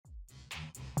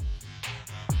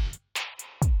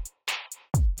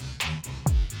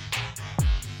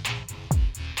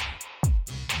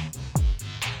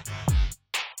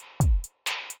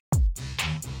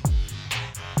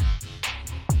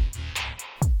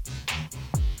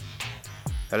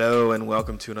Hello and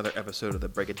welcome to another episode of the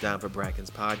Break It Down for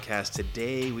Brackens podcast.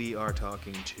 Today we are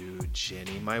talking to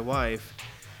Jenny, my wife,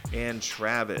 and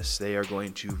Travis. They are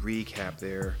going to recap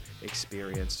their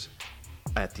experience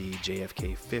at the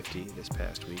JFK 50 this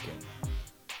past weekend.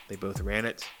 They both ran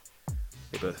it.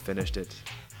 They both finished it.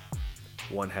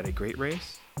 One had a great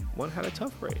race. One had a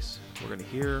tough race. We're going to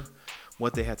hear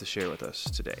what they have to share with us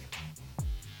today.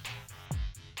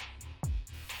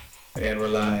 And we're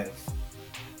live.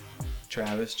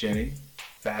 Travis, Jenny,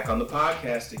 back on the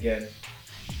podcast again.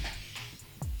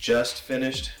 Just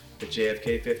finished the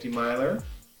JFK 50 miler,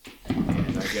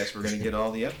 and I guess we're going to get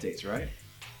all the updates, right?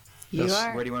 You Yes.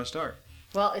 are. Where do you want to start?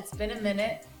 Well, it's been a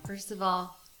minute. First of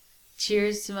all,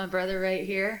 cheers to my brother right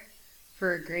here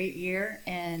for a great year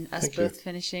and us Thank both you.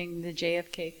 finishing the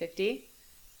JFK 50.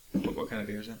 What kind of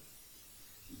beer is that?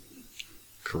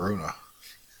 Corona.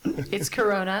 It's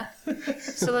Corona.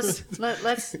 So let's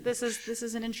this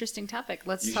is an interesting topic.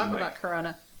 Let's Use talk your mic. about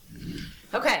Corona.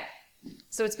 Okay.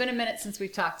 So it's been a minute since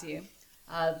we've talked to you.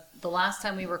 The last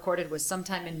time we recorded was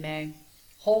sometime in May.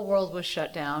 Whole world was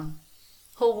shut down.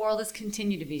 Whole world has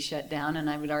continued to be shut down, and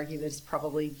I would argue that it's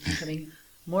probably becoming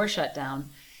more shut down.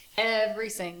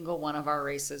 Every single one of our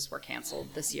races were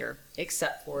canceled this year,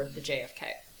 except for the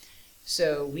JFK.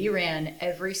 So we ran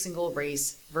every single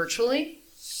race virtually.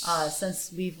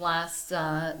 Since we've last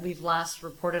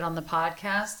reported on the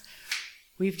podcast,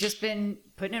 we've just been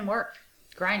putting in work,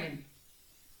 grinding,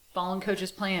 following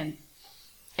coach's plan.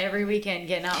 Every weekend,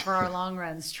 getting out for our long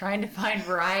runs, trying to find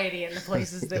variety in the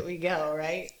places that we go,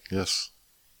 right? Yes.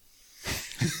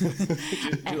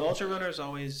 Do ultra runners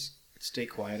always stay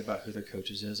quiet about who their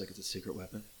coaches is, like it's a secret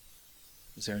weapon?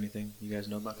 Is there anything you guys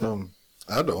know about that?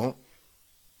 I don't.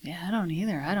 Yeah, I don't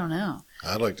either. I don't know.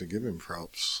 I'd like to give him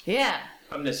props. Yeah.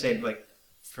 I'm just saying, like,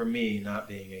 for me, not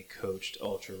being a coached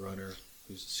ultra runner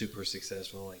who's super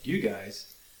successful like you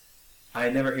guys,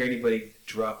 I never hear anybody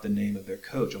drop the name of their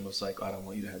coach, almost like, I don't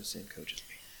want you to have the same coach as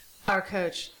me. Our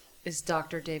coach is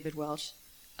Dr. David Welch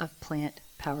of Plant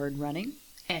Powered Running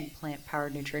and Plant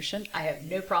Powered Nutrition. I have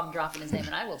no problem dropping his name,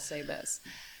 and I will say this.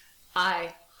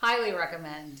 I highly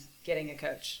recommend getting a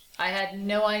coach. I had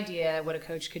no idea what a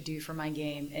coach could do for my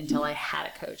game until I had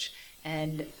a coach.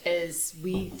 And as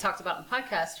we talked about in the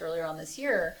podcast earlier on this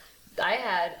year, I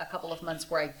had a couple of months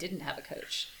where I didn't have a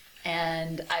coach.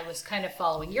 And I was kind of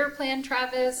following your plan,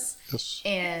 Travis. Yes.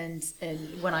 And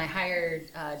when I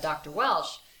hired Dr.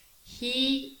 Welch,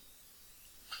 he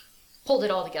pulled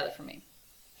it all together for me.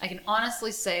 I can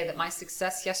honestly say that my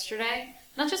success yesterday,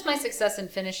 not just my success in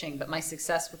finishing, but my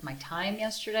success with my time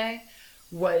yesterday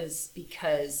was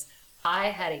because I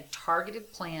had a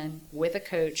targeted plan with a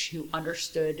coach who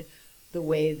understood the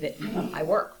way that I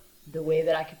work, the way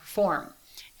that I could perform.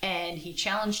 And he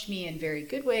challenged me in very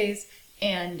good ways.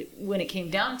 And when it came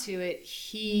down to it,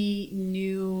 he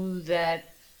knew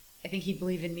that I think he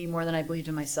believed in me more than I believed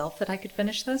in myself that I could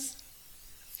finish this.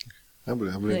 I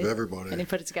believe And he everybody.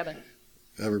 put it together.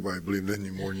 Everybody believed in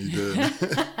you more than you did.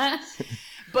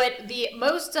 But the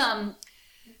most,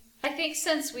 I think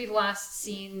since we've last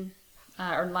seen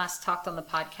or last talked on the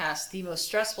podcast, the most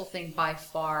stressful thing by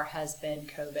far has been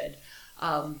COVID.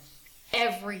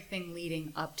 Everything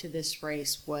leading up to this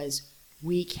race was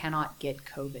we cannot get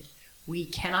COVID. We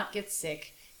cannot get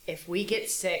sick. If we get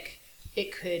sick,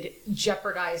 it could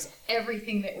jeopardize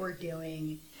everything that we're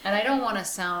doing. And I don't want to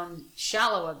sound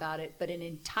shallow about it, but an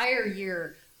entire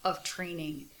year of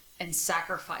training and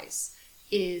sacrifice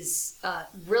is a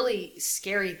really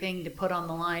scary thing to put on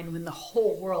the line when the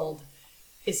whole world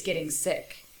is getting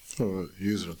sick. Well,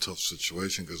 he was in a tough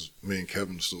situation because me and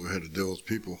Kevin still had to deal with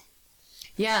people.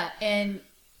 Yeah, and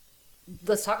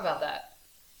let's talk about that.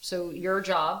 So your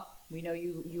job, we know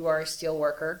you are a steel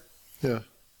worker. Yeah.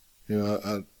 You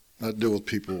know, I deal with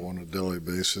people on a daily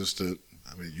basis that,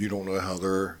 I mean, you don't know how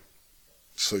they're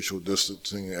social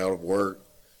distancing out of work,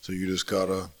 so you just got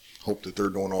to hope that they're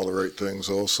doing all the right things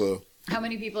also. How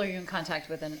many people are you in contact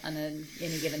with on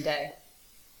any given day?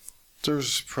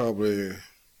 There's probably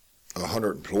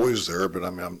 100 employees there, but I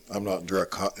mean, I'm not in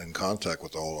direct in contact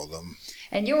with all of them.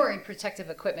 And you're in protective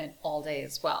equipment all day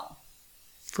as well.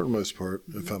 For the most part,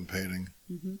 if I'm painting.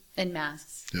 And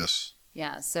masks. Yes.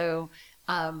 Yeah, so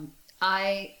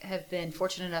I have been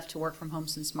fortunate enough to work from home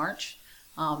since March.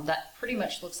 That pretty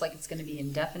much looks like it's going to be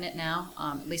indefinite now.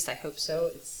 At least I hope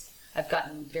so. I've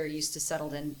gotten very used to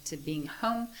settled into being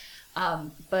home.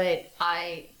 But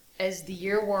as the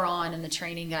year wore on and the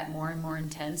training got more and more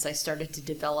intense, I started to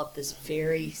develop this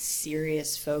very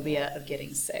serious phobia of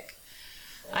getting sick.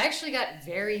 I actually got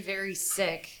very, very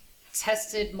sick,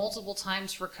 tested multiple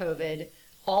times for COVID,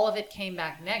 all of it came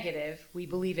back negative. We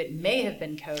believe it may have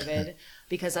been COVID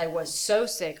because I was so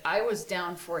sick. I was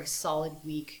down for a solid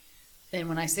week. And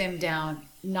when I say I'm down,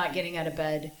 not getting out of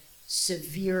bed,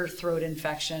 severe throat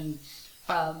infection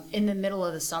in the middle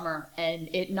of the summer. And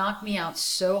it knocked me out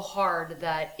so hard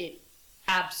that it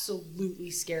absolutely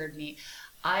scared me.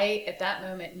 I, at that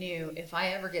moment, knew if I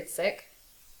ever get sick,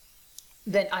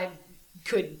 then I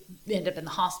could end up in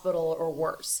the hospital or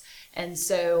worse. And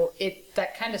so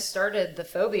that kind of started the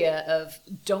phobia of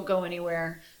don't go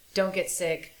anywhere, don't get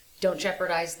sick, don't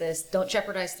jeopardize this, don't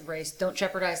jeopardize the race, don't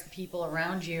jeopardize the people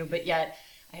around you. But yet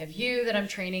I have you that I'm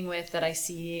training with that I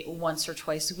see once or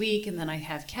twice a week, and then I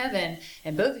have Kevin,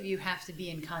 and both of you have to be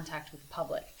in contact with the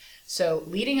public. So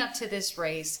leading up to this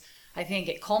race, I think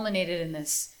it culminated in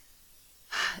this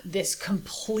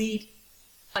complete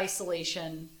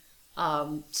isolation,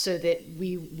 so that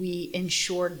we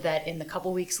ensured that in the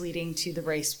couple weeks leading to the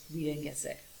race, we didn't get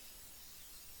sick.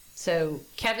 So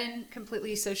Kevin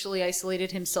completely socially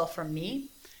isolated himself from me,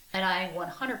 and I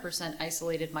 100%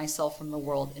 isolated myself from the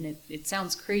world. And it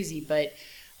sounds crazy, but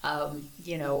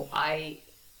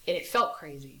it felt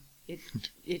crazy.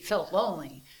 It felt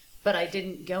lonely, but I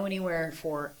didn't go anywhere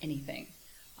for anything.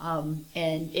 And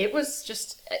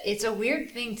it's a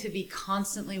weird thing to be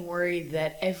constantly worried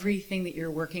that everything that you're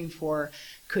working for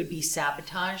could be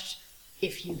sabotaged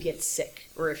if you get sick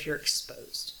or if you're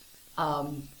exposed.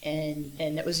 And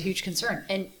that was a huge concern.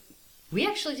 And we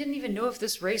actually didn't even know if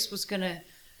this race was going to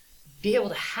be able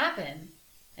to happen.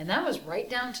 And that was right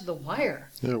down to the wire.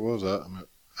 Yeah, it was.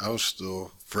 I was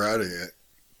still Friday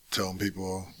telling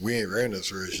people we ain't ran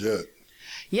this race yet.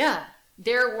 Yeah.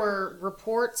 There were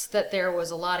reports that there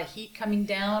was a lot of heat coming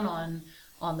down on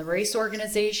the race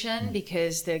organization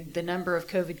because the number of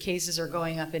COVID cases are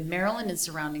going up in Maryland and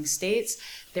surrounding states.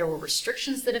 There were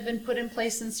restrictions that have been put in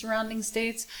place in surrounding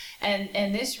states.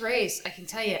 And this race, I can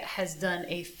tell you, has done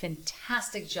a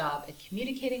fantastic job at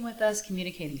communicating with us,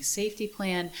 communicating a safety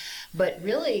plan. But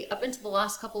really, up until the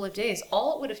last couple of days,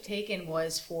 all it would have taken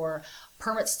was for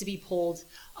permits to be pulled,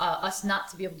 us not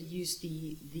to be able to use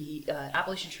the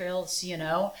Appalachian Trail, the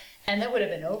CNO, and that would have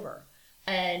been over.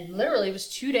 And literally, it was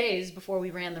 2 days before we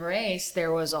ran the race.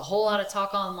 There was a whole lot of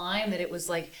talk online that it was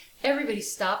like, everybody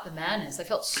stopped the madness. I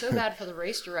felt so bad for the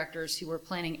race directors who were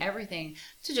planning everything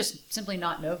to just simply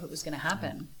not know if it was going to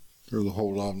happen. There was a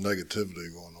whole lot of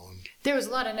negativity going on. There was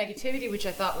a lot of negativity, which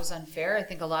I thought was unfair. I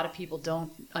think a lot of people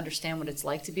don't understand what it's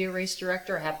like to be a race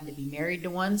director. I happen to be married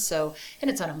to one, and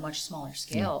it's on a much smaller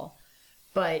scale.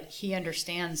 But he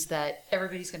understands that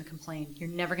everybody's going to complain. You're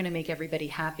never going to make everybody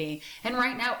happy. And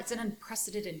right now, it's an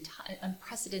unprecedented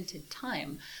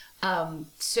time.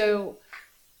 So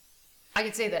I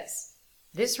could say this.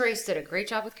 This race did a great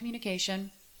job with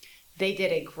communication. They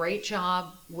did a great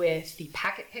job with the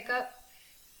packet pickup.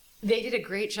 They did a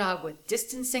great job with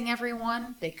distancing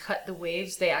everyone. They cut the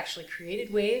waves. They actually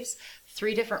created waves,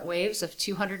 3 different waves of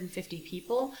 250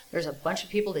 people. There's a bunch of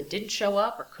people that didn't show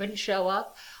up or couldn't show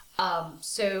up.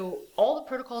 So all the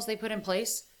protocols they put in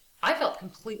place, I felt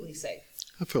completely safe.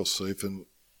 I felt safe, and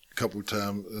a couple of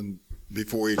times, and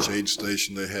before each aid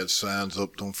station, they had signs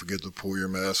up, don't forget to pull your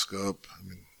mask up. I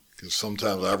mean, because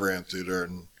sometimes I ran through there,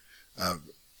 and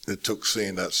it took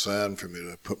seeing that sign for me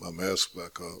to put my mask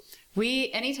back up.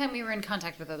 Anytime we were in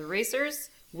contact with other racers,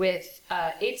 with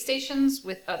aid stations,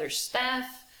 with other staff,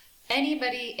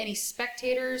 anybody, any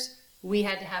spectators, we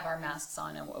had to have our masks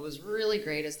on. And what was really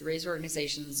great is the race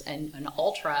organizations and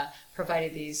Ultra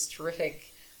provided these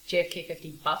terrific JFK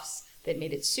 50 buffs that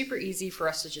made it super easy for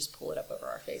us to just pull it up over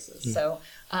our faces. Yeah. So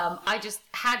I just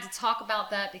had to talk about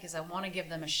that because I want to give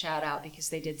them a shout out because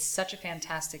they did such a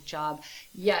fantastic job.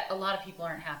 Yet a lot of people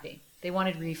aren't happy. They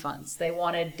wanted refunds. They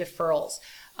wanted deferrals.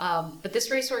 But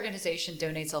this race organization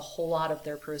donates a whole lot of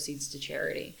their proceeds to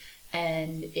charity.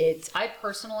 And I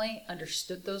personally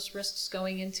understood those risks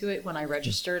going into it when I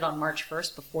registered on March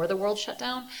 1st before the world shut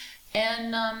down,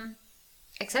 and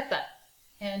accept that.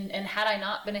 And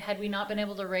had we not been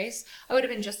able to race, I would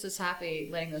have been just as happy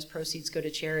letting those proceeds go to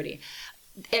charity.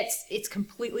 It's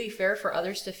completely fair for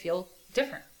others to feel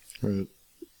different. Right.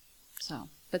 So,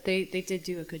 but they did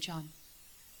do a good job.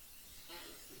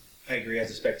 I agree.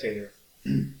 As a spectator,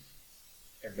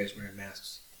 everybody's wearing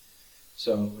masks.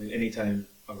 So anytime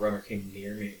a runner came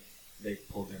near me, they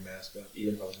pulled their mask up,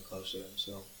 even if I wasn't close to them.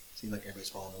 So it seemed like everybody's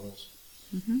following the rules.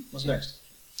 Mm-hmm. What's next?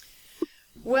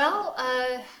 Well,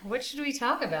 what should we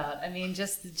talk about? I mean,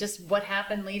 just what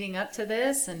happened leading up to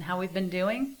this and how we've been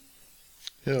doing?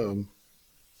 Yeah,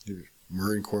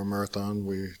 Marine Corps Marathon,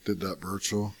 we did that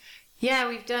virtual. Yeah,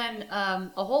 we've done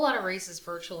a whole lot of races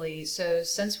virtually. So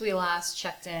since we last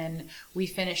checked in, we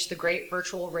finished the great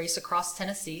virtual race across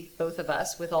Tennessee, both of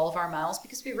us, with all of our miles,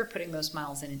 because we were putting those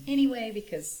miles in anyway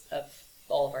because of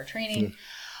all of our training.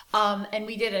 And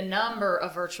we did a number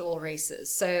of virtual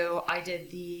races. So I did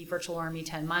the Virtual Army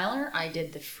 10 miler. I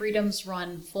did the Freedoms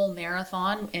Run full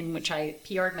marathon, in which I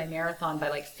PR'd my marathon by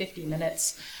like 50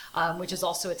 minutes, which is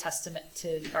also a testament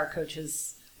to our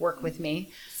coach's work with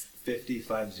me.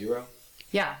 50-5-0?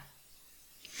 Yeah.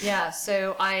 Yeah.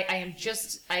 So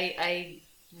I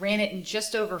ran it in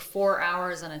just over 4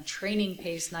 hours on a training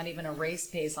pace, not even a race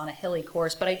pace on a hilly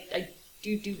course, but I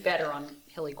do better on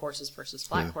hilly courses versus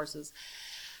flat courses.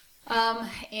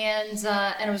 And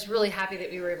I was really happy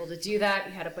that we were able to do that.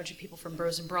 We had a bunch of people from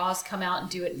Bros and Bras come out and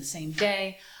do it in the same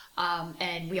day.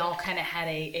 And we all kind of had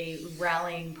a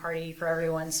rallying party for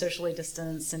everyone, socially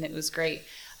distanced, and it was great.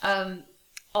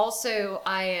 Also,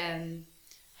 I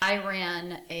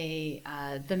ran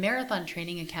the Marathon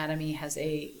Training Academy has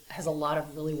a lot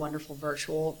of really wonderful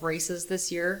virtual races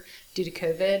this year due to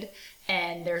COVID,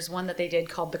 and there's one that they did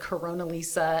called the Corona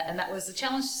Lisa, and that was a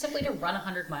challenge simply to run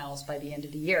 100 miles by the end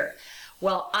of the year.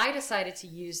 Well, I decided to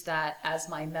use that as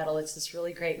my medal. It's this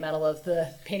really great medal of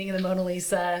the painting of the Mona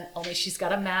Lisa, only she's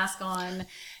got a mask on,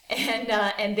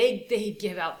 and they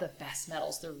give out the best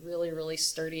medals. They're really, really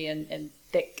sturdy and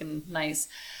thick and nice.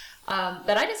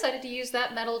 But I decided to use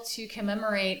that medal to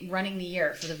commemorate running the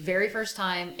year. For the very first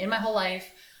time in my whole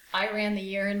life, I ran the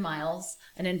year in miles.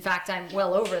 And in fact, I'm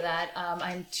well over that.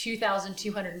 I'm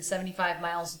 2,275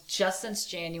 miles just since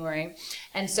January.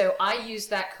 And so I used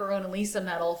that Corona Lisa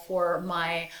medal for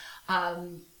my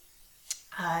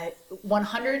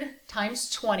 100 times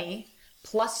 20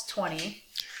 plus 20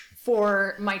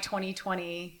 for my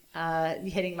 2020,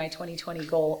 hitting my 2020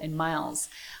 goal in miles.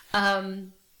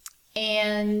 And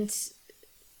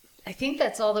I think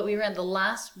that's all that we ran. The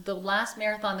last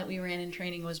marathon that we ran in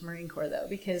training was Marine Corps, though,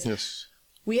 because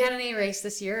we had an A race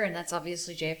this year, and that's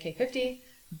obviously JFK 50,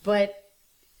 but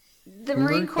the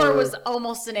Marine Corps was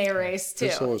almost an A race too.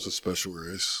 It's always a special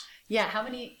race. Yeah. How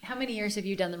many years have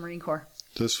you done the Marine Corps?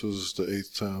 This was the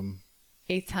 8th time.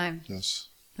 8th time. Yes.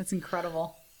 That's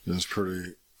incredible. It's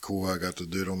pretty cool. I got to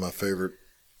do it on my favorite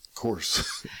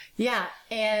course. Yeah,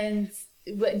 and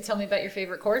tell me about your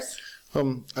favorite course.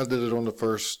 I did it on the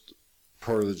first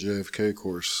part of the JFK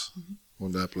course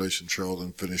on the Appalachian Trail,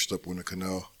 then finished up on the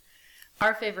canal.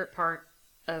 Our favorite part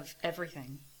of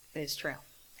everything is trail.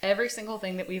 Every single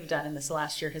thing that we've done in this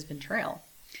last year has been trail.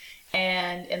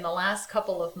 And in the last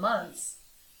couple of months,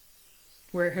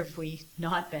 where have we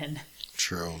not been?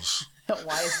 Trails.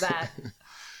 Why is that?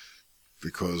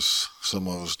 Because some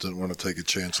of us didn't want to take a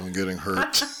chance on getting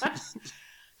hurt.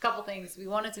 Couple things. We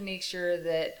wanted to make sure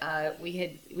that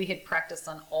we had practiced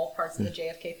on all parts of the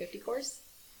JFK 50 course,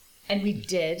 and we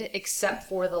did, except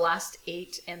for the last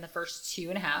 8 and the first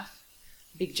 2.5,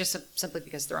 just simply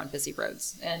because they're on busy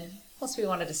roads. And plus, we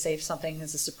wanted to save something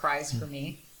as a surprise for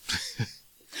me.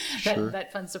 Sure.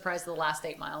 that fun surprise of the last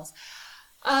 8 miles.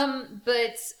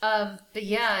 But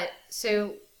yeah.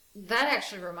 So that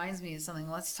actually reminds me of something.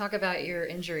 Let's talk about your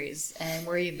injuries and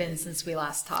where you've been since we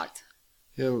last talked.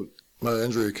 Yeah. My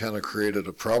injury kind of created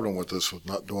a problem with us with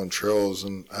not doing trails,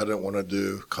 and I didn't want to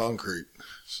do concrete,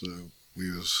 so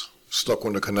we was stuck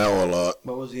on the canal a lot.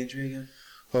 What was the injury again?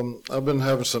 I've been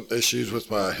having some issues with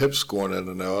my hips going in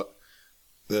and out.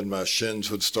 Then my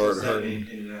shins would start hurting.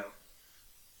 In and out?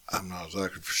 I'm not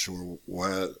exactly for sure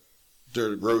why.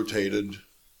 They're rotated.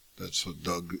 That's what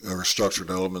Doug, or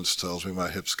Structured Elements, tells me. My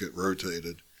hips get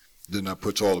rotated. Then that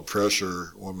puts all the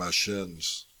pressure on my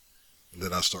shins.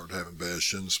 Then I started having bad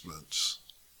shin splints.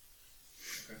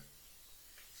 Okay.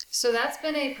 So that's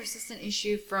been a persistent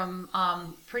issue from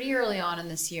pretty early on in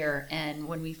this year. And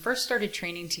when we first started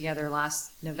training together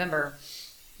last November,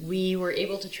 we were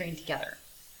able to train together.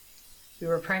 We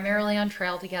were primarily on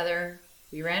trail together.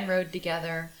 We ran road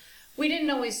together. We didn't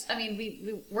always,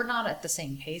 we were not at the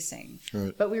same pacing,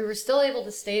 Right. but we were still able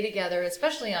to stay together,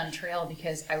 especially on trail,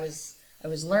 because I was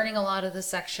learning a lot of the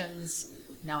sections.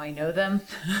 Now I know them.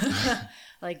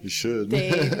 Like You should.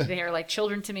 they are like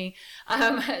children to me.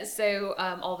 So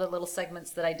all the little segments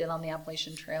that I did on the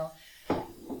Appalachian Trail.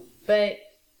 But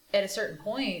at a certain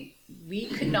point, we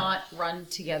could not run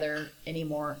together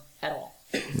anymore at all.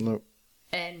 Nope.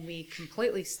 And we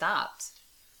completely stopped.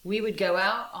 We would go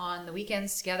out on the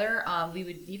weekends together. We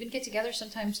would even get together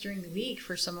sometimes during the week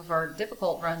for some of our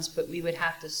difficult runs, but we would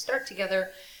have to start together,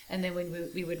 and then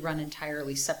we would run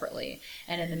entirely separately.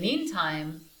 And in the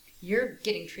meantime, you're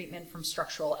getting treatment from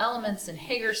Structural Elements in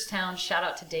Hagerstown. Shout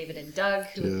out to David and Doug,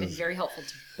 who have been very helpful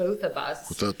to both of us.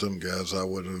 Without them guys, I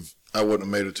wouldn't have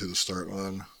made it to the start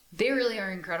line. They really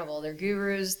are incredible. They're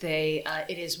gurus.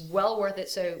 It is well worth it.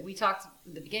 So we talked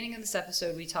at the beginning of this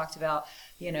episode. We talked about,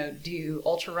 do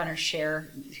ultra runners share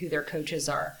who their coaches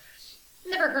are?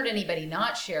 Never heard anybody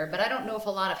not share, but I don't know if a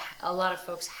lot of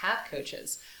folks have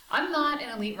coaches. I'm not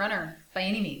an elite runner by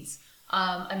any means.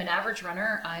 I'm an average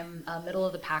runner. I'm middle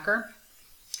of the packer.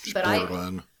 She's But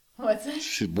borderline. What's that?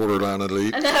 She's borderline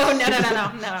elite.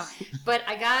 No. But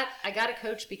I got a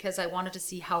coach because I wanted to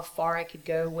see how far I could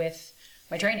go with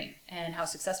my training and how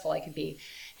successful I could be.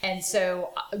 And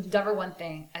so, number one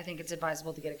thing, I think it's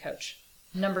advisable to get a coach.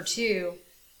 Number two,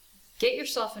 get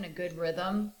yourself in a good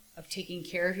rhythm of taking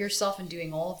care of yourself and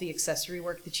doing all of the accessory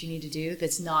work that you need to do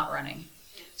that's not running.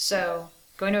 So,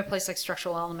 going to a place like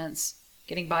Structural Elements,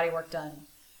 getting body work done,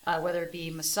 whether it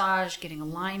be massage, getting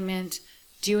alignment,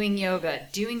 doing yoga,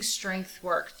 doing strength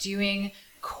work, doing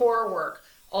core work.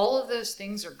 All of those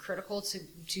things are critical to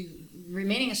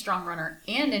remaining a strong runner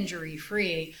and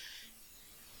injury-free.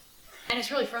 And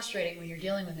it's really frustrating when you're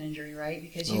dealing with an injury, right?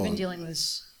 Because you've been dealing with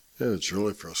this. Yeah, it's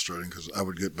really frustrating because I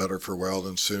would get better for a while.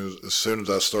 Then as soon as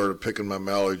I started picking my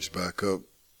mileage back up,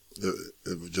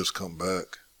 it would just come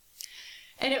back.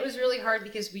 And it was really hard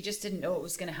because we just didn't know what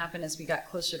was going to happen as we got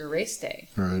closer to race day.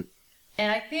 Right.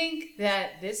 And I think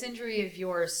that this injury of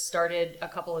yours started a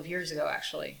couple of years ago,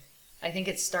 actually. I think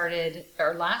it started,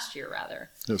 or last year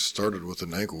rather. It started with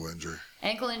an ankle injury.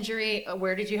 Ankle injury.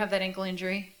 Where did you have that ankle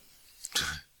injury?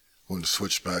 On the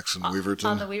switchbacks in Weaverton.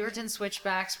 On the Weaverton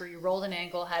switchbacks, where you rolled an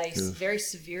ankle, had a very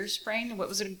severe sprain. What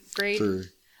was it?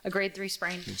 A grade 3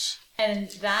 sprain. Yes.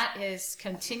 And that has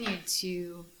continued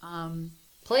to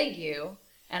plague you.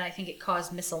 And I think it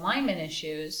caused misalignment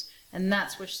issues. And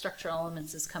that's where Structural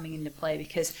Elements is coming into play,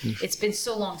 because it's been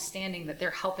so long standing that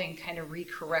they're helping kind of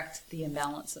recorrect the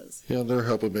imbalances. Yeah, they're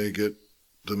helping me get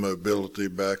the mobility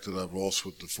back that I've lost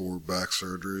with the 4 back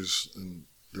surgeries, and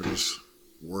they're just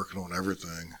working on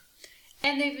everything.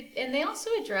 And they also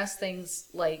address things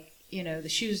like, the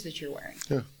shoes that you're wearing.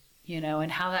 Yeah.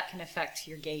 And how that can affect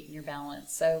your gait and your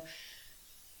balance. So,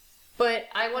 but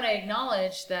I want to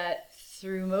acknowledge that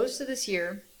through most of this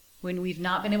year, when we've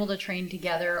not been able to train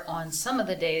together on some of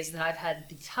the days that I've had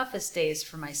the toughest days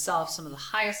for myself, some of the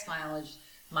highest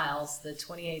miles, the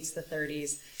 28s, the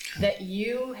 30s, that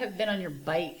you have been on your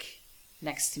bike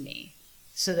next to me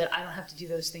so that I don't have to do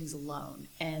those things alone.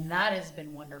 And that has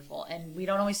been wonderful. And we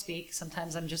don't always speak.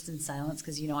 Sometimes I'm just in silence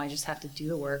because, I just have to do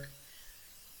the work.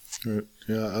 Right.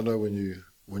 Yeah, I know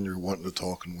when you're wanting to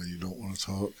talk and when you don't want to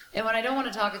talk. And when I don't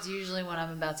want to talk, it's usually when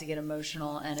I'm about to get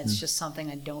emotional and it's just something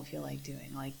I don't feel like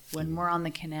doing. Like when we're on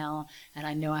the canal and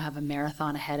I know I have a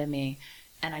marathon ahead of me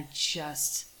and I'm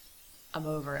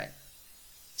over it.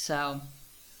 So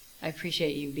I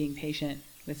appreciate you being patient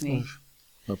with me.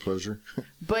 My pleasure.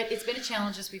 But it's been a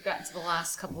challenge as we've gotten to the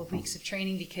last couple of weeks of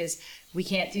training, because we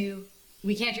can't do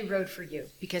road for you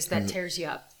because that tears you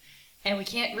up. And we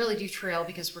can't really do trail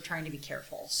because we're trying to be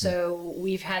careful. So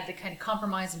we've had to kind of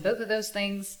compromise in both of those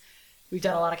things. We've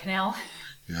done a lot of canal.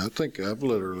 Yeah, I think I've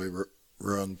literally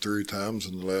run 3 times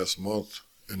in the last month.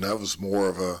 And that was more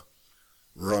of a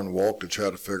run-walk to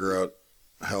try to figure out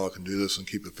how I can do this and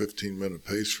keep a 15-minute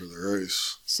pace for the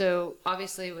race. So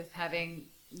obviously with having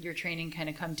your training kind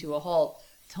of come to a halt,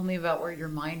 tell me about where your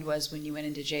mind was when you went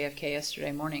into JFK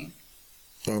yesterday morning.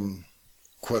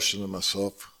 Questioning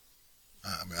myself.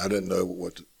 I mean, I didn't know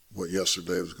what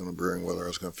yesterday was going to bring, whether I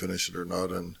was going to finish it or not,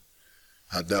 and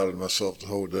I doubted myself the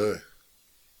whole day.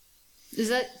 Is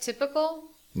that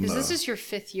typical? Because No. this is your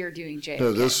 5th year doing JFK.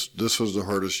 No, this was the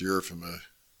hardest year for me.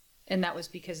 And that was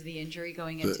because of the injury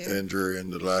going into? The injury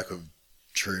and the lack of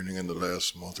training in the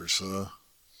last month or so.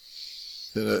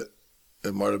 And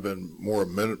it might have been more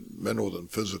mental than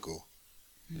physical.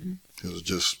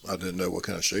 Because I didn't know what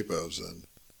kind of shape I was in.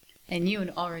 And you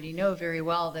already know very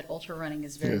well that ultra running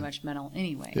is very much mental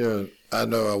anyway. Yeah, I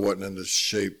know I wasn't in the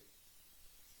shape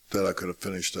that I could have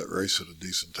finished that race at a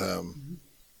decent time.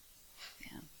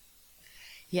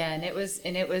 Yeah, and it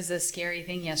was a scary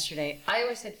thing yesterday. I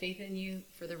always had faith in you,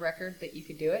 for the record, that you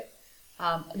could do it.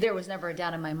 There was never a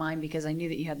doubt in my mind because I knew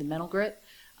that you had the mental grit,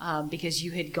 because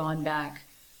you had gone back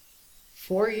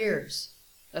 4 years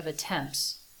of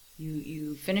attempts.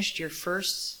 You finished your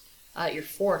 4th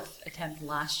attempt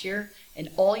last year, and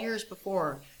all years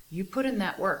before, you put in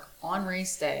that work on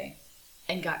race day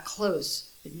and got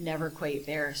close, but never quite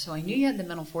there. So I knew you had the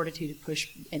mental fortitude to push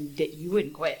and that you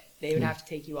wouldn't quit. They would have to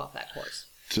take you off that course.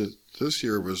 This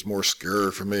year was more scary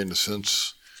for me in the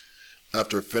sense,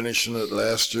 after finishing it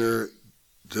last year,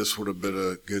 this would have been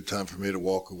a good time for me to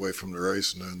walk away from the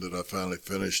race knowing that I finally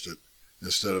finished it,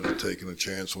 instead of taking a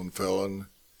chance on failing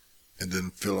and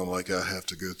then feeling like I have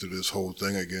to go through this whole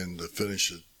thing again to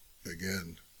finish it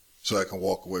again. so I can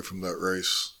walk away from that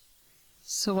race.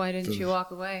 So why didn't you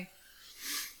walk away?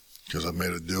 Because I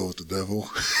made a deal with the devil.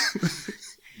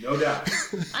 No doubt.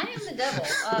 I am the devil.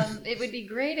 It would be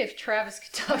great if Travis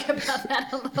could talk about that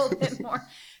a little bit more,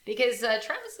 because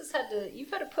Travis you've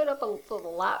had to put up a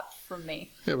lot from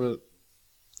me. Yeah, but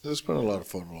there's been a lot of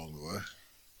fun along the way.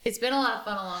 It's been a lot of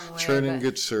fun along the way. Training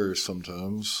gets serious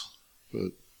sometimes,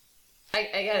 but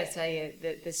I gotta tell you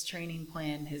that this training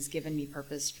plan has given me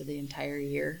purpose for the entire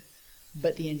year,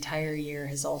 but the entire year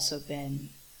has also been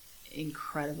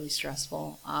incredibly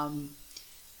stressful.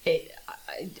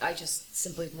 I just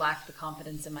simply lacked the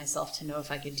confidence in myself to know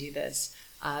if I could do this.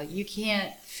 You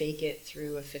can't fake it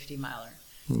through a 50-miler.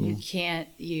 You can't.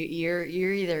 You're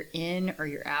either in or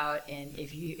you're out. And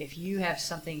if you have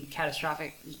something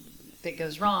catastrophic that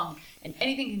goes wrong, and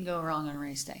anything can go wrong on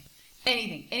race day,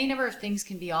 any number of things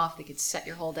can be off that could set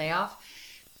your whole day off.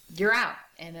 You're out,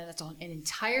 and then that's an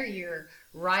entire year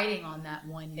riding on that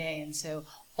one day. And so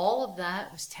all of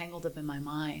that was tangled up in my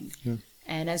mind. Yeah.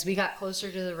 And as we got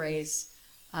closer to the race,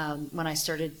 when I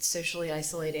started socially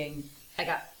isolating, I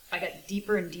got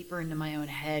deeper and deeper into my own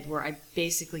head, where I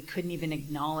basically couldn't even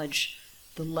acknowledge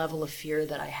the level of fear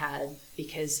that I had,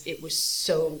 because it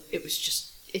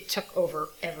took over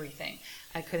everything.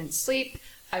 I couldn't sleep.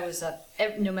 I was up,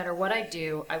 no matter what I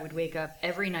do, I would wake up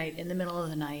every night in the middle of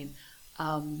the night,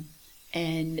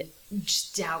 and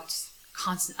just doubts,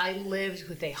 constant. I lived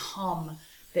with a hum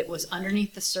that was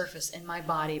underneath the surface in my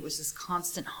body. It was this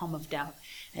constant hum of doubt.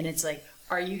 And it's like,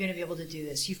 are you going to be able to do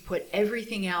this? You've put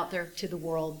everything out there to the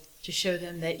world to show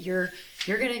them that you're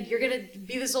going to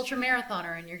be this ultra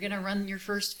marathoner, and you're going to run your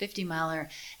first 50-miler,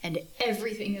 and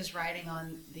everything is riding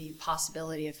on the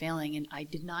possibility of failing. And I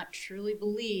did not truly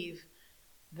believe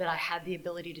that I had the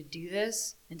ability to do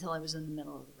this until I was in the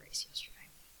middle of the race yesterday.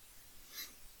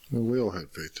 Well, we all had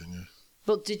faith in you.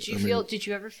 Well, did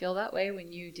you ever feel that way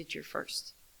when you did your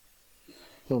first?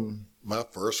 My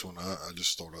first one, I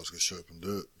just thought I was going to show up and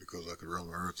do it because I could run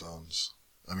marathons.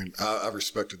 I mean, I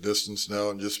respect the distance now,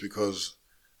 and just because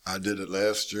I did it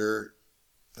last year,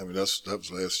 I mean, that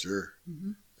was last year.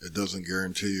 Mm-hmm. It doesn't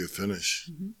guarantee you a finish.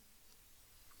 Mm-hmm.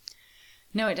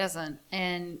 No, it doesn't.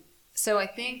 And so I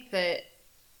think that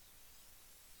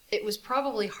it was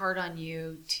probably hard on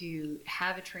you to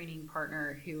have a training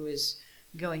partner who was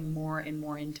going more and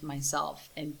more into myself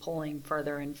and pulling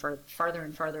farther and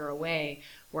farther away,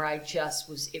 where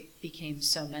it became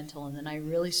so mental. And then I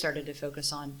really started to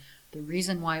focus on the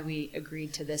reason why we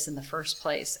agreed to this in the first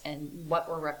place, and what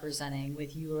we're representing,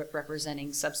 with you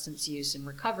representing substance use and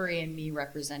recovery, and me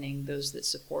representing those that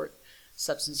support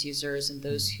substance users, and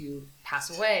those who pass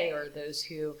away, or those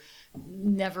who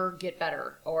never get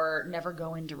better or never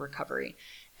go into recovery.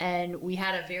 And we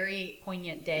had a very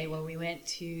poignant day where we went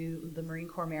to the Marine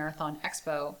Corps Marathon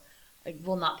Expo.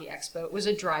 Well, not the expo. It was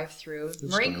a drive-through.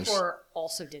 Marine Corps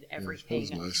also did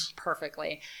everything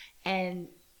perfectly and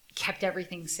kept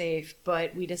everything safe.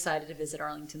 But we decided to visit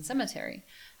Arlington Cemetery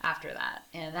after that.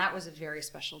 And that was a very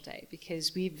special day,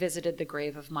 because we visited the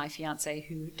grave of my fiance,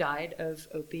 who died of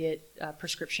opiate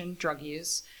prescription drug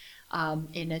use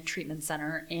in a treatment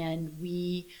center. And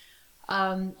we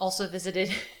also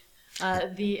visited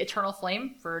the Eternal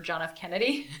Flame for John F.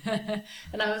 Kennedy.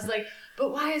 And I was like,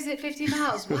 but why is it 50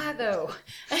 miles? Why though?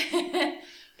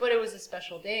 But it was a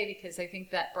special day, because I think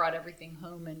that brought everything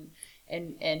home,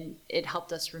 and it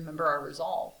helped us remember our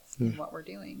resolve in what we're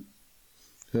doing.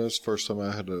 Yeah, that's the first time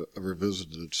I had ever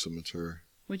visited the cemetery.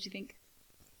 What'd you think?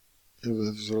 It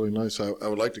was really nice. I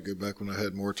would like to go back when I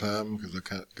had more time, because I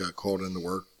got called into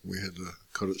work. We had to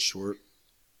cut it short.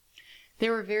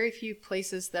 There were very few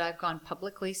places that I've gone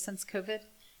publicly since COVID,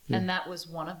 and that was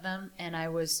one of them. And I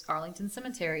was Arlington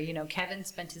Cemetery. You know, Kevin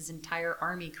spent his entire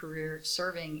Army career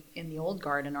serving in the Old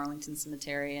Guard in Arlington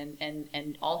Cemetery,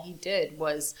 and all he did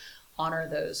was honor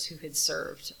those who had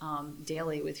served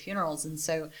daily with funerals. And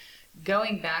so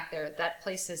going back there, that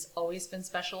place has always been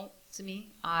special to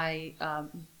me. I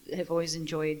have always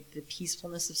enjoyed the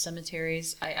peacefulness of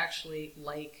cemeteries. I actually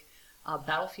like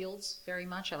battlefields very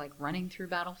much. I like running through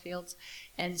battlefields.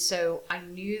 And so I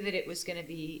knew that it was going to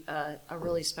be a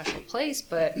really special place,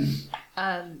 but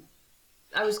I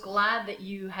was glad that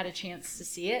you had a chance to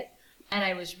see it. And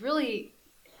I was really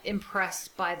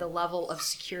impressed by the level of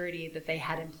security that they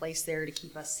had in place there to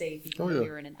keep us safe, even though we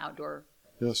were in an outdoor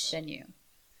venue.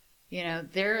 You know,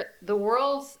 the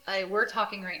world, we're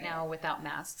talking right now without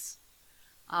masks,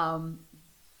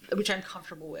 which I'm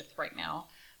comfortable with right now.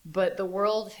 But the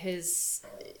world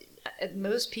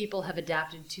most people have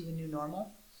adapted to a new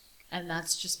normal, and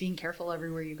that's just being careful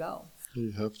everywhere you go.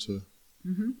 You have to.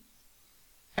 Mm-hmm.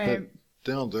 But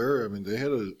down there, I mean, they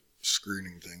had a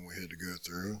screening thing we had to go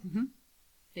through.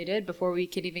 They did before we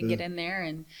could even get in there,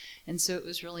 and so it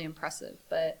was really impressive.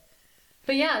 But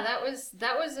yeah, that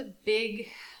was a big.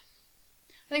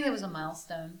 I think that was a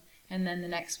milestone. And then the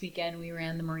next weekend we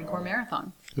ran the Marine Corps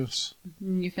Marathon. Yes.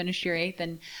 You finished your 8th,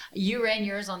 and you ran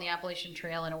yours on the Appalachian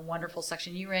Trail in a wonderful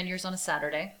section. You ran yours on a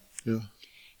Saturday. Yeah.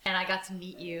 And I got to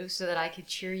meet you so that I could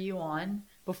cheer you on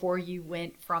before you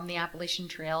went from the Appalachian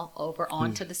Trail over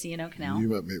onto the C&O Canal. You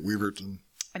met me at Weaverton.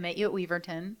 I met you at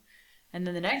Weaverton. And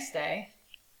then the next day,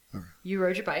 you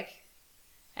rode your bike,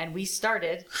 and we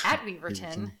started at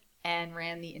Weaverton and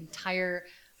ran the entire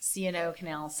C&O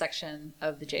Canal section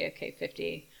of the JFK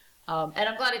 50. And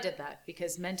I'm glad I did that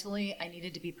because mentally I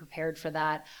needed to be prepared for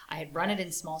that. I had run it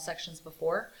in small sections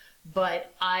before,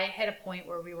 but I had a point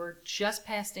where we were just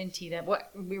past Antietam.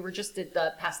 We were just at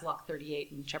past Lock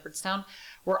 38 in Shepherdstown,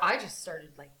 where I just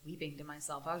started like weeping to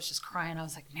myself. I was just crying. I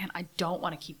was like, man, I don't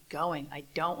want to keep going. I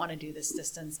don't want to do this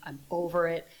distance. I'm over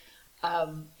it.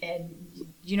 And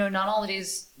you know, not all the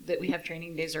days that we have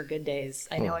training days are good days.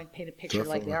 I know I paint a picture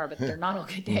like they are, but they're not all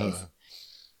good days.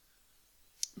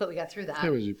 But we got through that.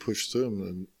 Yeah, as you push through them,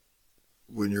 and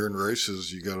when you're in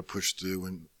races, you got to push through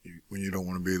when you don't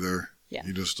want to be there. Yeah.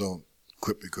 You just don't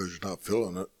quit because you're not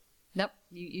feeling it. Nope,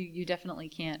 you definitely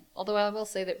can't. Although I will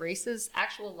say that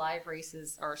actual live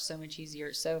races are so much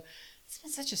easier. So it's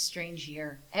been such a strange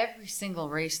year. Every single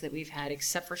race that we've had,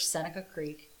 except for Seneca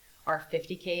Creek, our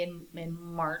 50K in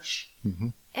March,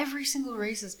 every single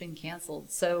race has been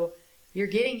canceled. So you're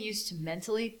getting used to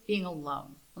mentally being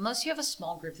alone, unless you have a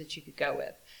small group that you could go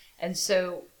with. And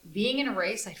so being in a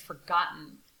race, I'd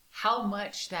forgotten how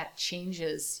much that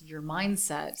changes your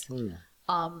mindset.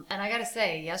 And I got to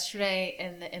say,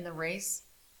 yesterday in the race,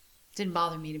 it didn't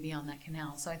bother me to be on that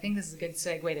canal. So I think this is a good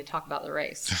segue to talk about the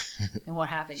race and what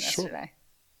happened yesterday.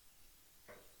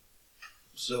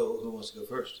 So who wants to go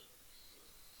first?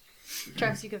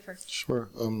 Travis, you go first. Sure.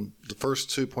 The first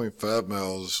 2.5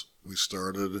 miles we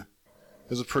started, it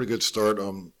was a pretty good start.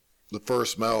 The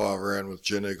first mile I ran with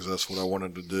Jenny because that's what I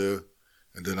wanted to do.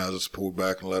 And then I just pulled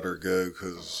back and let her go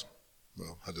because,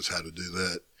 well, I just had to do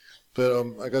that.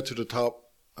 But I got to the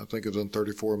top, I think it was in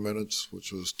 34 minutes,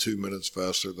 which was 2 minutes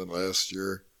faster than last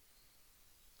year.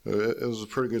 It was a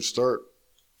pretty good start.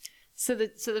 So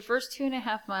the first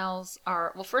 2.5 miles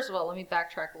are, well, first of all, let me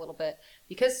backtrack a little bit.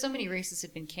 Because so many races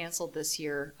have been canceled this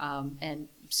year and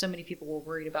so many people were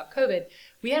worried about COVID,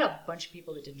 we had a bunch of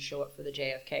people that didn't show up for the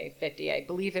JFK 50. I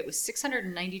believe it was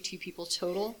 692 people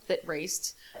total that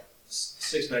raced.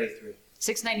 693.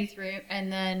 693,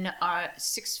 and then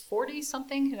 640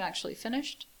 something who actually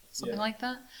finished, something like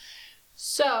that.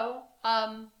 So,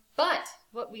 but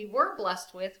what we were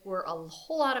blessed with were a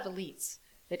whole lot of elites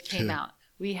that came out.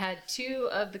 We had 2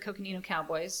 of the Coconino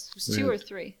Cowboys. It was 2 or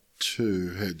 3.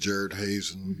 2 had Jared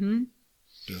Hazen,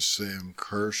 and Sam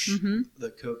Kirsch.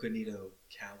 The Coconino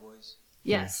Cowboys?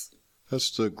 Yes.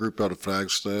 That's the group out of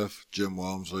Flagstaff. Jim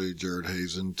Walmsley, Jared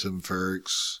Hazen, Tim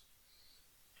Ferricks.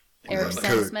 Eric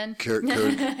Sensman.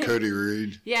 Cody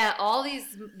Reed. Yeah, all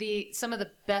some of the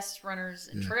best runners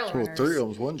and trail runners. Well, 3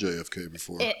 of them won JFK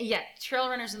before. Trail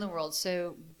runners in the world.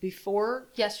 So before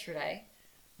yesterday,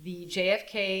 the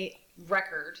JFK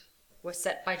record was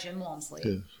set by Jim Walmsley.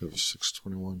 Yeah, it was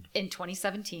 6:21. In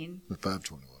 2017.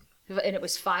 5:21. And it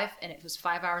was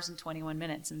 5 hours and 21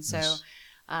 minutes. And so,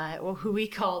 who we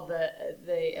called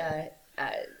the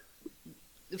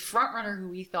front runner who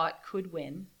we thought could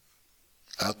win.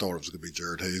 I thought it was going to be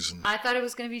Jared Hazen. I thought it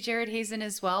was going to be Jared Hazen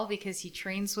as well because he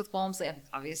trains with Walmsley. I mean,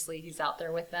 obviously, he's out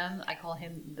there with them. I call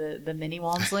him the mini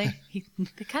Walmsley.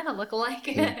 They kind of look alike.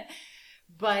 Yeah.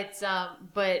 But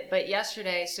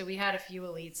yesterday, so we had a few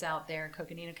elites out there,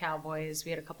 Coconino Cowboys.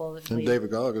 We had a couple of elites. And David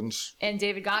Goggins. And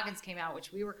David Goggins came out,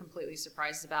 which we were completely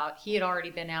surprised about. He had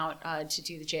already been out to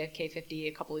do the JFK 50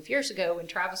 a couple of years ago when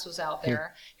Travis was out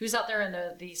there. He was out there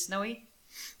in the snowy.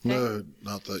 Okay. No,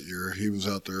 not that year. He was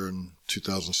out there in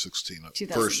 2016.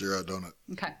 First year I'd done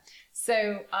it. Okay.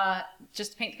 So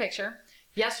just to paint the picture,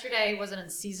 yesterday was an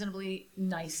unseasonably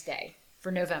nice day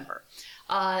for November.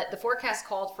 The forecast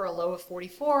called for a low of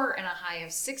 44 and a high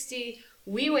of 60.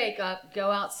 We wake up, go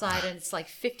outside, and it's like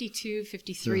 52,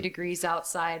 53 degrees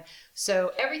outside.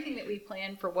 So everything that we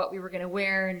planned for what we were going to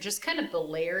wear and just kind of the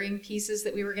layering pieces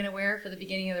that we were going to wear for the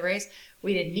beginning of the race,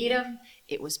 we didn't need them.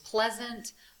 It was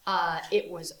pleasant. It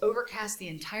was overcast the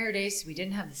entire day, so we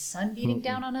didn't have the sun beating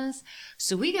down on us.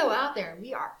 So we go out there and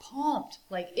we are pumped.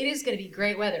 Like, it is going to be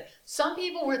great weather. Some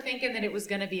people were thinking that it was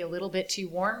going to be a little bit too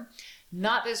warm.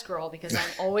 Not this girl, because I'm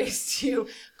always too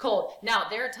cold. Now,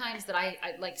 there are times that I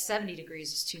like 70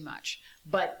 degrees is too much,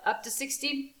 but up to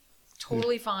 60,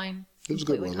 totally fine. It was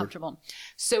good completely weather. comfortable.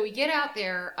 So we get out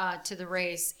there to the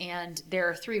race, and there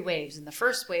are 3 waves. And the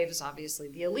first wave is obviously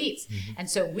the elites. And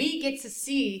so we get to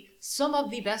see some of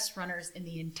the best runners in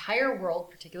the entire world,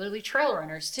 particularly trail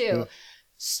runners too,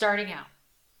 starting out.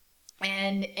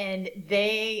 And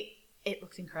it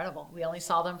looked incredible. We only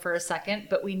saw them for a second,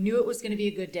 but we knew it was going to be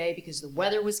a good day because the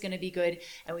weather was going to be good,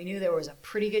 and we knew there was a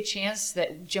pretty good chance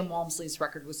that Jim Walmsley's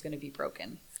record was going to be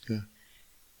broken. Yeah.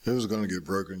 It was going to get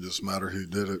broken, just matter who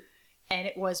did it. And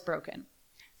it was broken.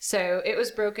 So it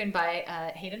was broken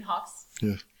by Hayden Hawks.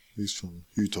 Yeah, he's from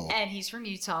Utah. And he's from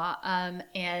Utah.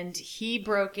 And he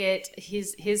broke it.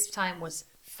 His time was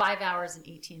 5 hours and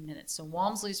 18 minutes. So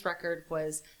Walmsley's record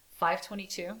was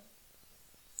 5:22.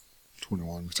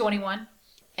 21.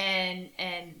 And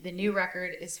the new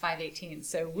record is 5:18.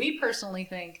 So we personally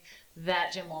think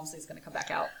that Jim Walmsley is going to come back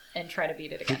out and try to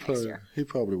beat it again next year. He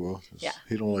probably will. Yeah.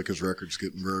 He don't like his records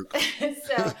getting broke.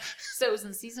 So it was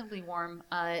unseasonably warm.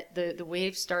 The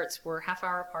wave starts were half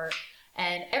hour apart,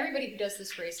 and everybody who does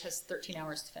this race has 13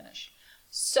 hours to finish.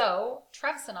 So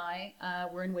Travis and I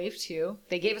were in wave 2.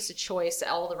 They gave us a choice,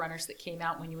 all the runners that came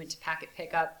out when you went to packet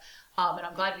pickup. And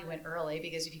I'm glad we went early,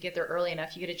 because if you get there early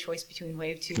enough, you get a choice between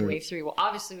wave 2 and wave 3. Well,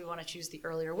 obviously we want to choose the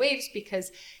earlier waves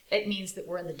because it means that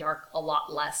we're in the dark a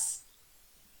lot less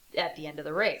at the end of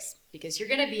the race, because you're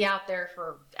going to be out there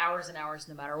for hours and hours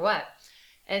no matter what.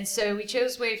 And so we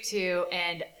chose wave 2,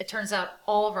 and it turns out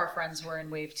all of our friends were in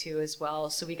wave 2 as well.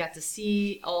 So we got to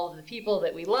see all of the people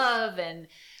that we love and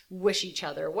wish each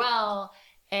other well.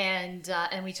 And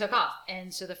we took off.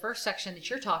 And so the first section that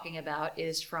you're talking about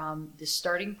is from the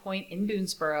starting point in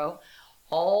Boonesboro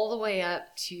all the way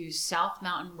up to South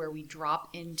Mountain, where we drop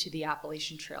into the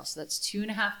Appalachian Trail. So that's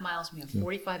 2.5 miles. We have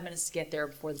 45 minutes to get there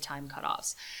before the time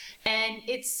cutoffs. And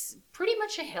it's pretty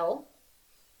much a hill.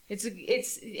 It's a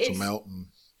mountain.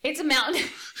 It's a mountain.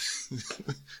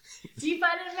 Do you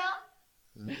find it a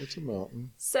mountain? It's a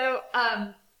mountain.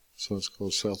 So it's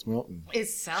called South Mountain.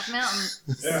 It's South Mountain.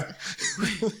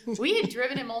 We had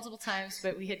driven it multiple times,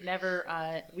 but we had never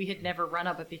run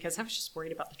up it because I was just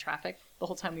worried about the traffic the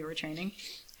whole time we were training.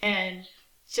 And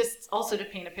just also to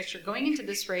paint a picture, going into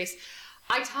this race,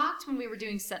 I talked when we were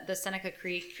doing the Seneca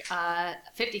Creek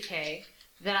 50K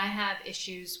that I have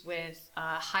issues with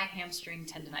high hamstring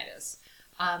tendonitis.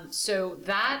 So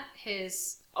that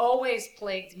has always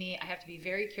plagued me. I have to be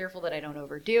very careful that I don't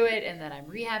overdo it and that I'm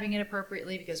rehabbing it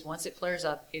appropriately, because once it flares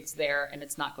up, it's there and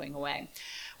it's not going away.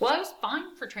 Well, I was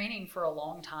fine for training for a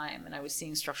long time, and I was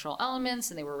seeing structural elements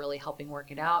and they were really helping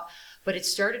work it out, but it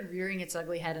started rearing its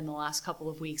ugly head in the last couple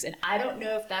of weeks. And I don't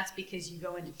know if that's because you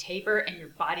go into taper and your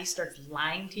body starts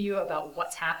lying to you about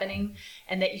what's happening,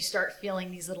 and that you start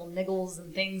feeling these little niggles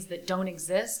and things that don't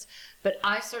exist. But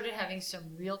I started having some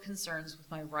real concerns with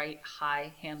my right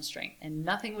high hamstring, and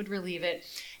nothing would relieve it.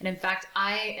 And in fact,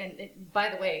 by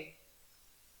the way,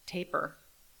 taper,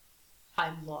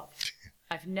 I loved.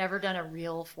 I've never done a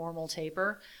real formal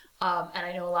taper, and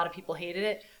I know a lot of people hated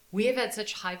it. We have had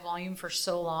such high volume for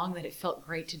so long that it felt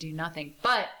great to do nothing.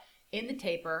 But in the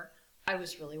taper, I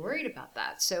was really worried about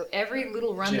that. So every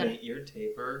little run Jenny, your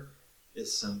taper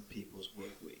is some people's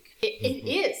work week. It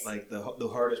is. Like the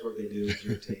hardest work they do is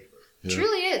your taper. Yeah.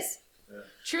 Truly is. Yeah.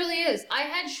 Truly is. I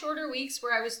had shorter weeks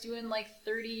where I was doing like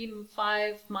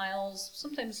 35 miles,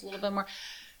 sometimes a little bit more.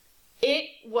 It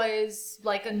was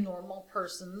like a normal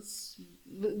person's.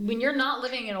 When you're not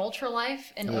living an ultra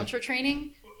life and ultra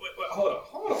training. Wait, hold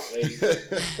on,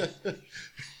 lady.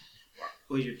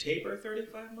 Was your taper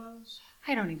 35 miles?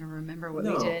 I don't even remember what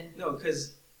we did. No,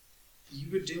 because you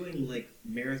were doing like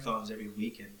marathons every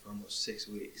weekend for almost 6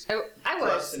 weeks. I was.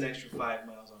 Plus an extra 5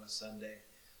 miles on a Sunday.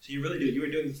 So you really do. You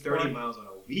were doing 30 miles on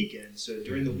a weekend. So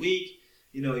during the week,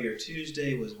 your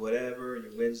Tuesday was whatever, and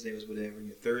your Wednesday was whatever, and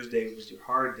your Thursday was your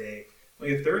hard day. On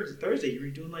your Thursday, you were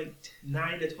doing like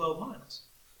 9 to 12 miles.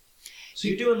 So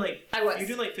you're doing like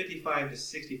 55 to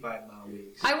 65 mile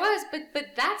weeks. I was, but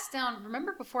that's down.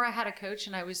 Remember before I had a coach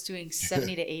and I was doing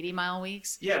 70 to 80 mile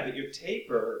weeks? Yeah, but your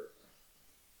taper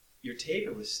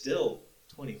was still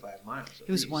 25 miles.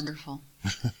 It was wonderful.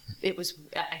 It was.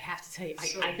 I have to tell you.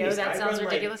 I know that sounds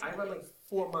ridiculous. I run like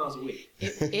 4 miles a week.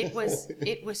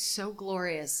 It was so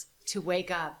glorious to wake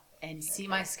up and see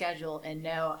my schedule and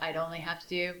know I'd only have to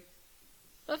do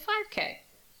a 5K,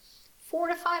 4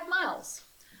 to 5 miles.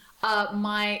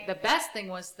 The best thing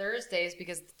was Thursdays,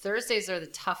 because Thursdays are the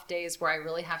tough days where I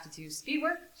really have to do speed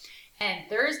work. And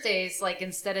Thursdays, like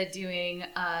instead of doing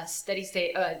steady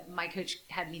state, my coach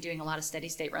had me doing a lot of steady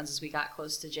state runs as we got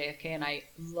close to JFK, and I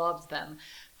loved them.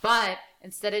 But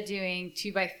instead of doing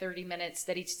 2 by 30 minute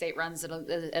steady state runs at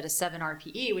a 7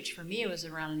 RPE, which for me was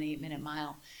around an 8 minute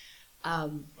mile.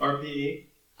 RPE?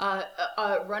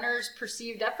 Runner's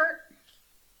perceived effort.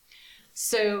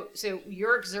 So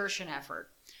your exertion effort.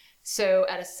 So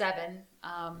at a 7,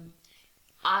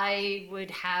 I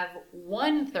would have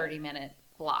one 30-minute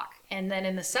block. And then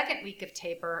in the second week of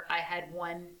taper, I had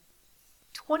one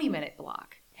 20-minute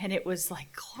block. And it was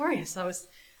like glorious.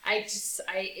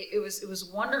 It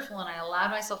was wonderful, and I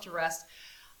allowed myself to rest.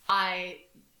 I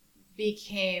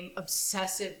became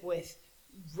obsessive with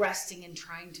resting and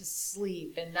trying to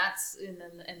sleep. And that's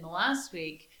in the last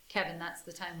week, Kevin, that's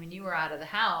the time when you were out of the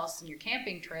house on your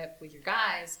camping trip with your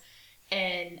guys.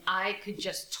 And I could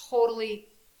just totally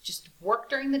just work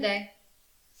during the day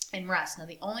and rest. Now,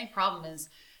 the only problem is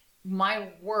my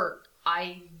work,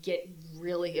 I get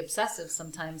really obsessive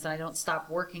sometimes, and I don't stop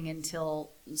working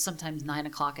until sometimes 9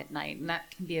 o'clock at night. And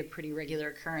that can be a pretty regular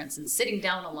occurrence. And sitting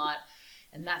down a lot,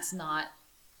 and that's not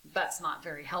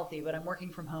very healthy, but I'm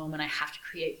working from home and I have to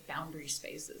create boundary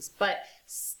spaces. But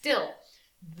still,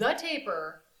 the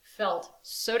taper felt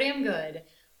so damn good.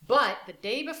 But the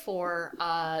day before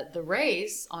the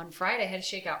race on Friday, I had a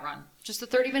shakeout run. Just a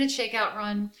 30-minute shakeout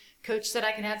run. Coach said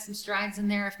I could add some strides in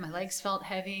there if my legs felt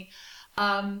heavy.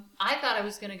 I thought I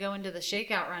was going to go into the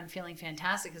shakeout run feeling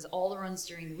fantastic because all the runs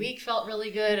during the week felt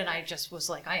really good, and I just was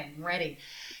like, I am ready.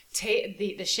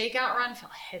 The shakeout run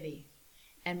felt heavy,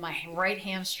 and my right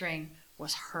hamstring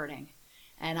was hurting.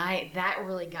 And that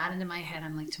really got into my head.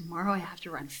 I'm like, tomorrow I have to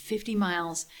run 50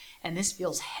 miles, and this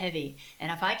feels heavy.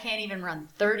 And if I can't even run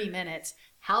 30 minutes,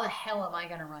 how the hell am I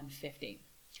going to run 50?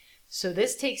 So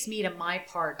this takes me to my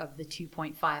part of the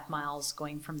 2.5 miles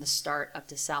going from the start up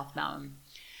to South Mountain.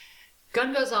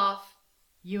 Gun goes off.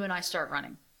 You and I start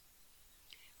running.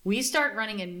 We start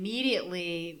running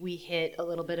immediately. We hit a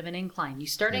little bit of an incline. You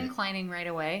start inclining right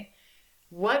away.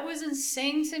 What was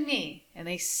insane to me, and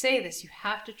they say this, you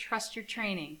have to trust your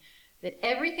training, that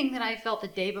everything that I felt the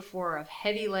day before of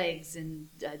heavy legs and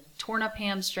torn up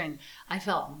hamstring, I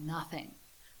felt nothing.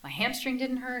 My hamstring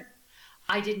didn't hurt.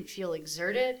 I didn't feel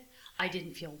exerted. I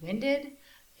didn't feel winded.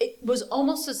 It was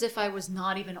almost as if I was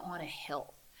not even on a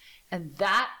hill. And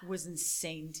that was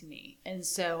insane to me. And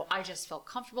so I just felt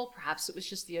comfortable. Perhaps it was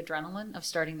just the adrenaline of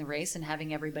starting the race and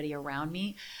having everybody around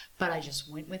me. But I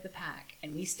just went with the pack.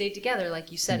 And we stayed together,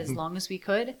 like you said, as long as we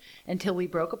could until we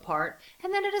broke apart.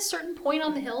 And then at a certain point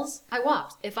on the hills, I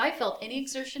walked. If I felt any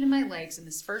exertion in my legs in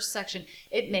this first section,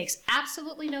 it makes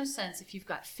absolutely no sense if you've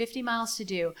got 50 miles to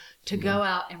do to go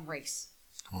out and race.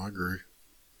 Oh, I agree.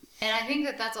 And I think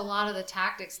that that's a lot of the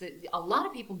tactics that a lot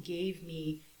of people gave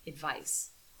me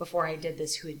advice before I did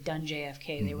this who had done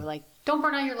JFK. They were like, don't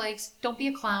burn out your legs. Don't be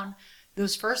a clown.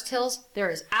 Those first hills, there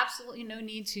is absolutely no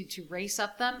need to race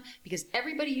up them because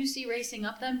everybody you see racing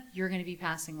up them, you're going to be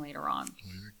passing later on.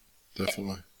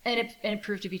 Definitely. And it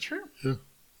proved to be true. Yeah.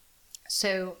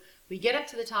 So we get up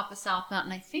to the top of South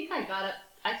Mountain. I think I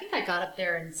got up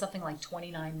there in something like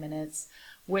 29 minutes,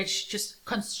 which just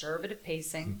conservative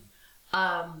pacing.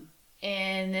 And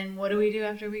then what do we do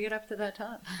after we get up to that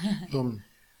top?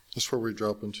 That's where we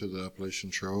drop into the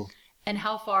Appalachian Trail. And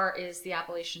how far is the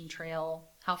Appalachian Trail?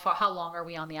 How long are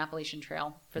we on the Appalachian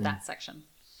Trail for that section?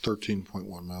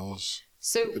 13.1 miles.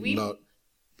 So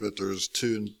but there's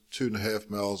 2.5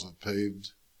 miles of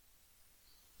paved.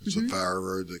 It's a fire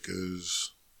road that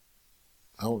goes.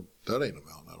 That ain't a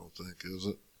mountain, I don't think, is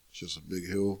it? It's just a big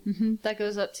hill. Mm-hmm. That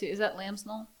goes up to, is that Lamb's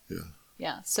Knoll? Yeah.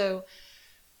 Yeah. So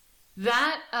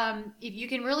that, if you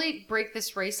can really break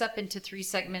this race up into 3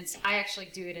 segments, I actually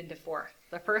do it into 4.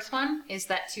 The first one is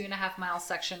that 2.5 mile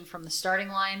section from the starting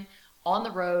line on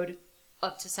the road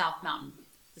up to South Mountain.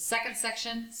 The second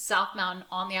section, South Mountain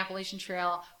on the Appalachian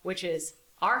Trail, which is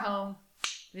our home.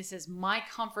 This is my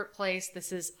comfort place.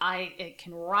 It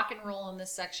can rock and roll in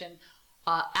this section.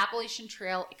 Appalachian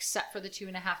Trail, except for the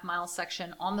 2.5 mile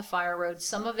section on the fire road.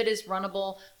 Some of it is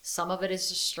runnable. Some of it is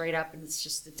just straight up, and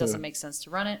it doesn't make sense to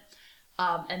run it.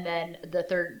 And then the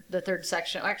third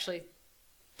section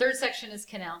is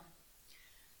Canal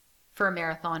for a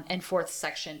marathon, and fourth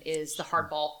section is the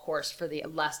hardball course for the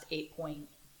last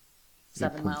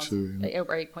 8.7 miles,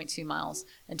 or 8.2 miles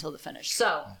until the finish.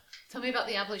 So, tell me about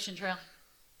the Appalachian Trail.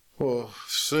 Well,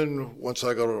 once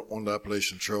I got on the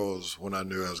Appalachian Trail is when I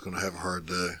knew I was going to have a hard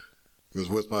day. Because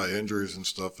with my injuries and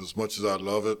stuff, as much as I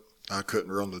love it, I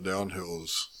couldn't run the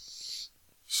downhills.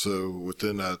 So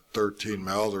within that 13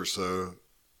 miles or so,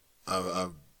 I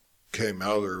came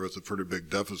out of there with a pretty big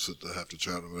deficit to have to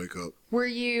try to make up.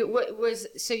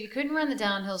 So you couldn't run the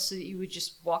downhill, so that you would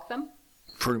just walk them?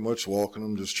 Pretty much walking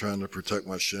them, just trying to protect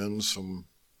my shins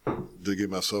to give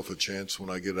myself a chance when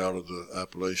I get out of the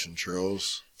Appalachian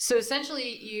Trails. So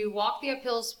essentially, you walk the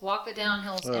uphills, walk the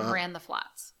downhills, and ran the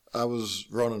flats. I was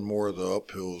running more of the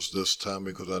uphills this time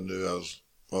because I knew I was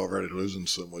already losing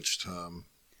so much time.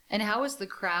 And how was the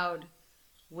crowd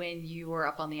when you were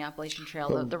up on the Appalachian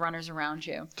Trail, the runners around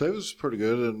you? They was pretty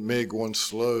good. And me going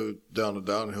slow down the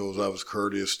downhills, I was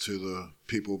courteous to the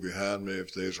people behind me.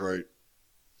 If they was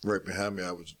right behind me,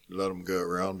 I would let them go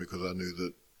around because I knew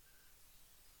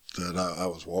that I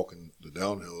was walking the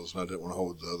downhills and I didn't want to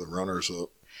hold the other runners up.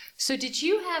 So did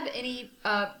you have any,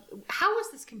 how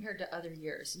was this compared to other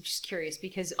years? I'm just curious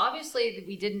because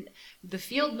obviously the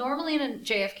field normally in a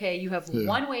JFK, you have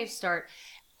one wave start.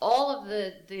 All of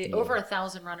the over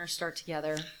 1,000 runners start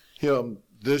together. Yeah,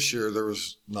 this year there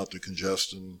was not the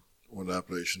congestion on the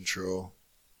Appalachian Trail.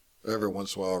 Every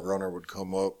once in a while a runner would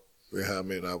come up behind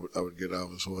me and I would get out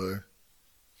of his way.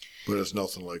 But it's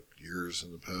nothing like years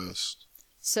in the past.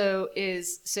 So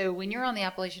when you're on the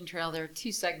Appalachian Trail, there are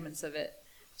two segments of it.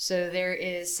 So there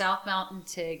is South Mountain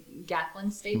to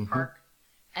Gatlin State Park,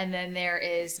 and then there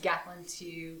is Gatlin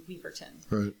to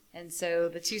Weaverton. Right. And so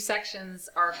the two sections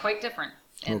are quite different.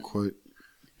 Not quite.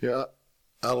 Yeah,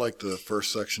 I like the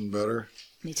first section better.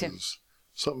 Me too.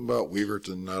 Something about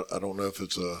Weaverton, I don't know if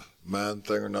it's a mind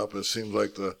thing or not, but it seems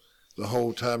like the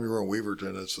whole time you're on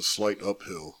Weaverton, it's a slight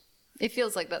uphill. It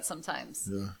feels like that sometimes.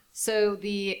 Yeah. So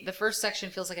the first section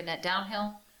feels like a net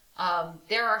downhill.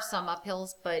 There are some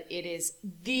uphills, but it is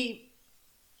the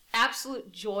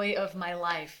absolute joy of my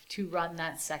life to run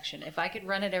that section. If I could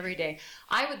run it every day,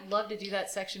 I would love to do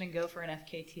that section and go for an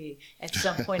FKT at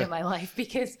some point in my life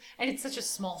and it's such a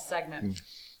small segment.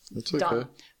 That's okay. Dumb.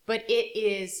 But it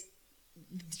is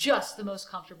just the most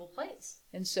comfortable place.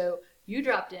 And so you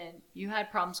dropped in, you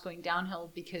had problems going downhill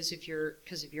because of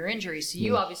your injury. So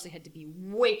you obviously had to be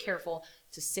way careful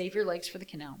to save your legs for the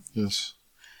canal. Yes.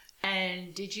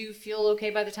 And did you feel okay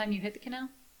by the time you hit the canal?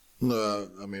 No,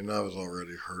 I mean, I was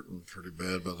already hurting pretty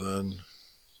bad by then.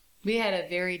 We had a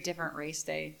very different race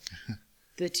day.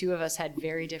 The two of us had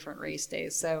very different race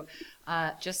days. So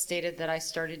just stated that I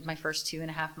started my first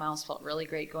 2.5 miles, felt really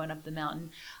great going up the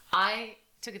mountain. I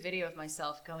took a video of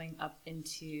myself going up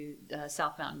into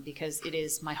South Mountain because it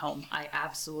is my home. I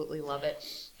absolutely love it.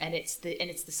 And it's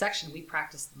the section we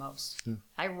practice the most. Yeah.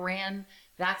 I ran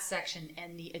that section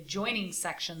and the adjoining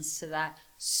sections to that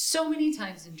so many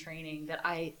times in training that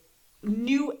I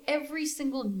knew every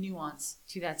single nuance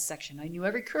to that section. I knew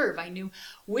every curve. I knew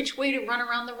which way to run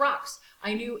around the rocks.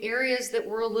 I knew areas that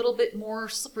were a little bit more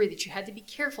slippery that you had to be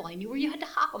careful. I knew where you had to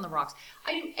hop on the rocks.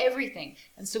 I knew everything.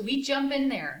 And so we jump in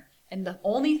there, and the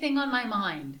only thing on my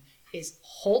mind is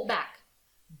hold back.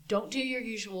 Don't do your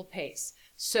usual pace.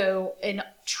 So in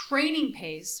training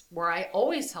pace, where I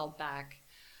always held back,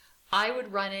 I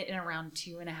would run it in around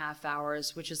 2.5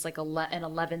 hours, which is like an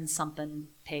 11-something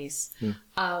pace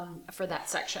for that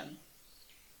section.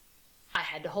 I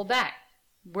had to hold back.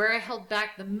 Where I held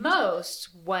back the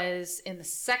most was in the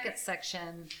second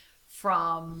section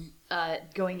from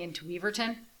going into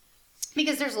Weaverton,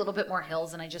 because there's a little bit more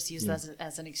hills, and I just used that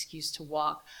as an excuse to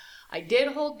walk. I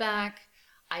did hold back.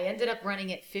 I ended up running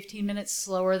it 15 minutes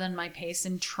slower than my pace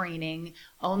in training,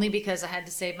 only because I had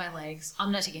to save my legs.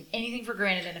 I'm not taking anything for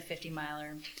granted in a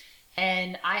 50-miler.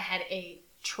 And I had a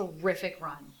terrific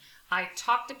run. I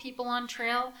talked to people on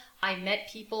trail. I met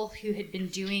people who had been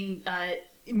doing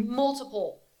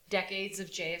multiple decades of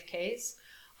JFKs.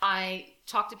 I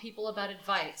talked to people about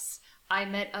advice. I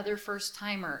met other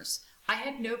first-timers. I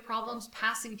had no problems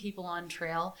passing people on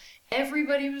trail.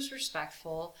 Everybody was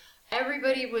respectful.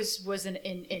 Everybody was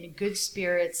in good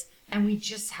spirits, and we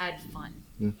just had fun.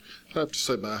 Yeah. I have to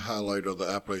say my highlight of the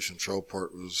Appalachian Trail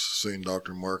part was seeing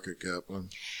Dr. Mark at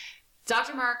Gatlin.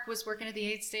 Dr. Mark was working at the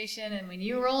aid station, and when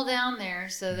you roll down there,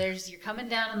 so you're coming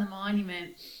down on the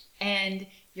monument, and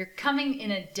you're coming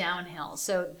in a downhill.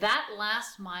 So that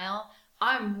last mile,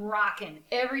 I'm rocking.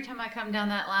 Every time I come down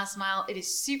that last mile, it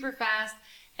is super fast,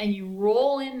 and you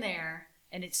roll in there.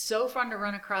 And it's so fun to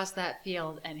run across that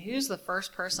field. And who's the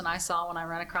first person I saw when I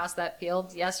ran across that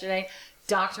field yesterday?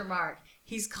 Dr. Mark.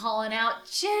 He's calling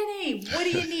out, Jenny, what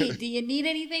do you need? Do you need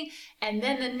anything? And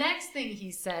then the next thing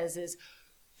he says is,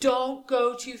 don't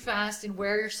go too fast and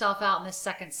wear yourself out in this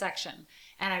second section.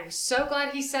 And I was so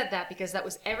glad he said that, because that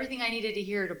was everything I needed to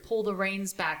hear to pull the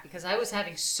reins back, because I was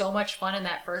having so much fun in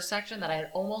that first section that I had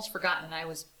almost forgotten,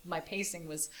 and my pacing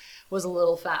was a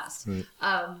little fast. Right.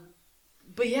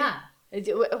 But yeah.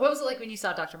 What was it like when you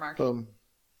saw Dr. Mark?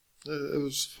 It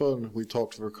was fun. We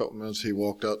talked for a couple minutes. He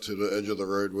walked out to the edge of the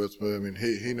road with me. I mean,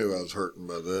 he knew I was hurting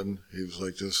by then. He was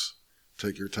like, just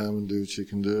take your time and do what you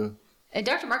can do. And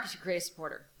Dr. Mark is a great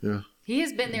supporter. Yeah. He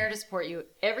has been there to support you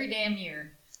every damn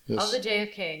year of the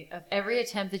JFK, of every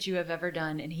attempt that you have ever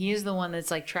done. And he is the one that's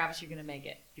like, Travis, you're going to make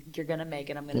it. You're going to make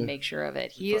it. I'm going to make sure of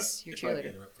it. He is your cheerleader. If I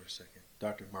interrupt for a second.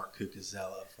 Dr. Mark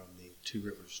Cucuzella from the Two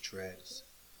Rivers Treads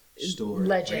store.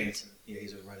 Legend. Branson. Yeah,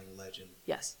 he's a running legend.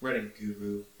 Yes. Running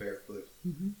guru, barefoot.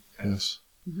 Yes.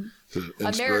 The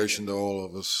inspiration to all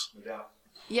of us. No doubt.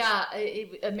 Yeah,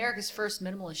 America's first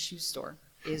minimalist shoe store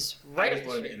is I right. just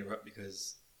wanted to interrupt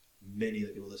because many of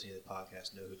the people listening to the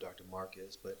podcast know who Dr. Mark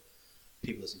is, but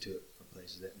people listen to it from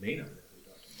places that may not know who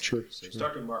Dr. Mark Sure, is. So it's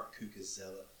Dr. Mark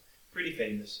Cucuzella. Pretty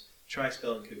famous. Try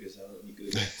spelling Cucuzella when you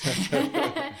Google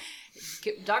it.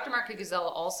 Dr. Mark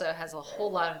Cucuzella also has a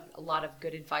lot of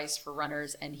good advice for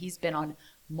runners, and he's been on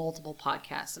multiple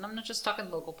podcasts. And I'm not just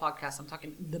talking local podcasts, I'm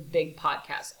talking the big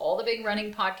podcasts, all the big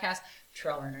running podcasts,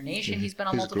 Trail Runner Nation, he's been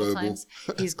on multiple global. times.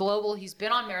 He's global. He's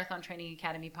been on Marathon Training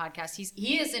Academy podcast.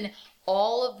 He is in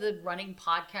all of the running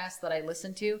podcasts that I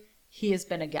listen to. He has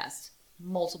been a guest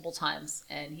multiple times,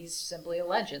 and he's simply a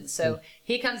legend. So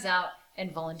he comes out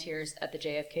and volunteers at the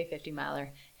JFK 50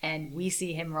 miler, and we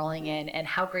see him rolling in, and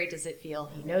how great does it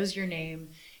feel? He knows your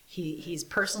name. He's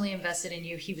personally invested in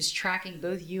you. He was tracking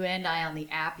both you and I on the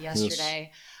app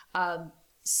yesterday.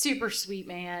 Super sweet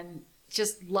man.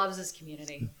 Just loves his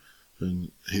community.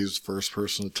 And he was the first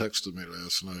person that texted me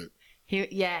last night.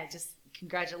 Just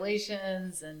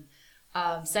congratulations and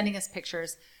sending us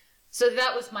pictures. So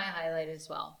that was my highlight as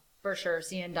well, for sure,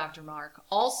 seeing Dr. Mark.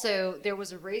 Also, there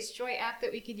was a RaceJoy app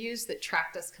that we could use that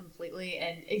tracked us completely,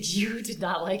 and you did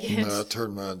not like it. No, I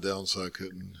turned mine down so I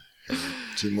couldn't hear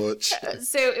too much.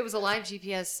 So it was a live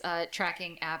GPS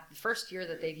tracking app, the first year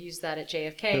that they've used that at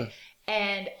JFK.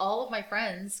 And all of my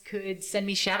friends could send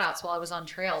me shout outs while I was on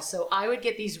trail. So I would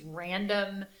get these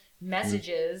random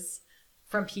messages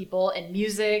from people and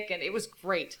music, and it was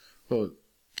great. Well,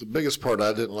 the biggest part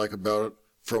I didn't like about it,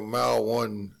 from mile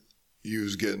 1, you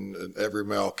was getting an every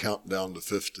mile countdown to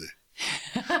 50.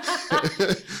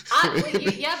 But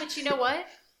you know what?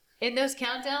 In those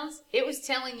countdowns, it was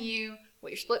telling you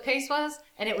what your split pace was,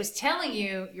 and it was telling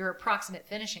you your approximate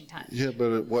finishing time. Yeah,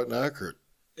 but it wasn't accurate.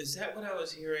 Is that what I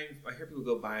was hearing? I hear people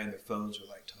go by on their phones or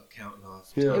like counting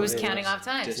off. Yeah. It was counting off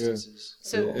time. Distances.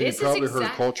 So And this you probably is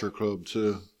heard Culture Club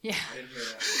too. Yeah. I didn't hear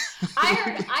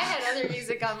that. I had other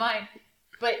music on mine,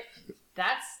 but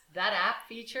that app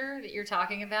feature that you're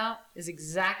talking about is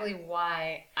exactly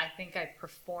why I think I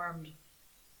performed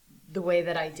the way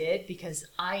that I did, because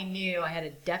I knew I had a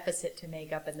deficit to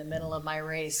make up in the middle of my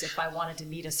race if I wanted to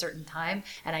meet a certain time.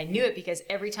 And I knew it because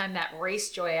every time that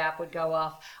RaceJoy app would go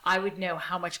off, I would know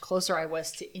how much closer I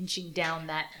was to inching down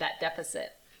that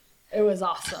deficit. It was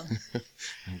awesome.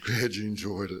 I'm glad you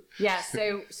enjoyed it. Yeah,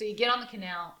 so you get on the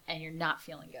canal and you're not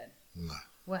feeling good. No.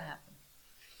 What happened?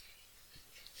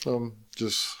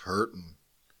 Just hurting.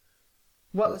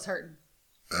 What was hurting?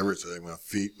 Everything. My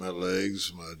feet, my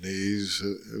legs, my knees.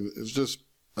 It was just,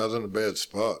 I was in a bad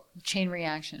spot. Chain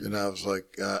reaction. And I was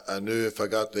like, I knew if I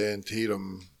got to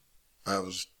Antietam, I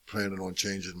was planning on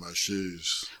changing my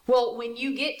shoes. Well, when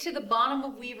you get to the bottom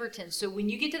of Weaverton,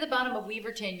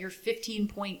 you're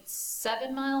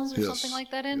 15.7 miles or something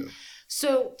like that in. Yeah.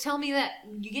 So tell me that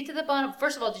you get to the bottom.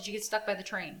 First of all, did you get stuck by the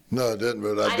train? No, I didn't,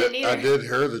 but I didn't either. I did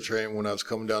hear the train when I was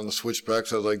coming down the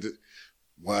switchbacks. I was like,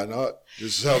 why not?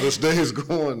 This is how this day is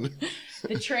going.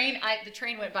 The train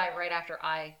went by right after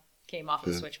I came off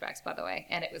the switchbacks, by the way,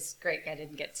 and it was great. I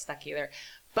didn't get stuck either.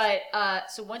 But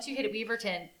so once you hit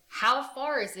Weaverton, how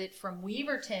far is it from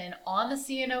Weaverton on the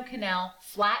C&O Canal,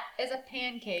 flat as a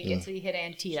pancake, until you hit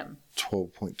Antietam?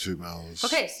 12.2 miles.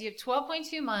 Okay, so you have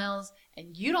 12.2 miles,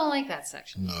 and you don't like that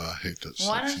section. No, I hate that section.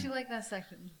 Why don't you like that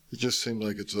section? It just seemed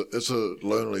like it's a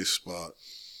lonely spot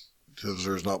because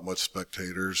there's not much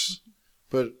spectators.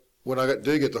 But when I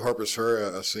did get to Harper's Ferry,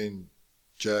 I seen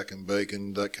Jack and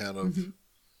Bacon. That kind of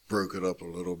broke it up a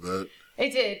little bit.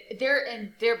 It did.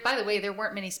 There. By the way, there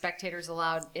weren't many spectators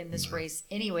allowed in this race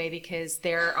anyway, because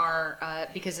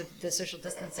because of the social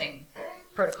distancing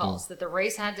protocols that the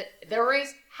race had to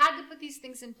put these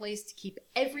things in place to keep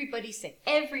everybody safe.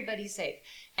 Everybody safe,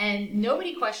 and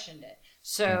nobody questioned it.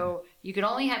 So you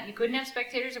couldn't have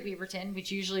spectators at Weaverton,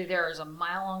 which usually there is a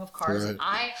mile long of cars. Right.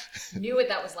 I knew what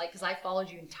that was like because I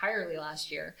followed you entirely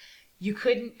last year. You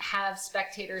couldn't have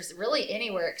spectators really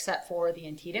anywhere except for the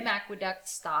Antietam Aqueduct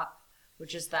stop,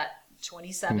 which is that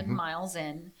 27 miles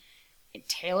in,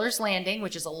 Taylor's Landing,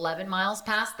 which is 11 miles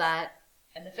past that,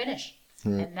 and the finish.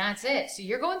 Right. And that's it. So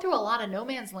you're going through a lot of no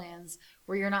man's lands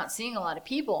where you're not seeing a lot of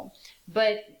people.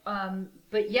 But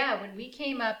yeah, when we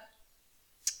came up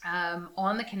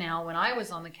on the canal, when I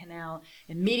was on the canal,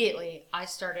 immediately I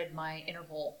started my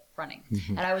interval running.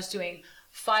 And I was doing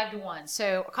 5-1.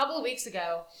 So a couple of weeks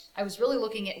ago, I was really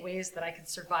looking at ways that I could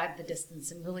survive the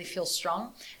distance and really feel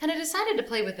strong. And I decided to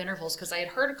play with intervals because I had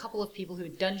heard a couple of people who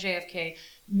had done JFK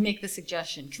make the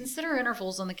suggestion. Consider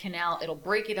intervals on the canal. It'll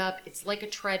break it up. It's like a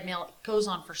treadmill. It goes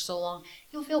on for so long.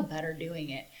 You'll feel better doing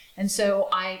it. And so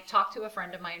I talked to a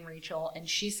friend of mine, Rachel, and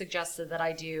she suggested that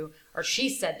I do, or she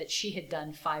said that she had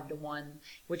done 5-1,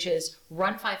 which is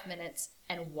run 5 minutes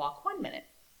and walk 1 minute.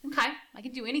 Okay, I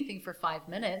can do anything for 5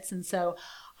 minutes. And so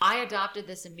I adopted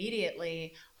this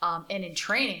immediately. And in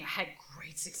training, I had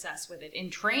great success with it. In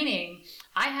training,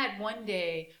 I had one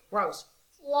day where I was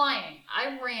flying.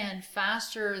 I ran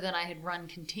faster than I had run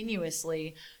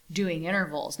continuously doing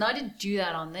intervals. Now, I didn't do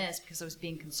that on this because I was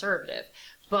being conservative.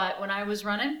 But when I was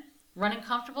running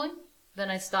comfortably, then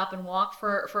I'd stop and walk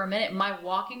for a minute. My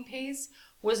walking pace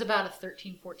was about a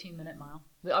 13, 14-minute mile.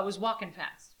 I was walking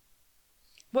fast.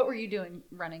 What were you doing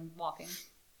running, walking?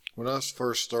 When I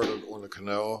first started on the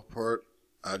canal part,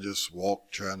 I just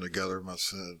walked trying to gather my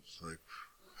sense. Like,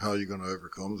 how are you going to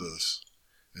overcome this?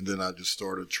 And then I just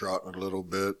started trotting a little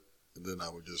bit, and then I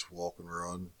would just walk and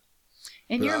run.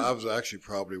 And I was actually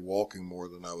probably walking more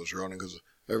than I was running because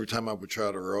every time I would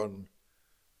try to run,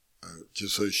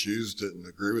 just those shoes didn't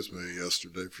agree with me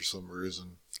yesterday for some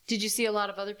reason. Did you see a lot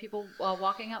of other people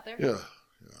walking out there? Yeah.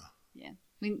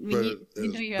 You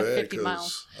know you have 50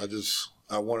 miles.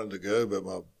 I wanted to go, but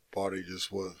my body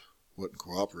just wasn't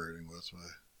cooperating with me.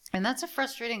 And that's a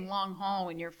frustrating long haul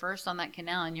when you're first on that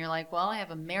canal and you're like, well, I have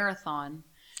a marathon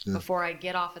before I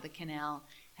get off of the canal,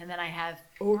 and then I have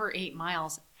over 8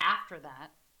 miles after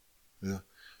that. Yeah.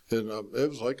 And it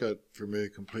was like that for me,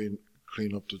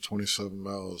 clean up to 27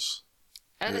 miles.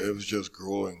 It was just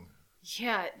grueling.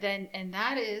 Yeah, and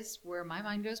that is where my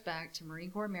mind goes back to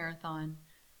Marine Corps Marathon.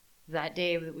 That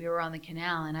day that we were on the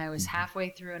canal, and I was halfway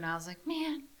through, and I was like,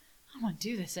 man, I don't want to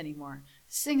do this anymore.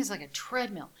 This thing is like a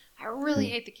treadmill. I really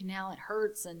hate the canal. It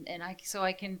hurts, and I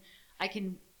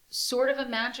can sort of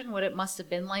imagine what it must have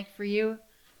been like for you.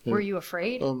 Yeah. Were you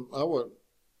afraid? I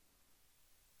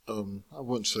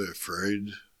wouldn't say afraid,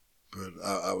 but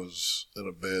I was in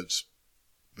a bad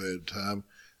time.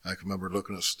 I can remember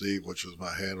looking at Steve, which was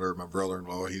my handler, my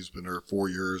brother-in-law. He's been there 4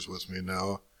 years with me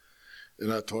now.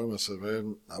 And I told him, I said,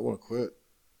 man, I want to quit.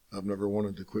 I've never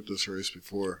wanted to quit this race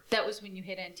before. That was when you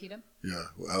hit Antietam? Yeah.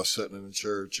 I was sitting in the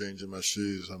chair changing my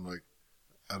shoes. I'm like,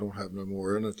 I don't have no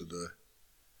more in it today.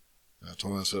 And I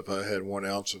told him, I said, if I had 1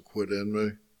 ounce of quit in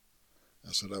me,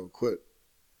 I said I would quit.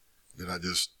 Then I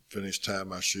just finished tying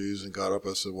my shoes and got up.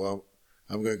 I said, well,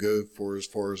 I'm going to go for as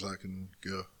far as I can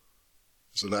go.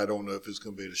 I said, I don't know if it's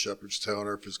going to be to Shepherdstown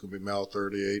or if it's going to be Mile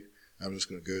 38. I'm just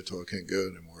going to go until I can't go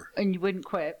anymore. And you wouldn't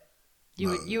quit?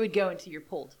 You would go until you're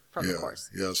pulled from the course.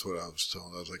 Yeah, that's what I was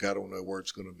telling. I was like, I don't know where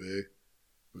it's going to be,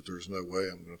 but there's no way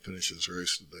I'm going to finish this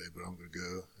race today, but I'm going to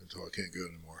go until I can't go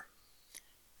anymore.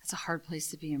 That's a hard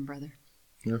place to be in, brother.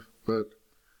 Yeah, but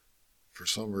for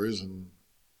some reason,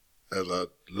 as I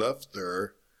left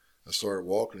there, I started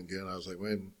walking again. I was like,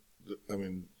 man,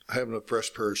 having a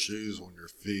fresh pair of shoes on your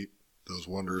feet does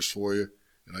wonders for you,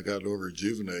 and I got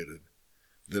over-rejuvenated.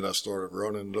 Then I started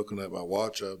running, looking at my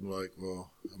watch. I'm like,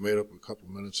 well, I made up a couple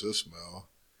minutes this mile.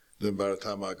 Then by the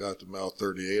time I got to Mile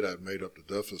 38, I'd made up the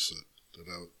deficit that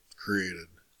I created.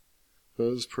 So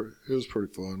it was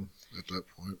pretty fun at that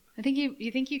point. I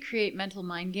think you create mental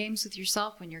mind games with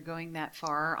yourself when you're going that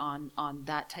far on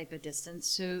that type of distance.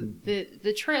 So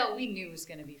the trail we knew was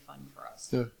going to be fun for us.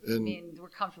 Yeah, we're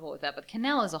comfortable with that. But the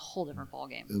canal is a whole different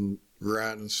ballgame. And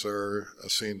Ryan and Sarah, I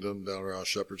seen them down around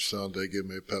Shepherdstown. They give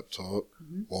me a pep talk,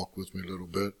 walk with me a little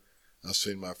bit. I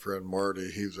seen my friend Marty.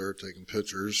 He was there taking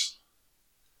pictures.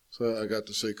 So I got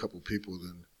to see a couple people.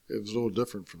 Then it was a little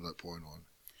different from that point on.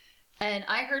 And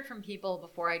I heard from people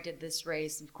before I did this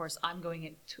race, and of course I'm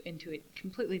going into it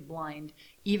completely blind,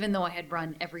 even though I had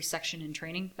run every section in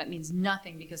training. That means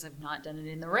nothing because I've not done it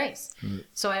in the race. Right.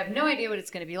 So I have no idea what it's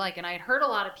going to be like. And I had heard a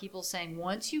lot of people saying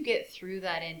once you get through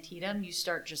that Antietam, you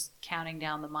start just counting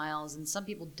down the miles. And some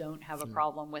people don't have a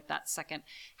problem with that second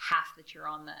half that you're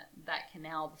on that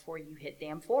canal before you hit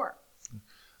Dam 4.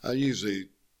 I usually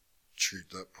treat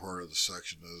that part of the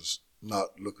section as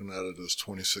not looking at it as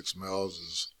 26 miles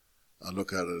as I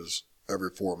look at it as every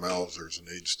 4 miles there's an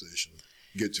aid station.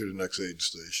 Get to the next aid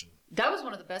station. That was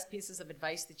one of the best pieces of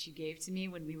advice that you gave to me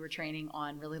when we were training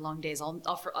on really long days. I'll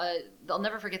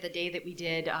never forget the day that we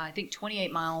did, I think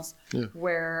 28 miles,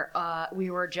 where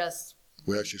we were just...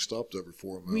 We actually stopped every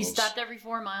 4 miles. We stopped every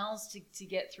 4 miles to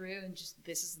get through and just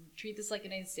treat this like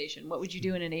an aid station. What would you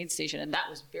do in an aid station? And that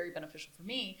was very beneficial for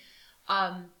me.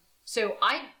 So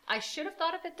I should have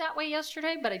thought of it that way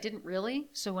yesterday, but I didn't really.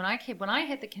 So when I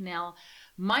hit the canal,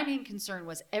 My main concern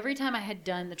was every time I had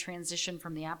done the transition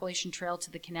from the Appalachian Trail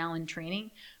to the canal in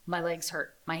training, my legs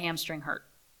hurt, my hamstring hurt,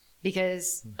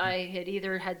 because I had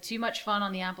either had too much fun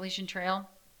on the Appalachian Trail,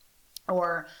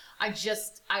 or I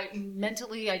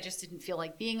mentally just didn't feel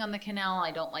like being on the canal.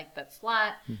 I don't like that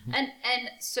flat. And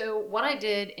so what I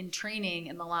did in training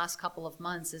in the last couple of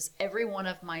months is every one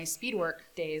of my speed work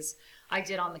days I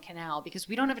did on the canal, because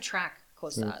we don't have a track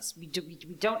close to us. We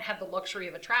don't have the luxury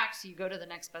of a track, so you go to the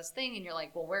next best thing and you're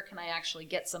like, well, where can I actually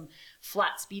get some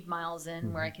flat speed miles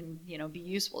in where I can, be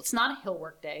useful? It's not a hill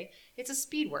work day, it's a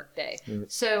speed work day.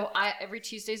 So every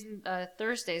Tuesdays and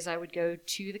Thursdays I would go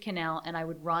to the canal and I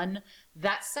would run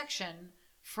that section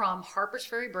from Harpers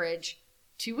Ferry Bridge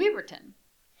to Weaverton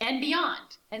and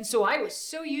beyond. And so I was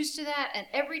so used to that, and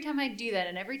every time I do that,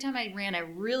 and every time I ran a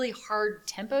really hard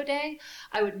tempo day,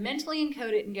 I would mentally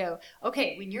encode it and go,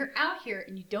 okay, when you're out here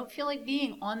and you don't feel like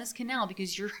being on this canal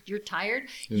because you're tired,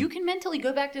 you can mentally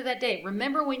go back to that day.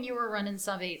 Remember when you were running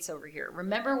sub-8s over here.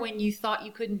 Remember when you thought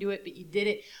you couldn't do it, but you did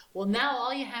it. Well, now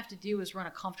all you have to do is run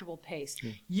a comfortable pace.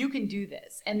 You can do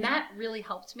this. And that really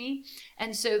helped me.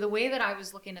 And so the way that I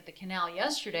was looking at the canal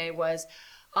yesterday was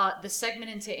the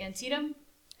segment into Antietam,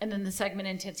 and then the segment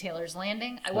into Taylor's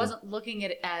Landing. I wasn't looking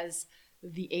at it as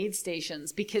the aid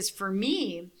stations, because for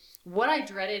me, what I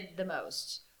dreaded the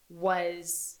most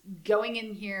was going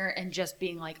in here and just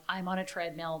being like, I'm on a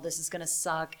treadmill, this is gonna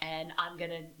suck, and I'm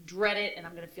gonna dread it, and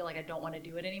I'm gonna feel like I don't wanna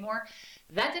do it anymore.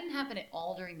 That didn't happen at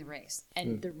all during the race.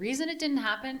 And the reason it didn't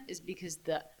happen is because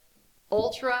the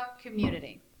ultra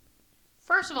community,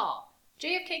 first of all,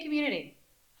 JFK community,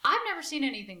 I've never seen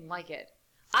anything like it.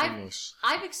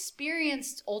 I've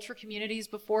experienced ultra communities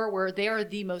before where they are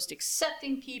the most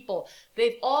accepting people.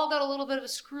 They've all got a little bit of a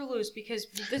screw loose because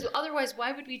otherwise,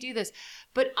 why would we do this?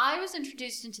 But I was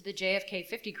introduced into the JFK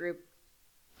 50 group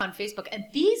on Facebook, and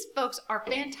these folks are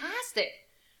fantastic.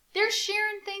 They're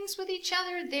sharing things with each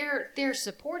other. They're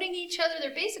supporting each other.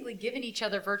 They're basically giving each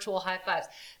other virtual high fives.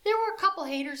 There were a couple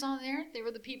haters on there. They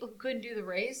were the people who couldn't do the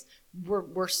race.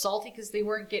 Were salty because they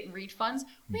weren't getting refunds.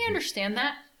 We understand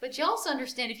that. But you also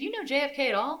understand, if you know JFK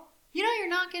at all, you know you're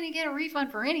not going to get a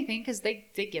refund for anything because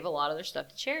they give a lot of their stuff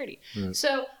to charity. So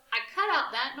I cut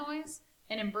out that noise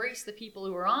and embrace the people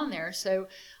who are on there. So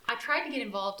I tried to get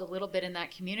involved a little bit in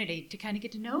that community to kind of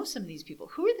get to know some of these people.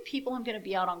 Who are the people I'm going to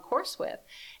be out on course with?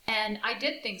 And I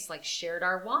did things like shared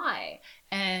our why.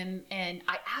 And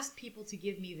I asked people to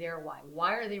give me their why.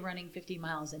 Why are they running 50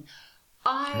 miles? And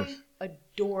I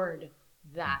adored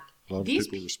that. A lot of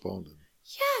people responded.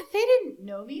 Yeah, they didn't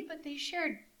know me, but they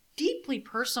shared deeply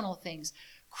personal things.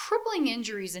 Crippling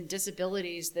injuries and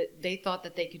disabilities that they thought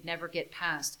that they could never get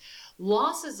past.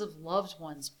 Losses of loved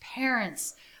ones,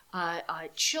 parents,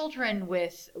 children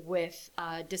with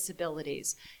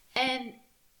disabilities, and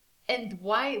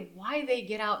why they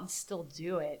get out and still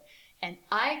do it. And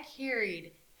I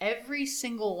carried every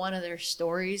single one of their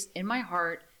stories in my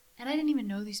heart, and I didn't even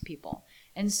know these people.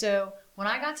 And so when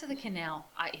I got to the canal,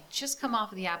 I had just come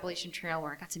off of the Appalachian Trail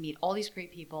where I got to meet all these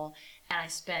great people, and I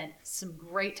spent some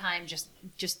great time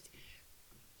just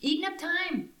eating up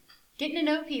time, getting to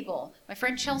know people. My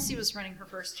friend Chelsea was running her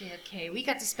first JFK. We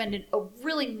got to spend a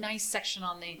really nice section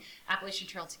on the Appalachian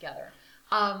Trail together.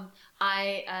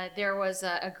 There was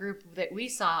a group that we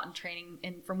saw in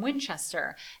training from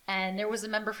Winchester, and there was a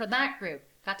member from that group.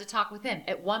 Got to talk with him.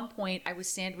 At one point, I was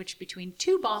sandwiched between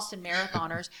two Boston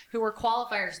marathoners who were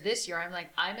qualifiers this year. I'm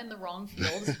like, I'm in the wrong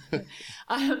field.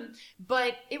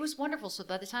 But it was wonderful. So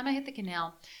by the time I hit the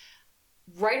canal,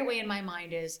 right away in my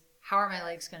mind is, how are my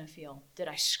legs going to feel? Did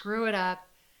I screw it up?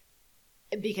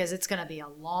 Because it's going to be a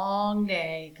long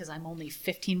day because I'm only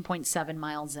 15.7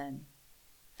 miles in.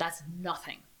 That's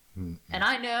nothing. Mm-hmm. And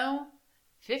I know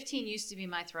 15 used to be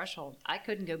my threshold. I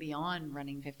couldn't go beyond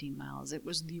running 15 miles. It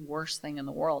was the worst thing in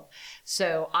the world.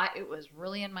 So it was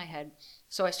really in my head.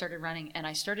 So I started running, and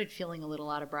I started feeling a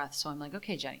little out of breath. So I'm like,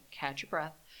 okay, Jenny, catch your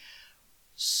breath,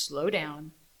 slow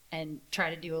down, and try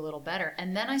to do a little better.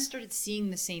 And then I started seeing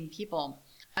the same people.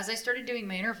 As I started doing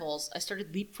my intervals, I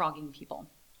started leapfrogging people.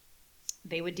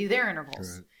 They would do their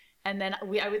intervals. Right. And then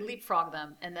I would leapfrog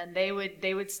them, and then they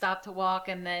would stop to walk,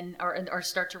 and then or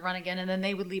start to run again, and then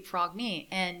they would leapfrog me,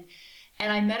 and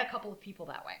I met a couple of people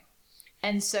that way,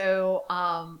 and so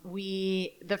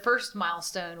the first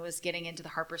milestone was getting into the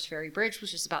Harpers Ferry Bridge,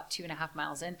 which is about 2.5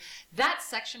 miles in. That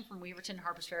section from Weaverton to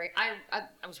Harpers Ferry,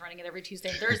 I was running it every Tuesday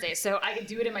and Thursday, so I could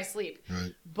do it in my sleep.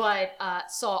 Right. But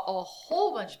saw a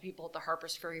whole bunch of people at the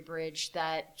Harpers Ferry Bridge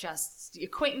that just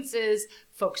acquaintances,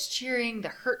 folks cheering. The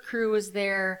Hurt crew was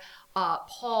there.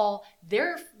 Paul,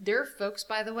 their folks,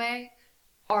 by the way,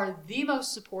 are the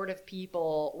most supportive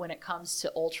people when it comes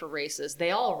to ultra races.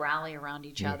 They all rally around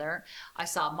each other. I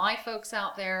saw my folks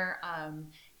out there,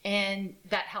 and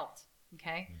that helped.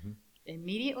 Okay.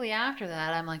 Immediately after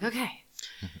that, I'm like, okay,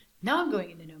 now I'm going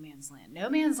into no man's land. No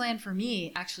man's land for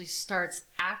me actually starts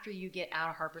after you get out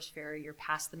of Harper's Ferry. You're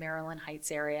past the Maryland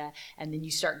Heights area, and then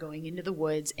you start going into the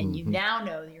woods, and you now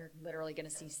know that you're literally going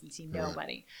to see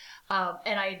nobody.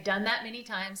 And I had done that many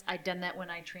times. I'd done that when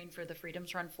I trained for the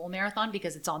Freedoms Run Full Marathon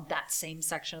because it's on that same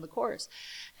section of the course.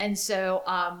 And so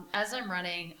as I'm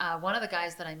running, one of the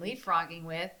guys that I'm leapfrogging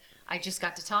with, I just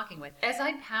got to talking with. As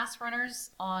I'd pass runners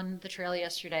on the trail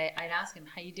yesterday, I'd ask him,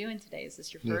 how you doing today? Is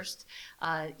this your first?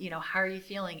 How are you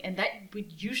feeling? And that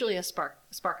would usually spark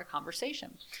a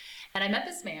conversation. And I met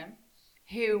this man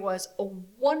who was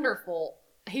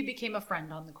he became a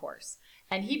friend on the course.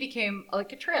 And he became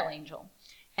like a trail angel.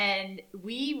 And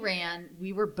we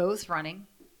were both running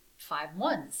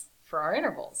 5:1s for our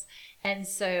intervals. And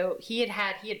so he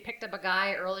had picked up a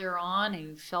guy earlier on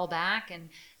who fell back, and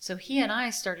so he and I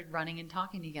started running and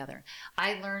talking together.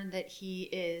 I learned that he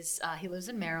lives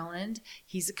in Maryland.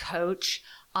 He's a coach,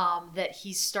 that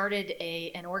he started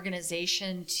an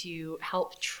organization to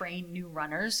help train new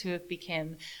runners who have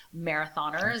become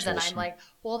marathoners. And I'm like,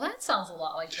 well, that sounds a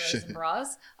lot like Bros and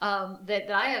Bras,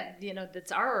 that I have,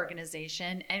 that's our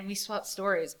organization. And we swapped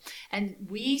stories, and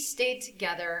we stayed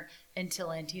together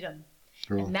until Antietam.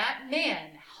 Cool. And that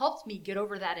man helped me get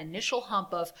over that initial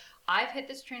hump of, I've hit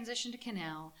this transition to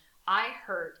Canal. I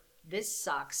hurt. This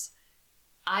sucks.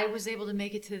 I was able to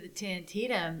make it to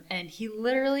Antietam, and he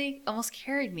literally almost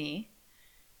carried me.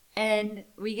 And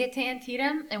we get to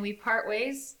Antietam, and we part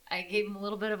ways. I gave him a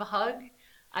little bit of a hug.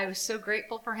 I was so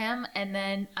grateful for him, and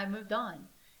then I moved on.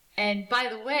 And by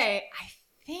the way, I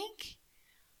think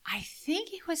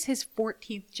it was his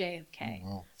 14th JFK. Oh,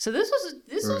 wow. So this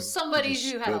was somebody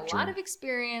who had a lot stretching. of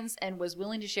experience and was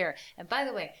willing to share. And by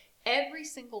the way, every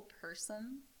single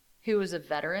person who was a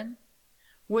veteran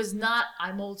was not,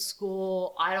 I'm old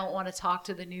school, I don't want to talk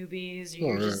to the newbies,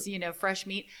 you're just, fresh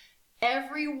meat.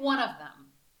 Every one of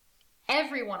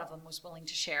them was willing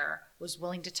to share, was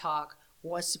willing to talk,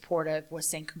 was supportive, was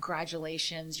saying,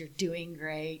 congratulations, you're doing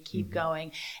great, keep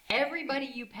going.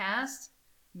 Everybody you passed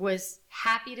was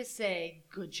happy to say,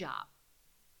 good job.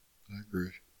 I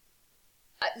agree.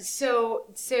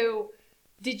 So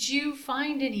did you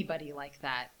find anybody like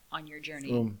that on your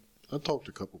journey? I talked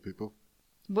to a couple people.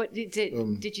 What did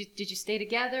you stay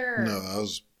together? Or? No, I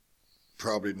was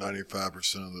probably 95%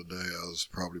 of the day. I was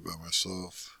probably by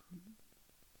myself.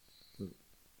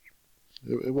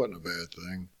 It wasn't a bad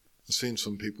thing. I've seen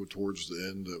some people towards the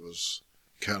end that was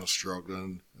kind of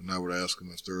struggling, and I would ask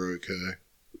them if they're okay.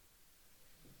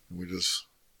 And we just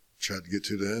tried to get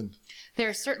to the end.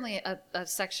 There's certainly a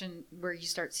section where you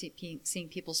start seeing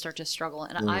people start to struggle.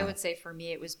 And I would say for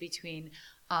me, it was between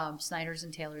Snyder's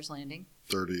and Taylor's Landing.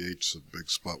 38's a big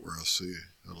spot where I see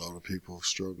a lot of people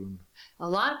struggling. A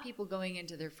lot of people going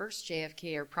into their first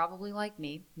JFK are probably like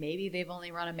me. Maybe they've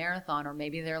only run a marathon, or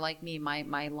maybe they're like me.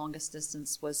 My longest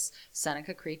distance was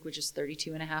Seneca Creek, which is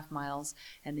 32.5 miles.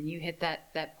 And then you hit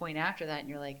that point after that, and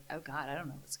you're like, oh, God, I don't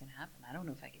know what's going to happen. I don't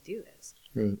know if I could do this.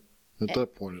 Right. At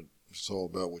that point, it's all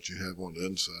about what you have on the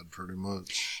inside, pretty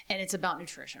much. And it's about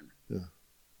nutrition. Yeah.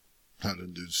 I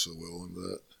didn't do so well in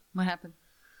that. What happened?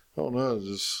 I don't know. I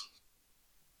just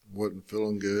wasn't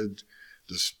feeling good.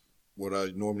 Just what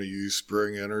I normally use,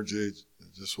 Spring Energy,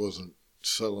 it just wasn't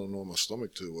settling on my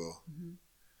stomach too well. Mm-hmm.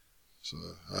 So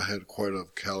I had quite a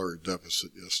calorie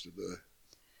deficit yesterday.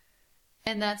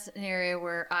 And that's an area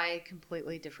where I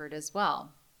completely differed as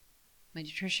well. My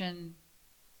nutrition,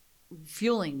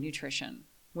 fueling nutrition,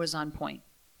 was on point.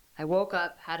 I woke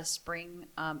up, had a Spring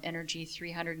Energy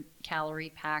 300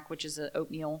 calorie pack, which is an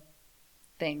oatmeal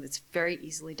thing that's very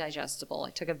easily digestible.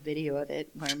 I took a video of it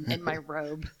where I'm in my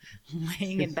robe,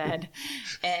 laying in bed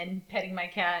and petting my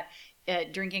cat,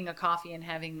 drinking a coffee and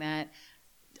having that.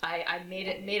 I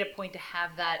made a point to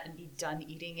have that and be done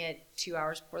eating it 2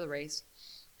 hours before the race.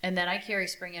 And then I carry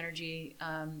Spring Energy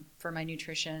for my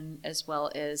nutrition, as well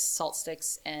as salt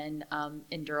sticks and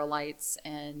Endurolights,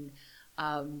 and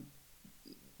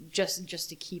just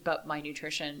to keep up my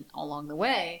nutrition along the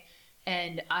way.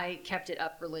 And I kept it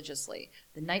up religiously.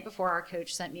 The night before, our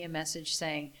coach sent me a message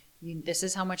saying, this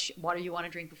is how much water you want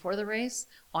to drink before the race.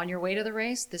 On your way to the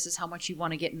race, this is how much you want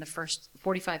to get in the first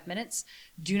 45 minutes.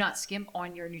 Do not skimp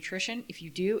on your nutrition. If you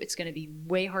do, it's going to be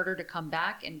way harder to come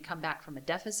back from a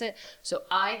deficit. So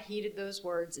I heeded those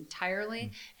words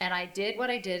entirely, and I did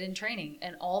what I did in training,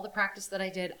 and all the practice that I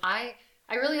did. I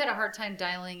I really had a hard time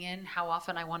dialing in how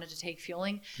often I wanted to take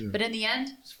fueling. Yeah. But in the end,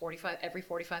 it was every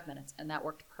 45 minutes. And that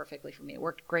worked perfectly for me. It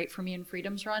worked great for me in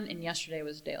Freedom's Run. And yesterday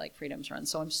was a day like Freedom's Run.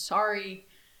 So I'm sorry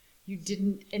you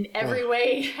didn't in every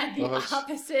way had the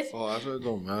opposite. Oh, I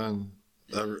don't mind.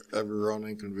 Every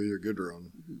running can be a good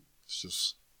run. Mm-hmm. It's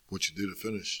just what you do to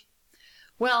finish.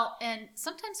 Well, and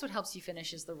sometimes what helps you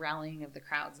finish is the rallying of the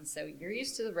crowds. And so you're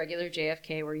used to the regular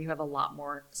JFK where you have a lot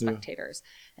more spectators.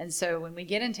 Yeah. And so when we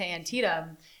get into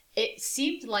Antietam, it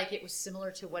seemed like it was similar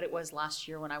to what it was last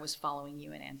year when I was following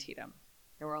you in Antietam.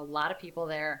 There were a lot of people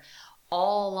there.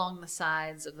 All along the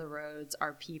sides of the roads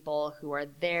are people who are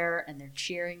there and they're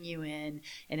cheering you in.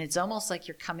 And it's almost like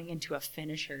you're coming into a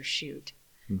finisher shoot.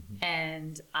 Mm-hmm.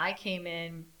 And I came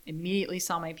in, immediately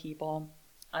saw my people,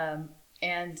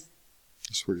 and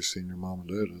that's where you've seen your mom and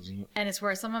dad, isn't it? And it's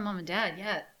where I saw my mom and dad,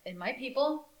 yeah. And my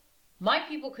people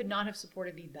could not have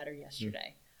supported me better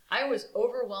yesterday. I was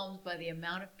overwhelmed by the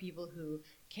amount of people who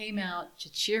came out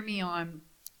to cheer me on,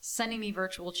 sending me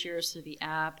virtual cheers through the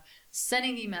app,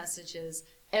 sending me messages.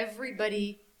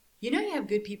 Everybody, you have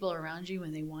good people around you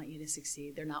when they want you to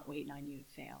succeed. They're not waiting on you to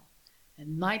fail.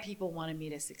 And my people wanted me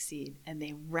to succeed, and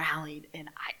they rallied, and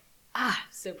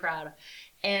so proud.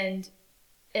 And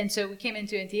so we came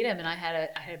into Antietam, and I had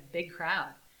a big crowd,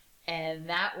 and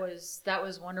that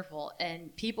was wonderful.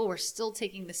 And people were still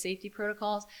taking the safety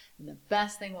protocols, and the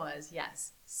best thing was,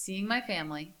 seeing my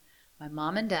family, my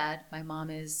mom and dad. My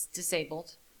mom is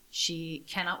disabled; she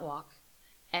cannot walk,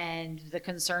 and the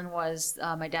concern was,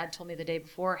 my dad told me the day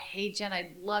before, "Hey Jen,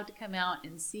 I'd love to come out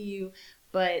and see you,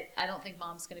 but I don't think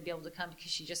mom's going to be able to come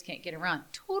because she just can't get around."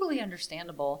 Totally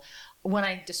understandable. When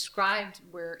I described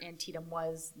where Antietam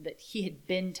was, that he had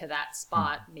been to that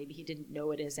spot, maybe he didn't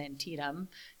know it as Antietam.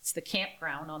 It's the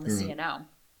campground on the CNO,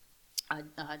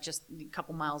 just a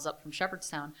couple miles up from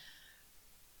Shepherdstown.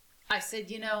 I said,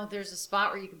 there's a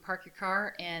spot where you can park your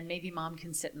car and maybe mom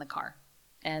can sit in the car.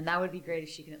 And that would be great if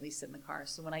she can at least sit in the car.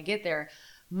 So when I get there,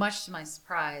 much to my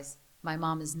surprise, my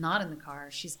mom is not in the car.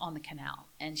 She's on the canal,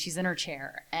 and she's in her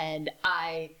chair. And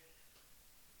I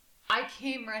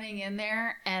came running in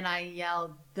there, and I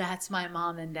yelled, "That's my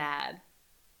mom and dad."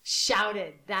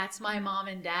 Shouted, "That's my mom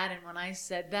and dad." And when I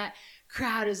said that,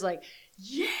 crowd is like,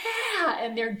 "Yeah!"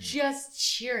 And they're just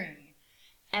cheering.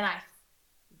 And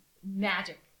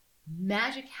magic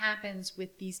happens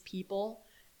with these people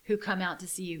who come out to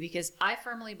see you, because I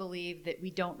firmly believe that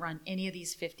we don't run any of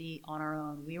these 50 on our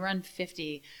own. We run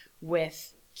 50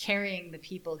 with carrying the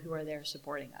people who are there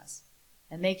supporting us,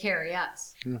 and they carry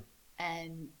us. Yeah.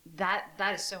 And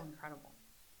that is so incredible.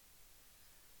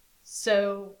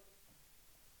 So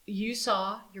you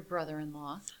saw your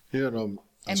brother-in-law. Yeah, and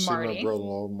I seen Marty. my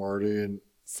brother-in-law, Marty, and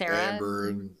Sarah, Amber,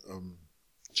 and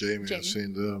Jamie. I've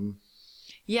seen them.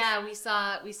 Yeah, we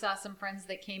saw some friends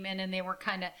that came in, and they were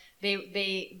kind of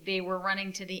they were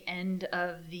running to the end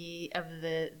of the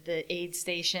aid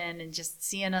station and just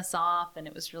seeing us off, and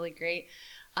it was really great.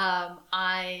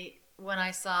 When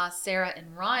I saw Sarah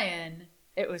and Ryan,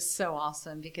 it was so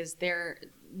awesome, because they're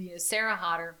Sarah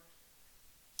Hodder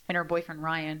and her boyfriend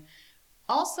Ryan,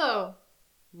 also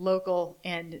local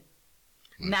and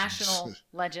national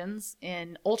legends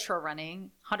in ultra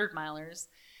running, 100-milers.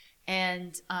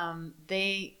 And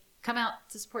they come out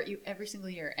to support you every single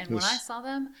year. And when I saw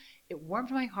them, it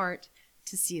warmed my heart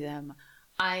to see them.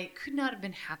 I could not have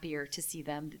been happier to see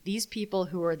them. These people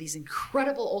who are these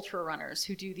incredible ultra runners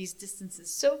who do these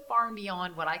distances so far and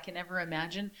beyond what I can ever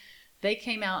imagine, they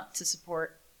came out to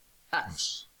support us.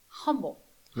 Yes. Humble.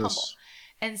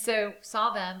 And so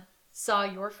saw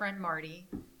your friend Marty,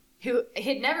 who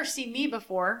had never seen me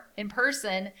before in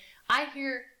person. I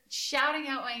hear shouting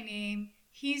out my name.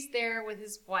 He's there with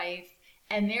his wife,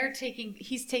 and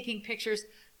he's taking pictures.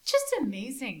 Just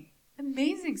amazing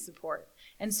support.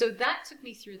 And so that took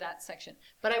me through that section.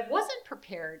 But I wasn't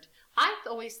prepared. I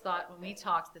always thought when we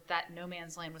talked that no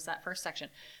man's land was that first section.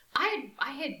 I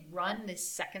had run this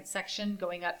second section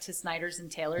going up to Snyder's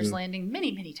and Taylor's Landing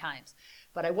many, many times.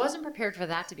 But I wasn't prepared for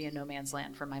that to be a no man's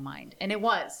land for my mind. And it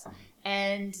was.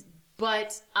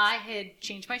 But I had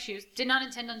changed my shoes. Did not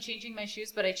intend on changing my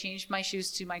shoes, but I changed my shoes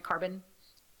to my carbon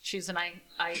shoes, and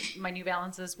my New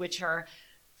Balances, which are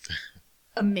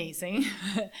amazing.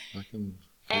 I can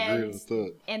agree with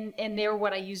that. And they were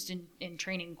what I used in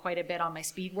training quite a bit on my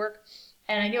speed work.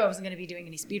 And I knew I wasn't going to be doing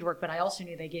any speed work, but I also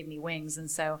knew they gave me wings. And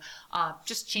so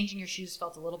just changing your shoes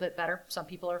felt a little bit better. Some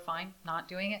people are fine not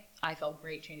doing it. I felt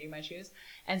great changing my shoes.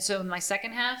 And so in my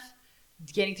second half,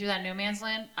 getting through that no man's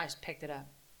land, I just picked it up.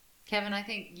 Kevin, I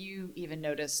think you even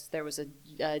noticed there was a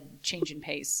change in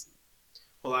pace.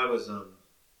 Well, I was...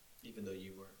 even though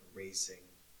you weren't racing,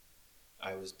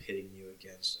 I was pitting you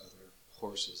against other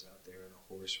horses out there in a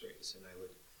horse race, and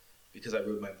because I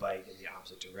rode my bike in the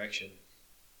opposite direction,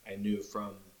 I knew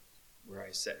from where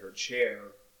I set her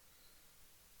chair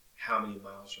how many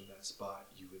miles from that spot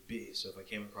you would be. So if I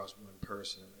came across one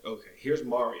person, I'm like, okay, here's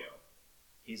Mario.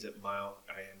 He's at I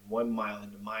am 1 mile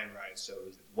into mine ride, so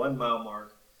he's at 1 mile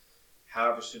mark.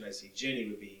 However soon I see Jenny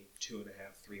would be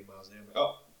 2.5, 3 miles in. I'm like,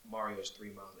 oh, Mario's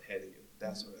 3 miles ahead of you,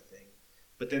 that sort of thing.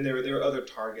 But then there were other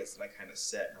targets that I kind of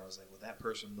set, and I was like, well, that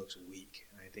person looks weak,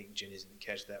 and I think Jenny's going to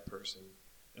catch that person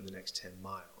in the next 10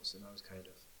 miles. And I was kind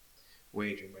of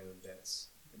wagering my own bets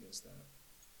against that.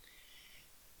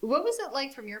 What was it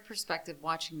like from your perspective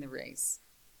watching the race?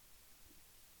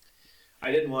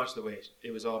 I didn't watch the race.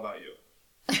 It was all about you.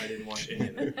 I didn't watch any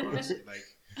of it, honestly.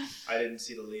 I didn't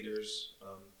see the leaders.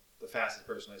 The fastest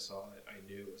person I saw, I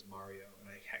knew was Mario, and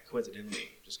I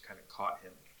coincidentally just kind of caught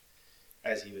him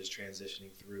as he was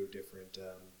transitioning through different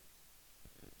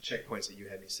checkpoints that you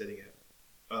had me sitting at.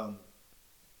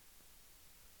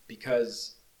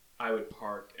 Because I would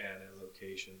park at a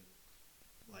location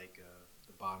like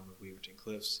the bottom of Weaverton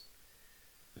Cliffs.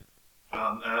 When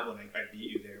I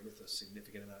beat you there with a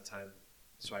significant amount of time,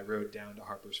 so I rode down to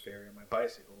Harper's Ferry on my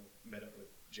bicycle, met up with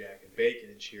Jack and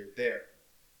Bacon, and cheered there.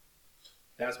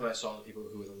 That's when I saw the people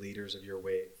who were the leaders of your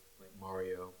wave, like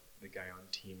Mario, the guy on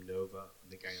Team Nova,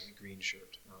 and the guy in the green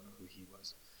shirt. I don't know who he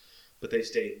was. But they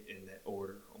stayed in that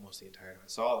order almost the entire time I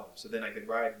saw them. So then I could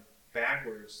ride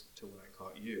backwards to when I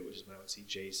caught you, which is when I would see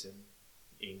Jason,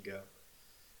 Inga,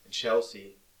 and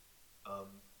Chelsea.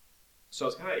 So I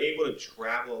was kind of able to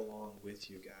travel along with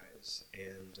you guys.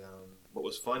 And what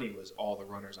was funny was all the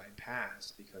runners I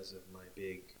passed, because of my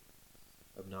big,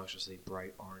 obnoxiously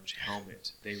bright orange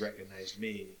helmet, they recognized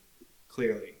me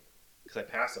clearly, because I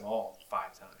passed them all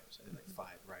 5 times. I did like 5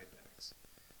 ride backs.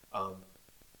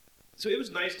 So it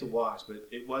was nice to watch, but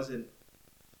it wasn't.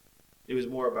 It was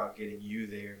more about getting you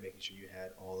there, making sure you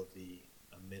had all of the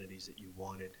amenities that you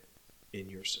wanted in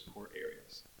your support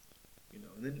areas,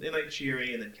 and then like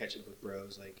cheering, and then catching up with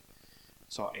bros. Like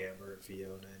saw Amber and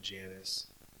Fiona and Janice,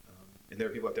 and there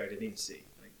were people out there I didn't even see,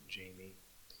 like Jamie,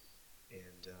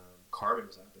 and Carmen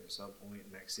was out there at some point,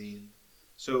 and Maxine.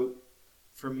 So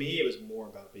for me, it was more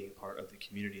about being part of the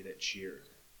community that cheered.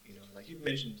 Like you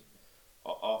mentioned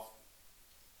off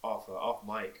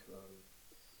mic,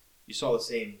 you saw the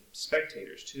same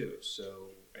spectators too. So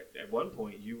at one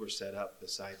point, you were set up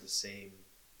beside the same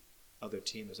other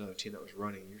team. There's another team that was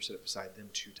running. You were set up beside them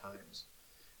 2 times,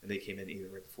 and they came in either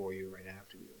right before you or right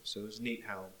after you. So it was neat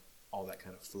how all that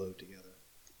kind of flowed together.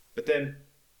 But then,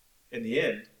 in the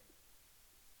end,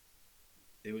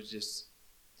 it was just,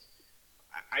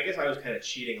 I guess I was kind of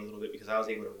cheating a little bit, because I was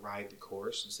able to ride the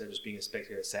course instead of just being a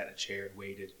spectator that sat in a chair and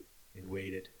waited and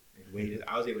waited and waited.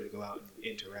 I was able to go out and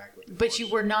interact with the But course. you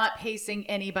were not pacing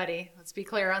anybody. Let's be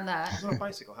clear on that. I'm on a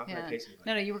bicycle. How can I pace anybody?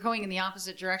 No, you were going in the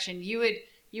opposite direction. You would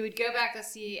go back to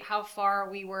see how far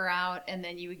we were out, and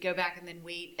then you would go back and then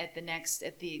wait at the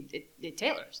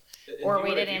Taylor's, or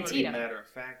wait at Antietam. If you want to be matter of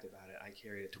fact about it, I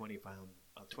carried a 20-pound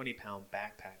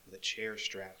backpack with a chair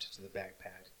strapped to the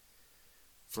backpack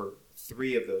for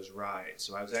 3 of those rides.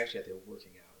 So I was actually out there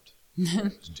working out what I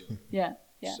was doing. Yeah.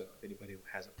 So if anybody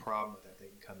has a problem with that, they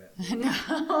can come at me.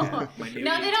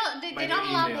 No, they don't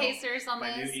allow pacers on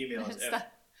my this. My new email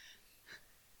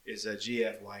is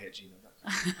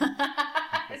gfy@gmail.com.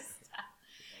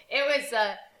 It was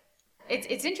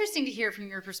it's interesting to hear from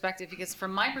your perspective, because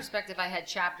from my perspective, I had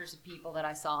chapters of people that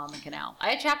I saw on the canal. I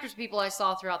had chapters of people I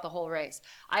saw throughout the whole race.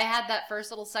 I had that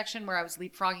first little section where I was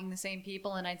leapfrogging the same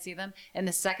people and I'd see them. In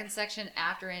the second section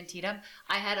after Antietam,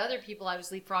 I had other people I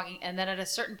was leapfrogging, and then at a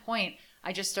certain point,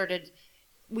 I just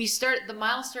the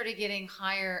miles started getting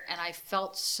higher, and I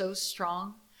felt so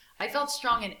strong. I felt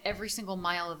strong in every single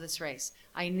mile of this race.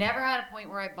 I never had a point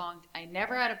where I bonked. I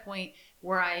never had a point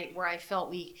where I felt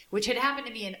weak, which had happened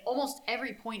to me in almost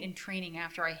every point in training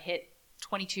after I hit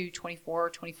 22,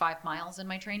 24, 25 miles in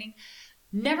my training.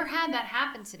 Never had that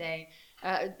happen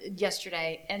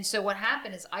yesterday. And so what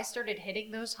happened is I started hitting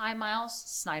those high miles,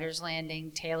 Snyder's Landing,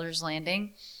 Taylor's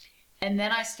Landing, and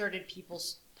then I started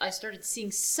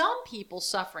seeing some people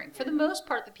suffering. For the most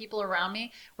part, the people around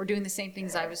me were doing the same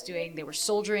things I was doing. They were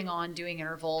soldiering on, doing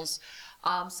intervals.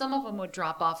 Some of them would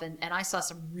drop off, and I saw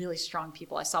some really strong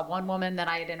people. I saw one woman that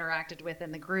I had interacted with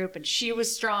in the group, and she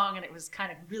was strong, and it was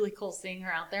kind of really cool seeing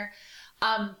her out there.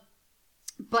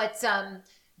 But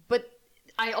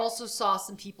I also saw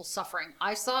some people suffering.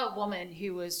 I saw a woman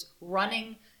who was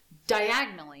running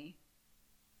diagonally.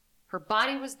 Her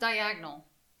body was diagonal,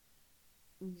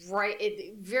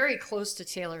 very close to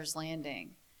Taylor's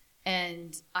Landing.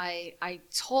 And I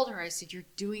told her, I said, "You're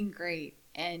doing great."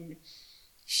 And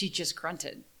she just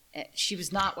grunted. She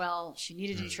was not well. She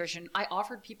needed nutrition. I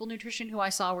offered people nutrition who I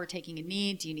saw were taking a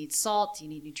need. Do you need salt? Do you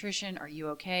need nutrition? Are you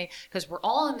okay? Because we're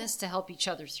all in this to help each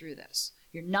other through this.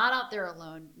 You're not out there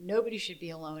alone. Nobody should be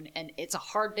alone. And it's a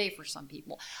hard day for some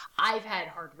people. I've had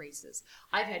hard races.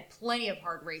 I've had plenty of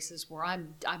hard races where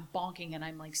I'm bonking and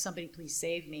I'm like, somebody please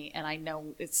save me. And I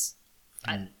know there's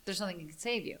nothing that can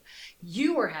save you.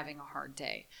 You were having a hard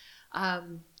day.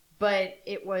 But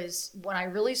it was when I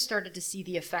really started to see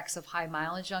the effects of high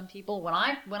mileage on people. When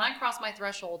I crossed my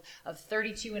threshold of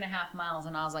 32 and a half miles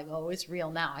and I was like, oh, it's real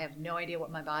now. I have no idea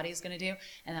what my body is going to do.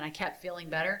 And then I kept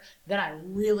feeling better. Then I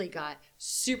really got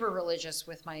super religious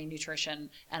with my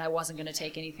nutrition and I wasn't going to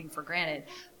take anything for granted.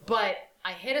 But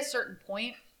I hit a certain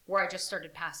point where I just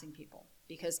started passing people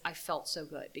because I felt so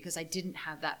good, because I didn't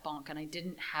have that bonk and I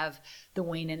didn't have the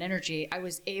wane in energy. I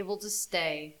was able to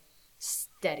stay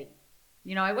steady.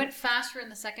 You know, I went faster in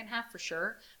the second half for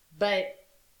sure, but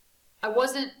I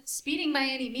wasn't speeding by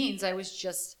any means. I was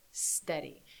just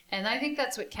steady. And I think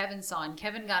that's what Kevin saw. And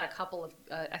Kevin got a couple of,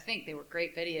 I think they were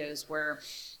great videos where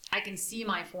I can see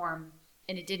my form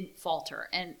and it didn't falter.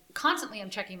 And constantly I'm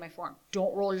checking my form.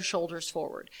 Don't roll your shoulders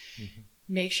forward. Mm-hmm.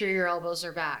 Make sure your elbows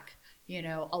are back. You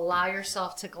know, allow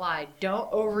yourself to glide.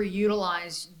 Don't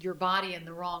overutilize your body in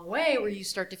the wrong way where you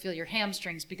start to feel your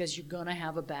hamstrings because you're going to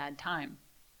have a bad time.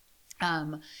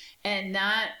 And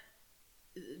that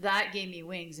gave me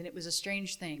wings, and it was a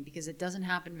strange thing because it doesn't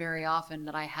happen very often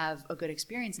that I have a good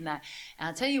experience in that. And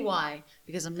I'll tell you why,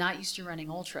 because I'm not used to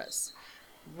running ultras.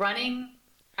 I've run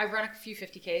a few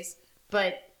 50Ks,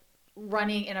 but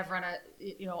running, and I've run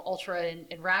a, ultra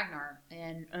in Ragnar,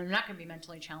 and I'm not going to be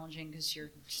mentally challenging because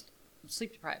you're just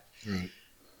sleep deprived. Right.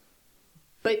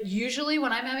 But usually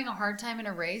when I'm having a hard time in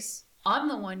a race, I'm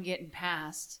the one getting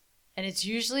passed, and it's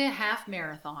usually a half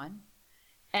marathon.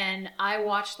 And I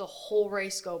watch the whole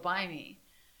race go by me.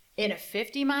 In a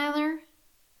 50-miler,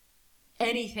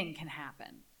 anything can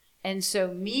happen. And so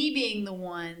me being the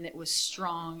one that was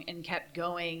strong and kept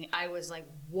going, I was like,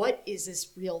 what is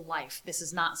this real life? This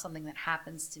is not something that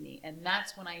happens to me. And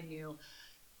that's when I knew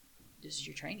this is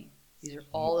your training. These are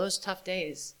all those tough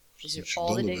days. These are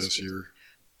all the days. This year.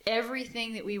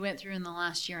 Everything that we went through in the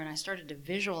last year, and I started to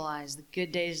visualize the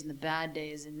good days and the bad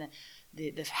days and the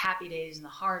happy days and the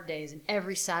hard days, and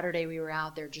every Saturday we were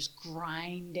out there just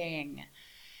grinding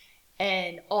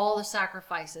and all the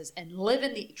sacrifices and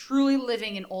truly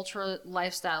living an ultra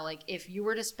lifestyle. Like if you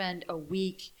were to spend a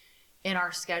week in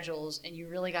our schedules and you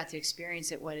really got to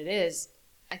experience it, what it is,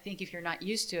 I think if you're not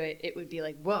used to it, it would be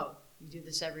like, whoa, you do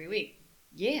this every week.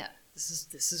 Yeah,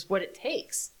 this is what it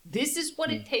takes. This is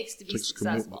what it takes to be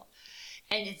successful.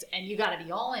 And you got to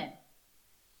be all in.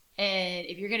 And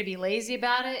if you're going to be lazy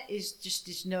about it,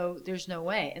 there's no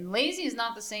way. And lazy is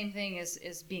not the same thing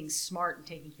as being smart and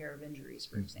taking care of injuries,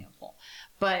 for example.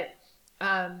 But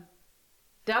that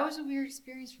was a weird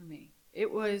experience for me.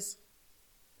 It was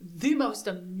the most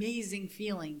amazing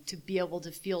feeling to be able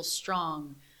to feel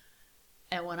strong.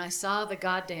 And when I saw the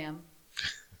goddamn,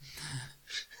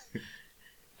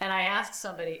 and I asked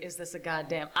somebody, is this a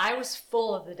goddamn? I was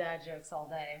full of the dad jokes all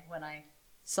day when I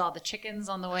saw the chickens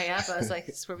on the way up. I was like,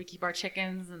 this is where we keep our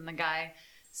chickens. And the guy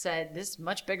said, this is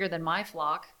much bigger than my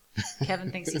flock.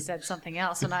 Kevin thinks he said something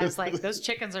else. And I was like, those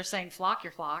chickens are saying flock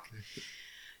your flock.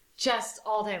 Just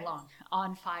all day long,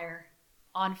 on fire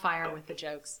with the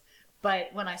jokes. But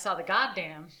when I saw the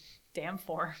damn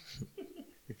four,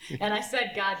 and I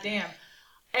said, goddamn,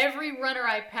 every runner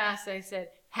I passed, I said,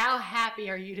 how happy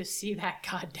are you to see that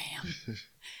goddamn?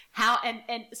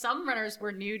 And some runners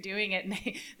were new doing it, and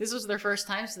this was their first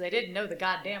time, so they didn't know the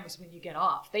goddamn was when you get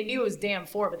off. They knew it was damn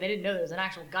four, but they didn't know there was an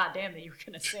actual goddamn that you were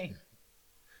going to sing.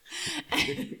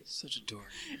 Such a dork.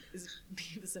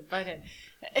 Beavis and Butthead.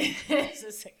 Is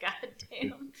this a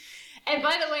goddamn? And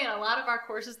by the way, in a lot of our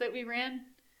courses that we ran,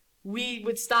 we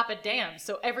would stop at damn,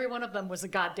 so every one of them was a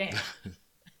goddamn.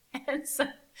 And so,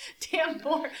 damn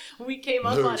four, we came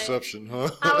up on it. No exception, huh?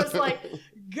 I was like,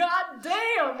 God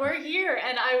damn, we're here.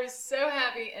 And I was so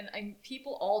happy. And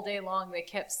people all day long,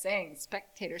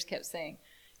 spectators kept saying,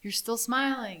 you're still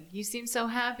smiling. You seem so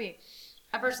happy.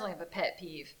 I personally have a pet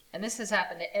peeve. And this has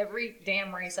happened to every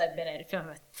damn race I've been at. From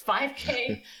a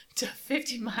 5K to a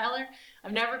 50-miler.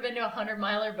 I've never been to a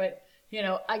 100-miler, but,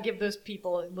 I give those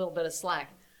people a little bit of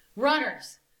slack.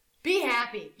 Runners, be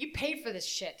happy. You paid for this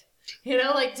shit.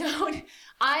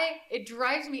 It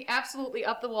drives me absolutely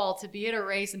up the wall to be at a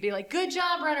race and be like, good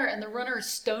job, runner. And the runner is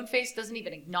stone-faced, doesn't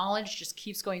even acknowledge, just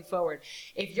keeps going forward.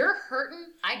 If you're hurting,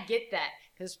 I get that.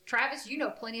 Because Travis,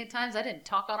 plenty of times I didn't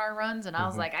talk on our runs and I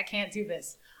was like, I can't do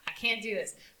this. I can't do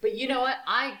this. But you know what?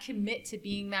 I commit to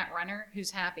being that runner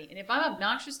who's happy. And if I'm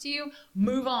obnoxious to you,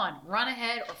 move on, run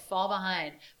ahead or fall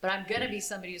behind. But I'm going to be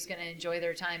somebody who's going to enjoy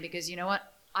their time because you know what?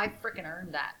 I freaking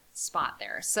earned that spot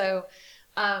there. So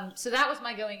that was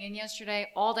my going in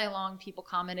yesterday. All day long, people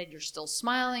commented, "You're still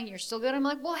smiling. You're still good." I'm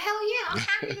like, well, hell yeah. I'm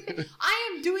happy to be.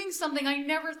 I am doing something I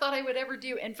never thought I would ever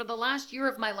do. And for the last year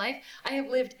of my life, I have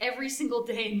lived every single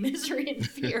day in misery and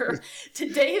fear.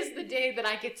 Today is the day that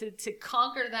I get to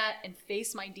conquer that and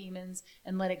face my demons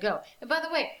and let it go. And by the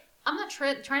way, I'm not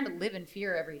trying to live in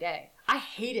fear every day. I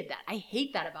hated that. I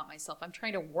hate that about myself. I'm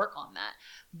trying to work on that.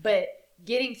 But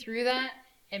getting through that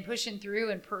and pushing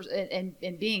through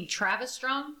and being Travis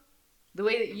strong, the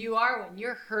way that you are when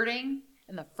you're hurting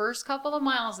in the first couple of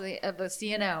miles of the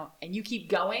CNO and you keep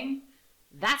going,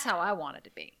 that's how I wanted to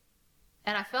be.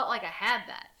 And I felt like I had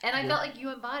that. And I felt like you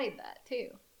embodied that too.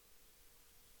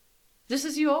 Just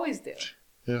as you always do.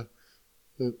 Yeah.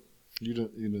 You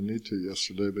didn't need to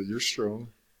yesterday, but you're strong.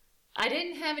 I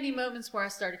didn't have any moments where I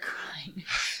started crying.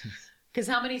 Because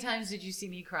how many times did you see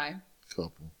me cry?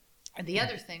 Couple. And the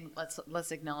other thing,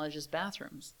 let's acknowledge, is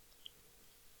bathrooms.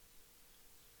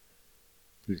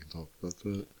 You can talk about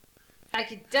that. I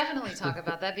could definitely talk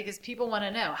about that because people want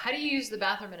to know, how do you use the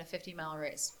bathroom in a 50-mile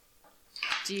race?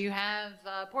 Do you have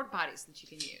porta potties that you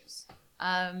can use?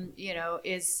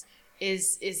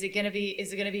 Is it gonna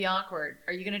be awkward?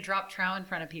 Are you gonna drop trow in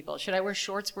front of people? Should I wear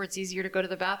shorts where it's easier to go to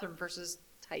the bathroom versus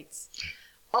tights?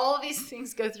 All of these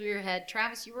things go through your head.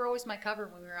 Travis, you were always my cover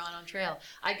when we were on trail.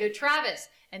 I'd go, Travis,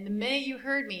 and the minute you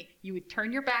heard me, you would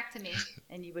turn your back to me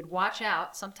and you would watch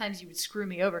out. Sometimes you would screw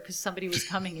me over because somebody was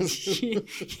coming and you'd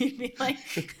be like,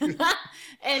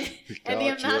 and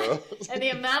the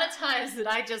amount of times that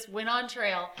I just went on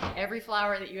trail, every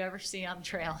flower that you ever see on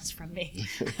trail is from me.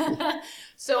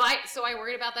 So I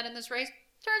worried about that in this race.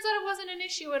 Turns out it wasn't an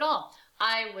issue at all.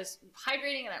 I was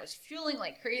hydrating and I was fueling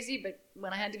like crazy, but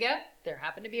when I had to go, there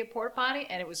happened to be a porta potty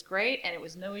and it was great and it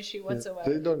was no issue whatsoever.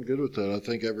 They've done good with that. I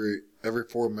think every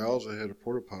 4 miles they had a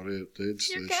porta potty at the aid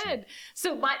station. You're good.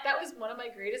 So that was one of my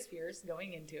greatest fears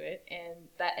going into it, and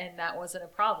that wasn't a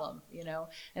problem, you know.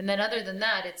 And then other than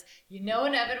that, it's,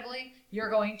 inevitably you're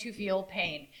going to feel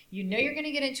pain. You're going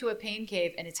to get into a pain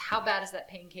cave, and it's how bad is that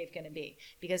pain cave going to be?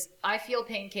 Because I feel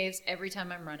pain caves every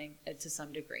time I'm running to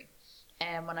some degree.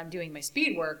 And when I'm doing my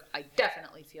speed work, I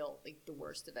definitely feel like the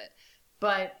worst of it.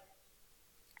 But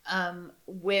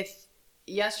with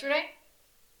yesterday,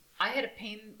 I had a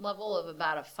pain level of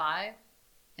about a 5,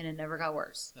 and it never got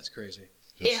worse. That's crazy.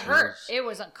 It hurt. It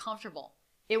was uncomfortable.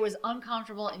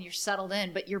 And you're settled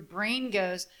in. But your brain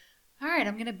goes, all right,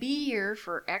 I'm going to be here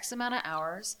for X amount of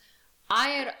hours.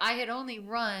 I had only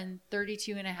run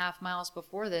 32 and a half miles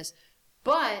before this,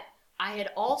 but I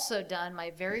had also done my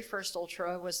very first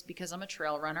ultra, was because I'm a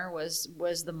trail runner, was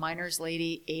the Miners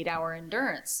Lady 8-hour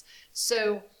endurance.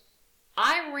 So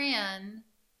I ran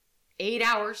 8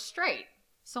 hours straight.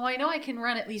 So I know I can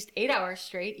run at least 8 hours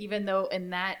straight, even though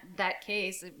in that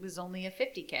case it was only a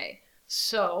 50K.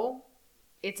 So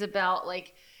it's about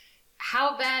like,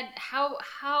 how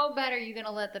bad are you going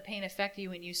to let the pain affect you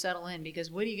when you settle in?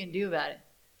 Because what are you going to do about it?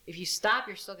 If you stop,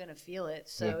 you're still going to feel it.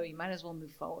 So you might as well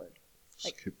move forward.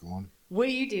 Just keep going. What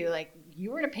do you do? Like, you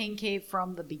were in a pain cave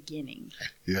from the beginning.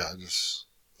 Yeah, I just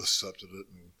accepted it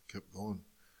and kept going.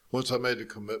 Once I made the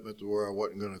commitment to where I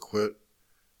wasn't going to quit,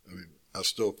 I mean, I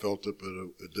still felt it, but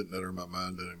it didn't enter my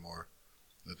mind anymore.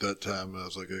 At that time, I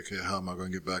was like, okay, how am I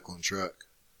going to get back on track?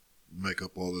 Make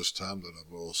up all this time that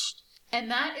I've lost. And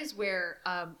that is where,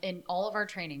 in all of our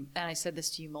training, and I said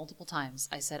this to you multiple times,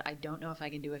 I said, I don't know if I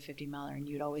can do a 50-miler. And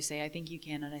you'd always say, I think you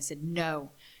can. And I said, no.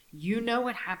 You know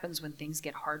what happens when things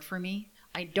get hard for me?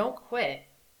 I don't quit,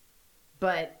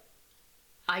 but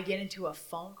I get into a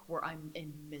funk where I'm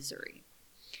in misery.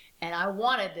 And I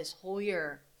wanted this whole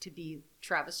year to be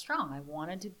Travis Strong. I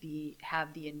wanted to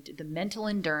have the mental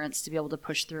endurance to be able to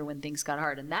push through when things got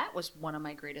hard. And that was one of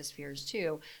my greatest fears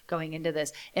too, going into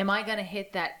this. Am I going to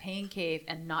hit that pain cave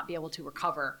and not be able to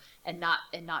recover and not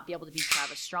be able to be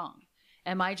Travis Strong?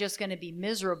 Am I just going to be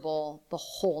miserable the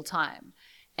whole time?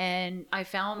 And I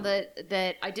found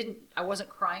that I wasn't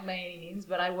crying by any means,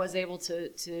 but I was able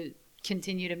to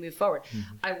continue to move forward.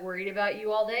 Mm-hmm. I worried about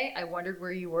you all day. I wondered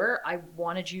where you were. I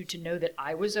wanted you to know that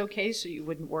I was okay so you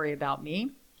wouldn't worry about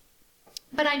me.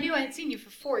 But I knew I had seen you for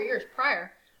 4 years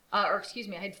prior, I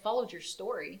had followed your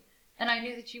story, and I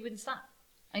knew that you wouldn't stop.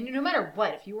 I knew no matter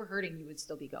what, if you were hurting, you would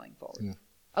still be going forward. Yeah.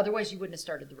 Otherwise, you wouldn't have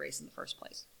started the race in the first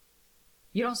place.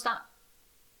 You don't stop.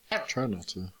 Ever. Try not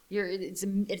to. It's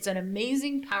an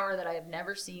amazing power that I have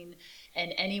never seen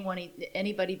in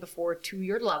anybody before to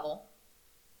your level.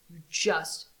 You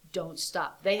just don't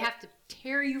stop. They have to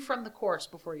tear you from the course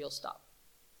before you'll stop.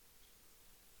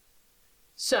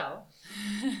 So,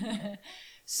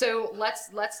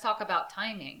 let's talk about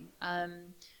timing.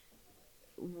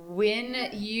 When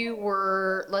you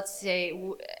were, let's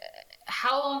say,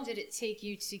 how long did it take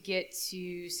you to get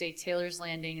to, say, Taylor's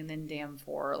Landing and then Dam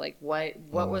 4? Like, what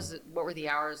was it? What were the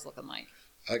hours looking like?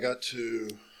 I got to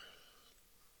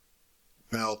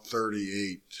mile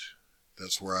 38.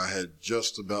 That's where I had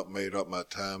just about made up my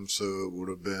time, so it would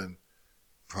have been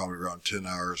probably around 10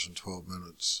 hours and 12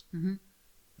 minutes. Mm-hmm.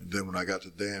 And then when I got to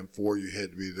Dam 4, you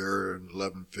had to be there at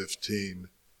 11:15.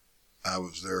 I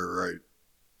was there right.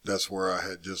 That's where I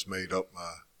had just made up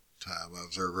my time. I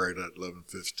was there right at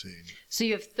 11:15. So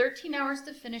you have 13 hours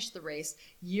to finish the race.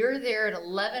 You're there at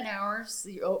 11 hours,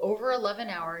 over 11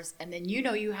 hours, and then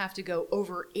you have to go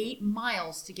over 8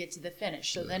 miles to get to the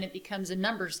finish. So then it becomes a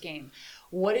numbers game.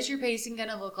 What is your pacing going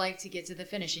to look like to get to the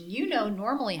finish? And you know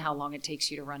normally how long it takes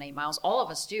you to run 8 miles. All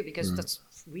of us do because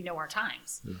we know our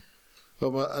times. Yeah.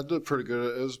 Well, I did pretty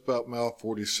good. It was about mile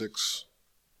 46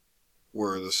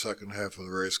 where the second half of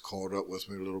the race caught up with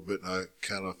me a little bit, and I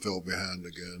kind of fell behind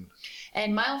again.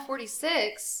 And mile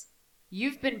 46,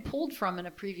 you've been pulled from in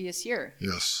a previous year.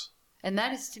 Yes. And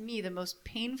that is, to me, the most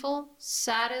painful,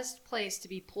 saddest place to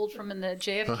be pulled from in the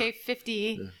JFK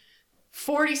 50. Yeah.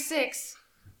 46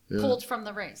 pulled from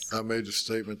the race. I made a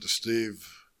statement to Steve.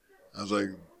 I was like,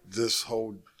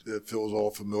 it feels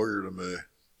all familiar to me.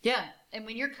 Yeah. And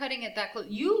when you're cutting it that close,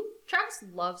 Travis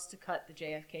loves to cut the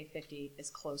JFK 50 as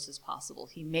close as possible.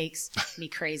 He makes me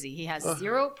crazy. He has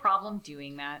zero problem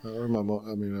doing that.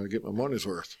 I get my money's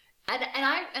worth. And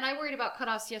I worried about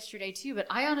cutoffs yesterday too, but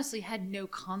I honestly had no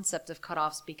concept of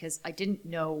cutoffs because I didn't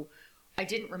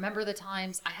remember the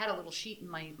times. I had a little sheet in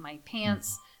my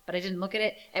pants, but I didn't look at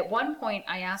it. At one point,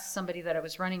 I asked somebody that I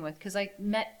was running with, because I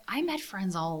met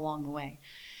friends all along the way.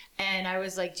 And I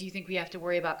was like, do you think we have to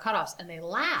worry about cutoffs? And they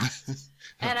laughed.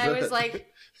 And I was like,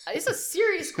 it's a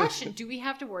serious question. Do we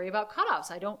have to worry about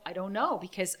cutoffs? I don't know,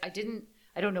 because I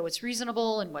don't know what's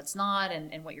reasonable and what's not,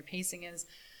 and what your pacing is.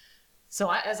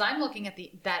 So as I'm looking at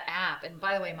that app, and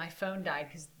by the way, my phone died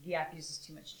because the app uses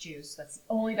too much juice. That's the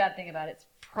only bad thing about it. It's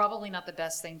probably not the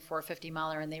best thing for a 50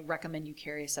 miler, and they recommend you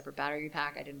carry a separate battery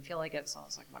pack. I didn't feel like it, so I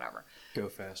was like, whatever. Go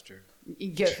faster.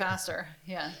 Go faster,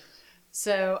 yeah.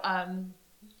 So,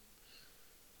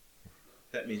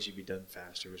 that means you'd be done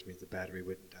faster, which means the battery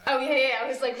wouldn't die. Oh, yeah. I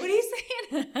was like, what are you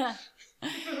saying?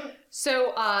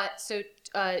 So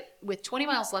with 20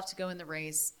 miles left to go in the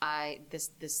race,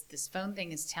 this phone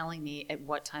thing is telling me at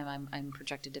what time I'm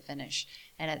projected to finish.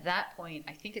 And at that point,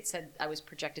 I think it said I was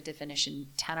projected to finish in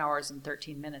 10 hours and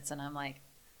 13 minutes. And I'm like,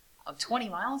 20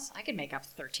 miles? I could make up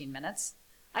 13 minutes.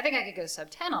 I think I could go sub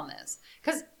 10 on this.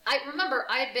 Because I remember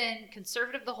I had been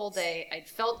conservative the whole day. I'd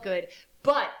felt good.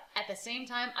 But at the same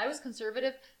time, I was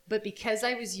conservative. But because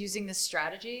I was using this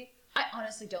strategy, I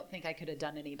honestly don't think I could have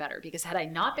done any better, because had I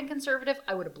not been conservative,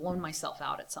 I would have blown myself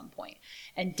out at some point.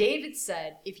 And David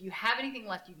said, if you have anything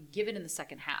left, you can give it in the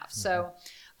second half. So,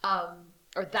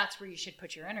 or that's where you should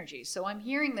put your energy. So I'm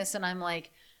hearing this and I'm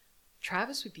like,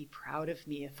 Travis would be proud of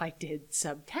me if I did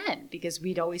sub 10, because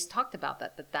we'd always talked about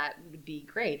that would be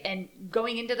great. And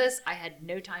going into this, I had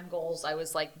no time goals. I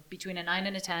was like between a 9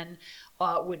 and a 10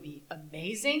 would be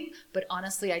amazing. But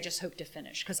honestly, I just hope to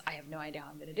finish because I have no idea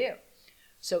how I'm going to do.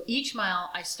 So each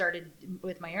mile I started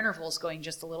with my intervals going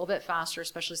just a little bit faster,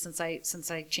 especially since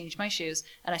I changed my shoes,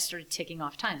 and I started ticking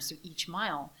off time. So each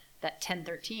mile, that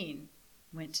 10:13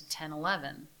 went to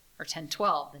 10:11 or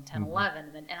 10:12, then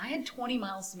 10:11, and I had 20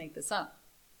 miles to make this up.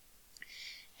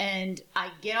 And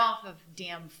I get off of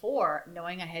Dam 4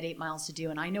 knowing I had 8 miles to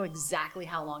do, and I know exactly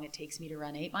how long it takes me to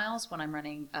run 8 miles when I'm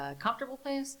running a comfortable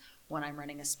pace, when I'm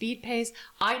running a speed pace.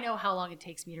 I know how long it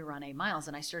takes me to run 8 miles,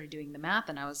 and I started doing the math,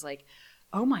 and I was like,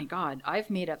 oh my God, I've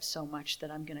made up so much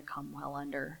that I'm going to come well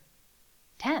under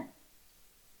 10.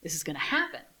 This is going to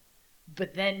happen.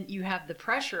 But then you have the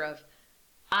pressure of,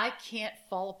 I can't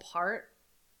fall apart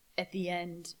at the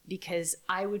end because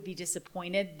I would be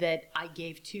disappointed that I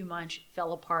gave too much,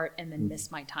 fell apart, and then missed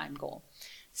my time goal.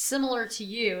 Similar to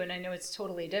you, and I know it's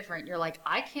totally different, you're like,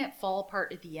 I can't fall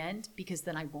apart at the end because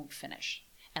then I won't finish.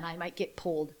 And I might get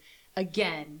pulled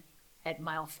again at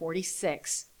mile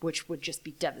 46, which would just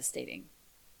be devastating.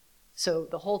 So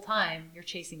the whole time, you're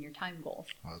chasing your time goal.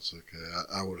 That's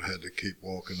okay. I would have had to keep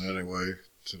walking anyway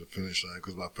to the finish line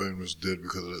because my phone was dead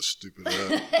because of that stupid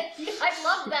app. I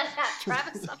love that app.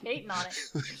 Travis, stop hating on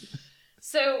it.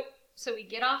 So we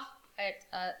get off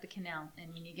at the canal,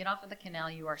 and when you get off at the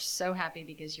canal, you are so happy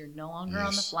because you're no longer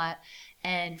on the flat.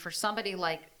 And for somebody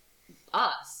like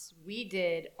us, we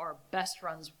did our best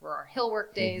runs were our hill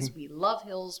work days. We love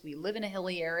hills. We live in a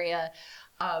hilly area.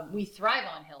 We thrive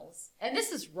on hills. And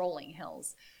this is rolling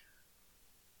hills.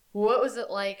 What was it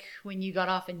like when you got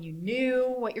off and you knew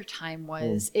what your time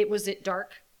was? Was it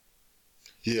dark?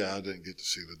 Yeah, I didn't get to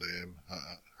see the dam. I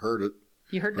heard it.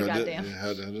 You heard the goddamn.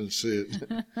 I didn't see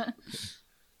it.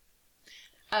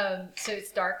 So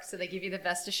it's dark, so they give you the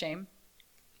vest of shame.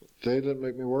 They didn't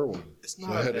make me wear one. It's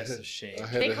not a vest of shame.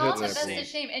 They call it the vest of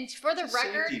shame. And for the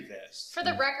record, vest.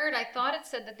 I thought it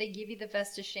said that they give you the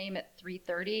vest of shame at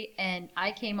 3:30, and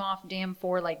I came off dam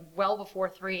 4 like well before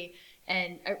 3,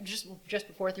 and just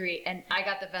before 3, and I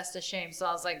got the vest of shame. So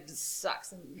I was like, this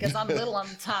sucks, because I'm little on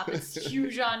the top. It's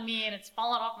huge on me, and it's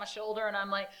falling off my shoulder, and I'm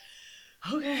like,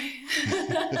 okay.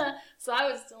 So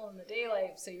I was still in the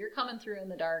daylight. So you're coming through in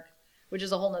the dark, which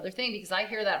is a whole nother thing, because I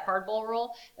hear that hardball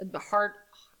roll, the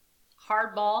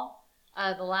hardball,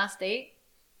 the last 8,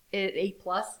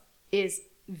 8+, is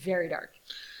very dark.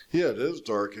 Yeah, it is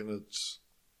dark, and it's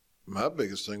my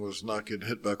biggest thing was not getting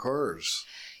hit by cars.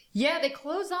 Yeah, they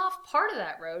close off part of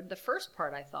that road. The first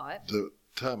part, I thought. The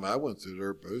time I went through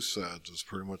there, both sides was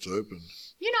pretty much open.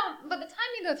 You know, by the time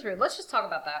you go through, let's just talk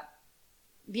about that.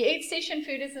 The aid station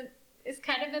food is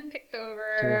kind of been picked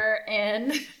over,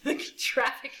 and the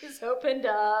traffic is opened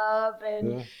up,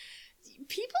 and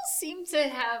people seem to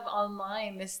have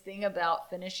online this thing about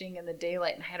finishing in the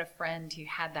daylight. And I had a friend who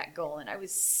had that goal, and I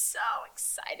was so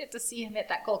excited to see him hit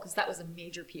that goal, because that was a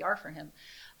major PR for him.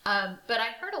 But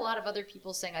I heard a lot of other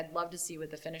people saying, I'd love to see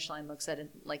what the finish line looks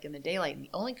like in the daylight. And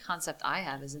the only concept I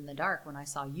have is in the dark, when I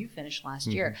saw you finish last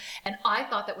year. And I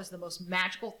thought that was the most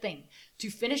magical thing,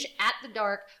 to finish at the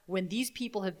dark when these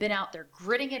people have been out there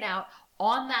gritting it out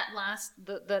on that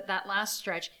last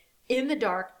stretch in the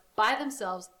dark by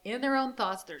themselves, in their own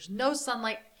thoughts. There's no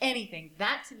sunlight, anything.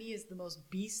 That to me is the most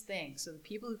beast thing. So the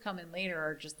people who come in later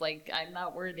are just like, I'm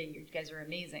not worthy. You guys are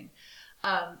amazing.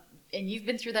 And you've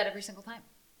been through that every single time.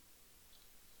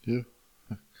 Yeah.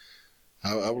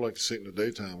 I would like to see it in the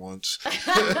daytime once.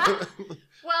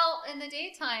 Well, in the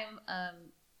daytime,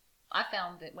 I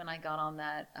found that when I got on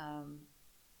that,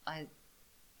 I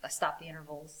stopped the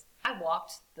intervals. I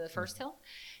walked the first hill,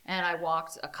 and I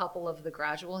walked a couple of the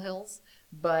gradual hills,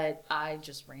 but I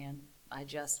just ran.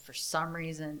 For some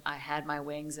reason, I had my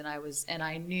wings, and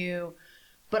I knew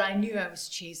I was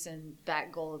chasing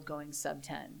that goal of going sub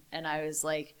 10. And I was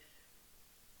like,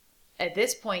 at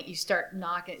this point, you start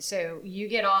knocking. So you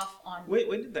get off on. Wait,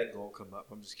 when did that goal come up?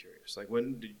 I'm just curious. Like,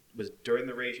 was during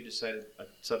the race you decided a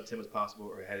sub 10 was possible,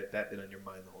 or had that been on your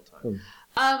mind the whole time?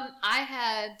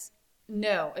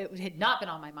 No, it had not been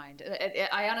on my mind.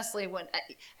 I honestly,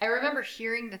 I remember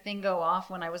hearing the thing go off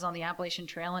when I was on the Appalachian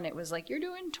Trail, and it was like, you're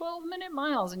doing 12-minute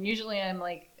miles. And usually I'm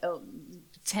like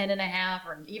 10.5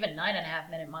 or even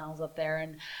 9.5-minute miles up there.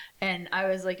 And I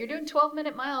was like, you're doing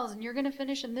 12-minute miles, and you're going to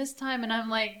finish in this time. And I'm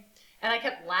like, and I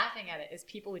kept laughing at it as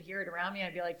people would hear it around me.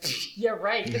 I'd be like, yeah,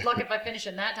 right. Good luck if I finish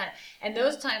in that time. And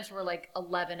those times were like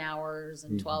 11 hours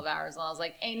and 12 hours. And I was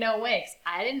like, ain't no way. 'Cause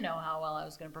I didn't know how well I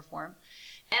was going to perform.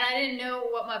 And I didn't know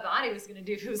what my body was going to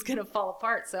do, if it was going to fall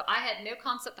apart. So I had no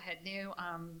concept. I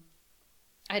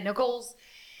had no goals.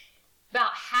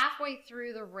 About halfway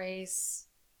through the race,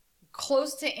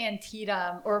 close to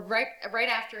Antietam, or right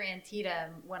after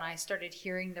Antietam, when I started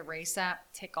hearing the race app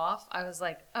tick off, I was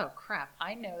like, oh crap,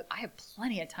 I know I have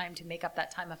plenty of time to make up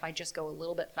that time if I just go a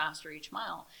little bit faster each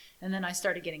mile. And then I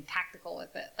started getting tactical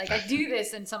with it. Like, I do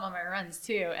this in some of my runs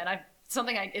too, and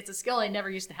it's a skill I never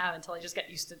used to have until I just got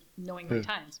used to knowing my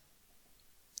times.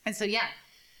 And so, yeah,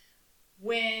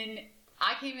 when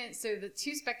I came in, so the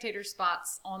 2 spectator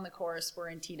spots on the course were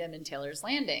Antietam and Taylor's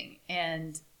Landing.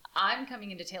 And I'm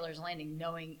coming into Taylor's Landing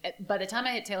knowing, by the time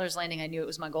I hit Taylor's Landing, I knew it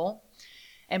was my goal.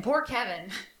 And poor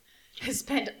Kevin has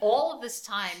spent all of this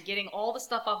time getting all the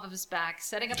stuff off of his back,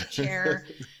 setting up a chair,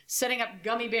 setting up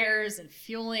gummy bears and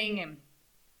fueling. And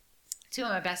 2 of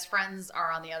my best friends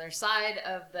are on the other side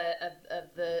of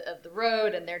the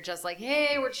road, and they're just like,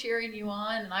 hey, we're cheering you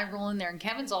on. And I roll in there, and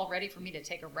Kevin's all ready for me to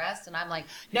take a rest. And I'm like,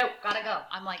 no, gotta go.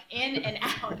 I'm like in and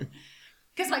out.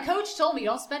 Because my coach told me,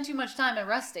 don't spend too much time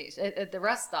at the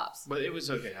rest stops. But it was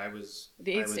okay. I was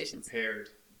prepared,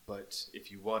 but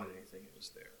if you wanted anything, it was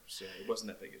there. So it wasn't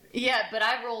that big a deal. Yeah, but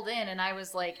I rolled in, and I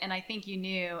was like, and I think you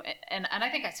knew, and I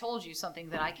think I told you something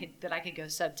that I could go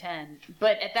sub 10.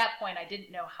 But at that point, I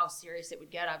didn't know how serious it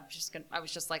would get. I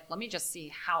was just like, let me just see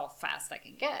how fast I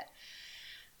can get.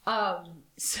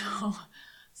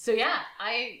 So yeah,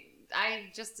 I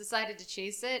just decided to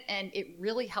chase it, and it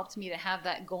really helped me to have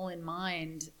that goal in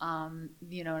mind, when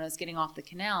I was getting off the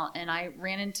canal. And I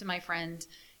ran into my friend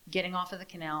getting off of the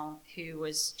canal, who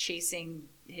was chasing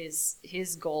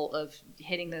his goal of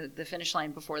hitting the finish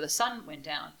line before the sun went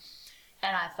down.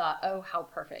 And I thought, oh, how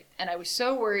perfect. And I was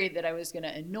so worried that I was going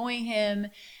to annoy him.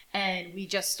 And we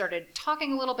just started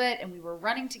talking a little bit, and we were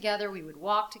running together. We would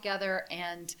walk together,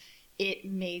 and it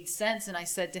made sense. And I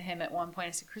said to him at one point,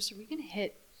 I said, Chris, are we going to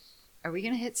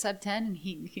hit sub 10? And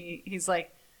he's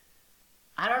like,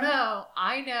 I don't know.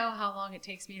 I know how long it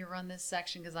takes me to run this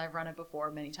section because I've run it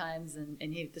before many times. And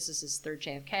this is his third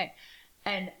JFK.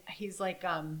 And he's like,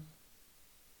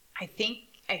 I think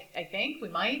we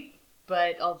might.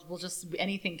 But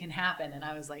anything can happen. And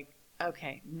I was like,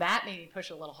 okay, that made me push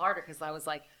a little harder because I was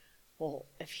like, well,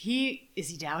 is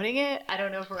he doubting it? I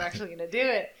don't know if we're actually going to do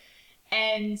it.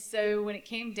 And so when it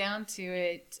came down to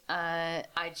it, I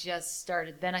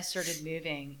started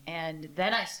moving, and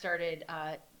then I started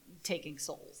taking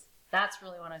souls. That's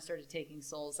really when I started taking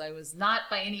souls. I was not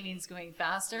by any means going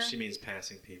faster. She means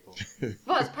passing people.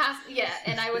 Well, I was passing, yeah.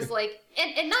 And I was like,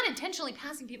 and not intentionally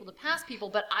passing people to pass people,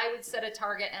 but I would set a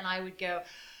target and I would go.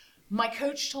 My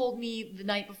coach told me the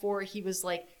night before, he was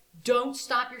like, don't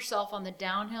stop yourself on the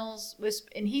downhills.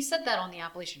 And he said that on the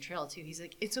Appalachian Trail too. He's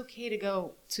like, it's okay to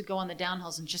go on the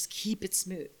downhills and just keep it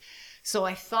smooth. So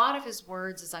I thought of his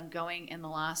words as I'm going in the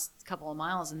last couple of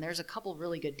miles, and there's a couple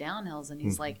really good downhills, and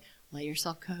he's like, let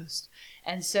yourself coast.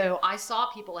 And so I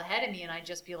saw people ahead of me, and I'd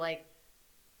just be like,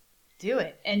 do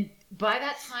it. And by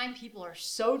that time, people are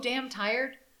so damn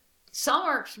tired. Some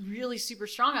are really super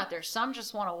strong out there. Some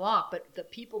just want to walk. But the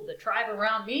people, the tribe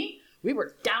around me, we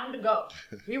were down to go.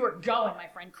 We were going. My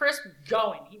friend Chris was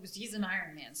going. He's an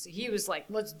Ironman. So he was like,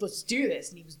 let's do this.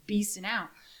 And he was beasting out.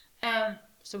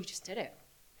 So we just did it.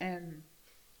 And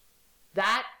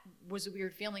that was a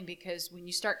weird feeling because when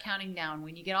you start counting down,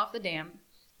 when you get off the dam,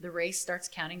 the race starts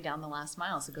counting down the last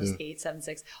miles. It goes 8, 7,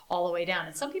 6, all the way down.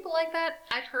 And some people like that.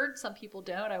 I've heard some people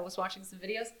don't. I was watching some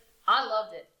videos. I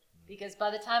loved it because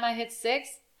by the time I hit 6,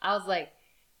 I was like,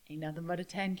 ain't nothing but a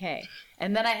 10K.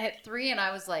 And then I hit 3 and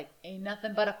I was like, ain't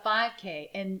nothing but a 5K.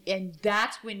 And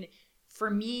that's when, for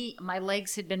me, my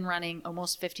legs had been running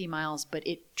almost 50 miles, but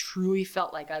it truly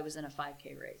felt like I was in a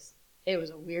 5K race. It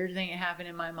was a weird thing that happened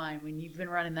in my mind. When you've been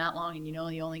running that long and you know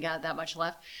you only got that much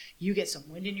left, you get some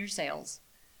wind in your sails.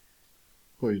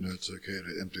 Well, it's okay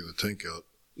to empty the tank out.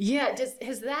 Yeah,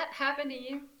 has that happened to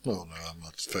you? Oh, no, I'm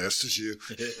not as fast as you.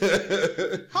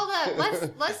 Hold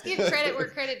on, let's give credit where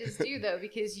credit is due, though,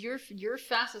 because your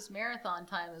fastest marathon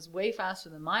time is way faster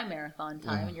than my marathon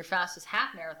time, and your fastest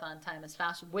half marathon time is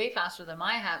way faster than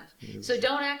my half. Yes. So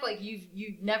don't act like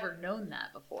you've never known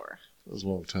that before. It was a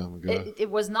long time ago. It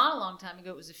was not a long time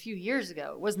ago. It was a few years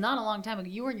ago. It was not a long time ago.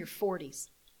 You were in your 40s.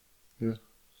 Yeah. And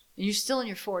you're still in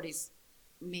your 40s.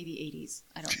 Maybe 80s.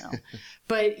 I don't know.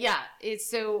 But yeah, it's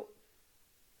so,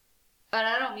 and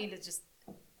I don't mean to just,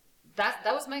 that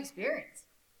was my experience.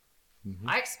 Mm-hmm.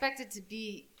 I expected to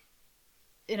be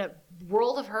in a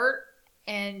world of hurt,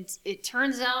 and it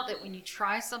turns out that when you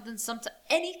try something,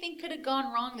 anything could have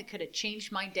gone wrong that could have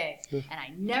changed my day. And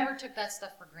I never took that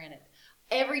stuff for granted.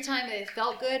 Every time that it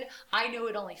felt good, I know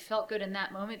it only felt good in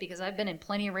that moment because I've been in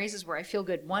plenty of races where I feel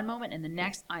good one moment and the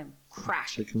next I'm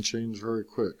crashing. It can change very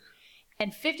quick.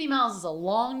 And 50 miles is a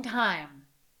long time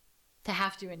to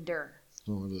have to endure.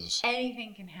 Oh, it is.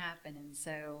 Anything can happen. And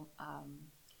so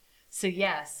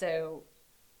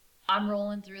I'm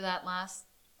rolling through that last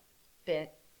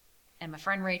bit. And my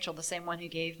friend Rachel, the same one who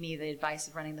gave me the advice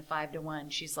of running the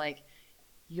 5-to-1, she's like,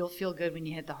 you'll feel good when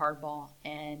you hit the hard ball.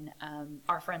 And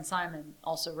our friend Simon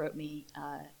also wrote me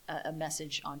a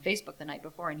message on Facebook the night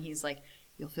before, and he's like,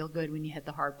 you'll feel good when you hit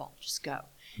the hard ball. Just go.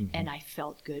 Mm-hmm. And I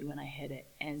felt good when I hit it.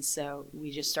 And so we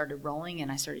just started rolling,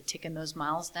 and I started ticking those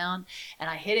miles down. And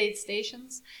I hit 8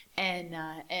 stations, and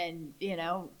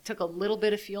took a little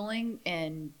bit of fueling,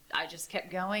 and I just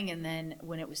kept going. And then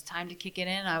when it was time to kick it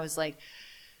in, I was like,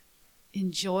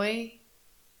 enjoy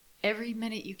every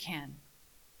minute you can,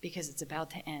 because it's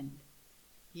about to end.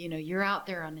 You're out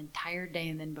there an entire day,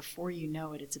 and then before you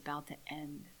know it, it's about to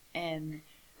end. And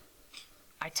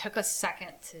I took a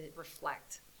second to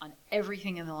reflect on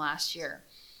everything in the last year.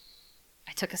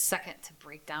 I took a second to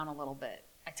break down a little bit.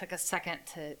 I took a second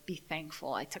to be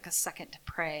thankful. I took a second to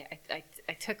pray.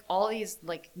 I took all these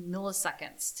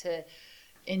milliseconds to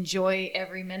enjoy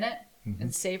every minute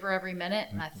and savor every minute.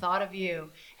 And I thought of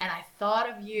you.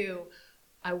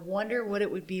 I wonder what it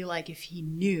would be like if he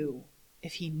knew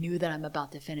that I'm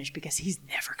about to finish, because he's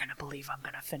never going to believe I'm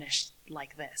going to finish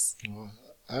like this. Well,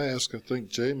 I think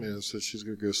Jamie and said she's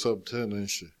going to go sub 10, ain't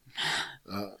she?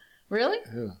 Really?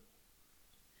 Yeah.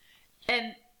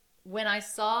 And when I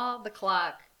saw the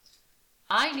clock,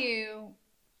 I knew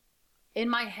in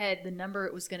my head the number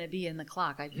it was going to be in the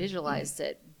clock. I visualized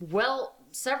it well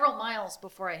several miles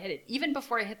before I hit it. Even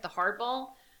before I hit the hard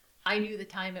ball, I knew the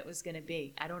time it was going to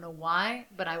be. I don't know why,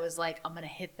 but I was like, I'm going to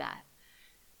hit that.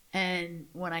 And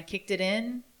when I kicked it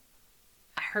in,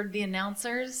 I heard the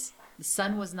announcers. The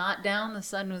sun was not down. The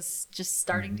sun was just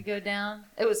starting to go down.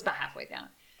 It was about halfway down.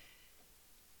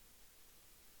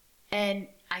 And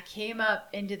I came up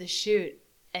into the chute,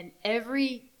 and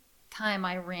every time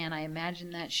I ran, I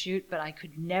imagined that chute, but I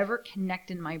could never connect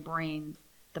in my brain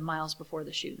the miles before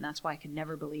the chute, and that's why I could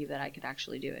never believe that I could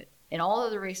actually do it. In all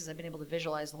of the races, I've been able to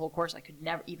visualize the whole course. I could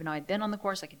never, even though I'd been on the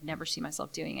course, I could never see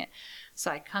myself doing it.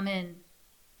 So I come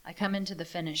into the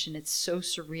finish, and it's so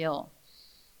surreal.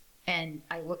 And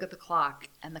I look at the clock,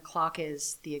 and the clock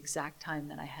is the exact time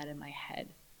that I had in my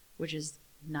head, which is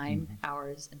 9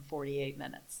 hours and 48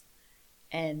 minutes.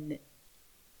 And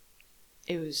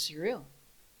it was surreal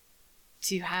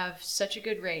to have such a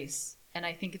good race. And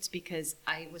I think it's because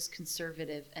I was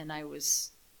conservative and I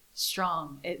was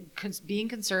strong. Being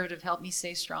conservative helped me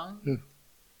stay strong. Yeah,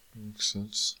 makes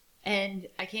sense. And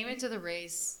I came into the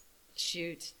race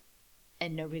chute,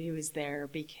 and nobody was there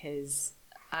because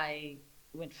I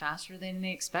went faster than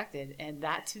they expected. And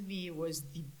that to me was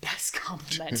the best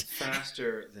compliment.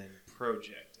 Faster than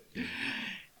projected.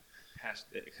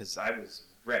 Because I was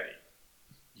ready.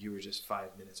 You were just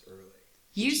 5 minutes early.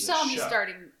 You saw me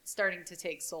starting to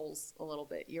take souls a little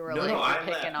bit. You were No, I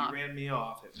picking left. off. You ran me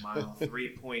off at mile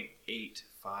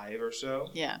 3.85 or so.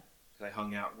 Yeah. I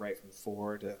hung out right from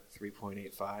 4 to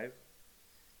 3.85.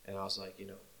 And I was like,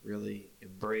 really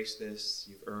embrace this.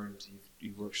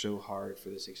 You've worked so hard for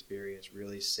this experience.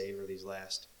 Really savor these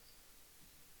last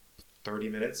 30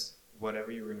 minutes,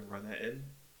 whatever you were going to run that in.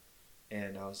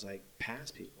 And I was like,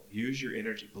 pass people. Use your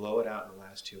energy. Blow it out in the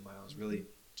last 2 miles. Really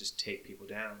just take people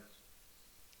down.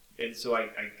 And so I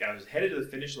was headed to the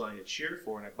finish line to cheer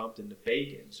for, and I bumped into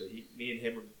Bacon. So me and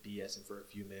him were BSing for a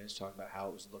few minutes, talking about how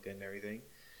it was looking and everything.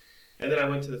 And then I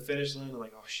went to the finish line. I'm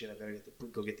like, oh, shit, I better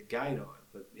go get the guide on.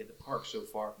 But we had to park so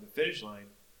far from the finish line.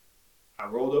 I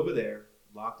rolled over there,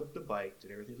 locked up the bike,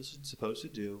 did everything I was supposed to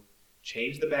do,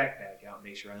 changed the backpack out,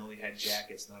 made sure I only had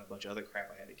jackets, not a bunch of other crap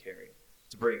I had to carry,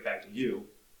 to bring it back to you,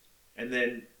 and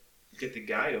then get the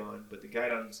guide on, but the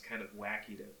guide on is kind of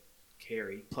wacky to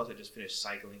carry. Plus, I just finished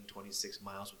cycling 26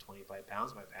 miles with 25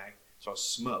 pounds in my pack, so I was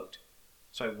smoked.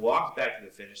 So I walked back to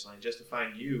the finish line just to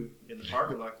find you in the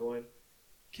parking lot going,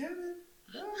 Kevin,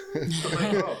 no. I'm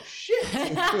like, oh, shit.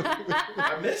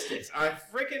 I missed it. I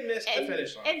freaking missed the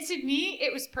finish line. And to me,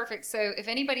 it was perfect. So if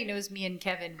anybody knows me and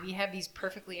Kevin, we have these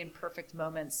perfectly imperfect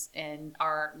moments in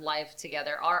our life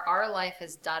together. Our life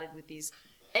is dotted with these.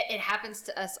 It happens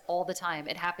to us all the time.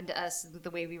 It happened to us with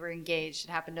the way we were engaged.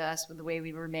 It happened to us with the way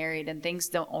we were married. And things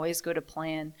don't always go to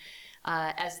plan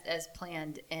as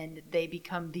planned. And they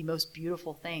become the most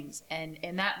beautiful things. And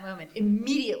in that moment,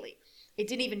 immediately, it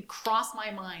didn't even cross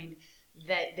my mind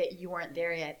that you weren't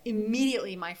there yet.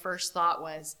 Immediately, my first thought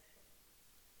was,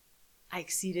 I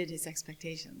exceeded his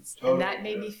expectations. Totally. And that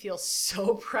made me feel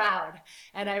so proud.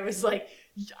 And I was like,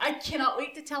 I cannot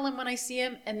wait to tell him when I see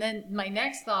him. And then my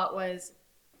next thought was,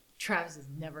 Travis is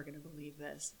never going to believe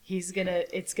this. It's going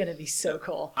to be so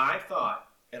cool. I thought,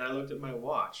 and I looked at my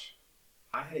watch,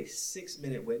 I had a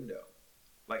 6-minute window.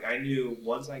 Like, I knew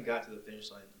once I got to the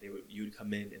finish line, you'd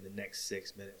come in the next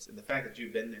 6 minutes. And the fact that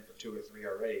you've been there for 2 or 3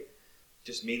 already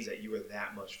just means that you were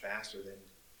that much faster than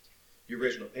your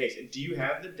original pace. And do you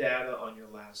have the data on your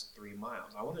last 3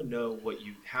 miles? I want to know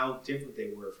how different they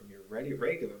were from your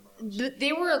regular miles.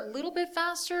 They were a little bit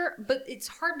faster, but it's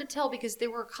hard to tell because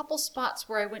there were a couple spots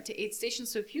where I went to aid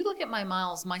stations. So if you look at my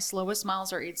miles, my slowest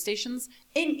miles are aid stations,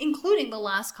 including the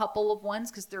last couple of ones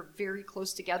because they're very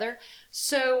close together.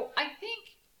 So I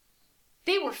think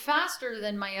they were faster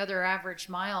than my other average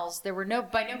miles. They were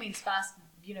by no means fast,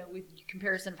 with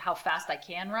comparison of how fast I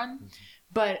can run,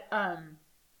 but I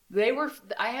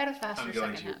had a faster I'm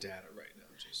going second to your half. data right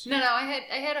now. No,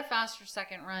 I had a faster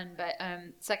second run, but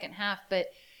second half. But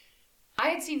I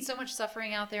had seen so much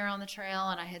suffering out there on the trail,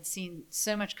 and I had seen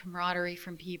so much camaraderie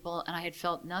from people, and I had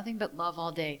felt nothing but love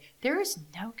all day. There is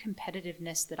no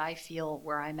competitiveness that I feel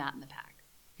where I'm at in the pack.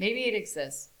 Maybe it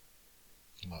exists.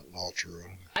 Not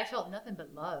ultra. I felt nothing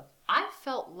but love. I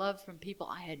felt love from people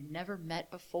I had never met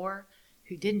before,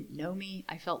 who didn't know me.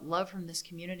 I felt love from this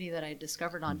community that I had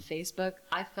discovered on Facebook.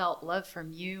 I felt love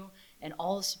from you and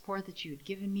all the support that you had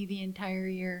given me the entire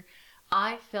year.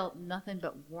 I felt nothing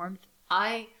but warmth.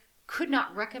 I could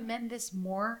not recommend this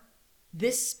more,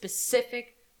 this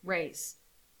specific race,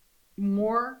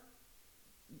 more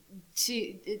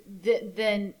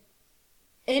than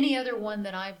any other one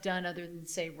that I've done other than,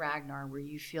 say, Ragnar, where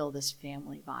you feel this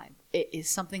family vibe. It is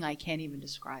something I can't even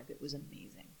describe. It was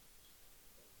amazing.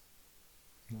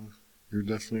 You're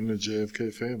definitely in the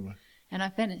JFK family. And I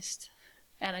finished.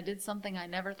 And I did something I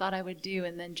never thought I would do.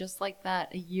 And then just like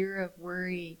that, a year of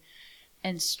worry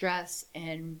and stress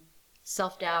and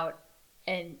self-doubt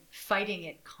and fighting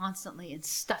it constantly and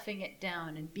stuffing it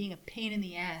down and being a pain in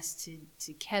the ass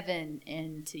to Kevin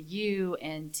and to you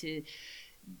and to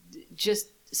just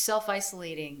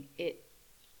self-isolating,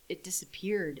 it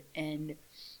disappeared. And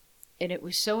it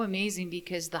was so amazing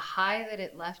because the high that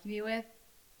it left me with,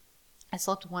 I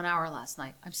slept 1 hour last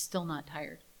night. I'm still not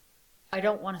tired. I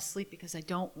don't want to sleep because I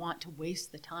don't want to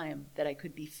waste the time that I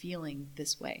could be feeling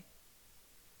this way.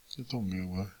 It don't go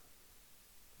away.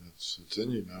 It's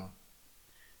in you now.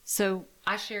 So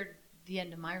I shared the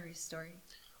end of my race story.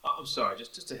 Oh, I'm sorry,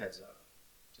 just a heads up.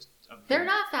 They're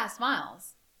not fast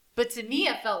miles, but to me,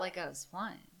 I felt like I was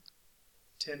flying.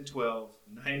 10:12,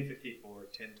 9:54,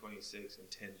 10:26, and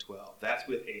 10:12. That's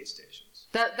with aid stations.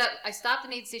 That I stopped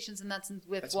in aid stations, and that's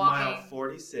with That's walking. mile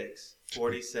 46,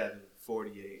 47,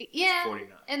 48, Yeah,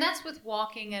 49. and that's with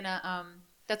walking and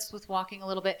that's with walking a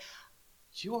little bit.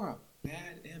 You are a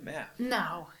bad MF.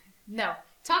 No.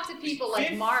 Talk to people like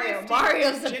 50, Mario.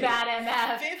 Mario's a Jenny, bad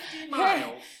MF. 50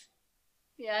 miles.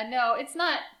 Yeah, no, it's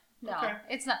not. No, Okay.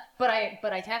 it's not. But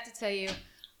I have to tell you,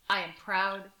 I am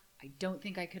proud. I don't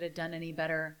think I could have done any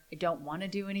better. I don't want to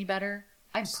do any better.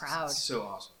 I'm proud. So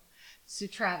awesome. So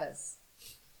Travis,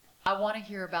 I want to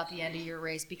hear about the end of your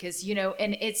race because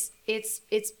and it's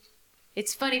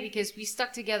funny because we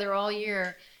stuck together all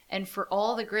year, and for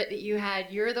all the grit that you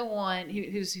had, you're the one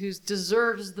who's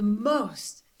deserves the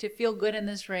most to feel good in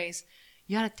this race.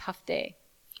 You had a tough day.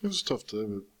 It was a tough day,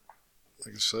 but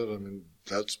like I said, I mean,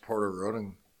 that's part of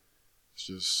running. It's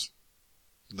just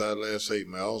that last 8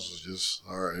 miles was just,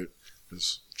 all right,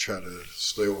 just try to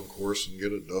stay on course and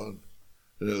get it done.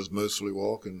 And it was mostly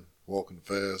walking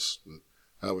fast, but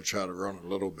I would try to run a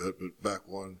little bit, but back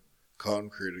on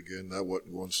concrete again, that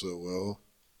wasn't going so well.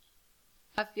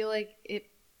 I feel like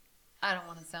I don't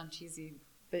want to sound cheesy,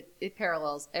 but it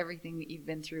parallels everything that you've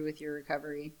been through with your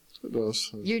recovery. It does.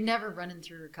 You're never running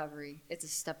through recovery. It's a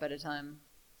step at a time.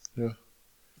 Yeah.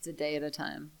 It's a day at a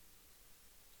time.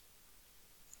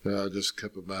 Yeah, I just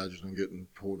kept imagining getting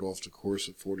pulled off the course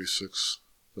at 46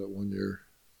 that one year.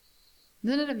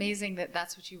 Isn't it amazing that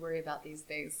that's what you worry about these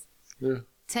days? Yeah.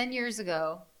 10 years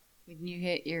ago, when you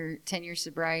hit your 10-year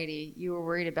sobriety, you were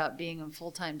worried about being on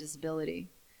full-time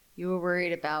disability. You were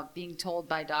worried about being told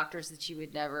by doctors that you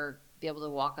would never be able to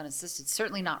walk unassisted,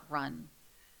 certainly not run,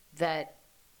 that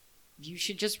you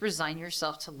should just resign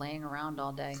yourself to laying around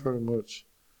all day, Pretty much.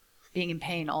 being in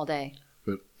pain all day.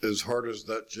 But as hard as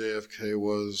that JFK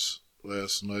was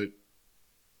last night,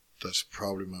 that's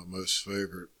probably my most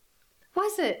favorite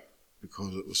Was it?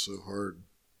 because it was so hard.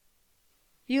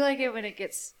 You like it when it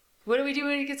gets... What do we do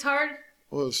when it gets hard?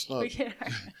 Well, it's not. We get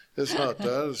hard. It's not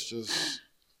that. It's just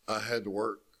I had to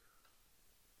work.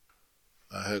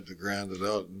 I had to grind it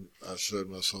out, and I showed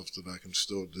myself that I can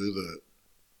still do that.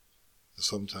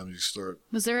 Sometimes you start.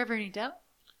 Was there ever any doubt?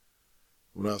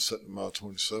 When I was sitting mile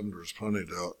 27, there was plenty of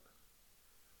doubt.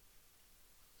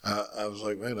 I was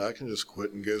like, man, I can just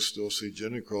quit and go still see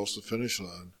Jenny across the finish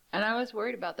line. And I was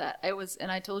worried about that.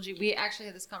 And I told you, we actually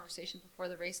had this conversation before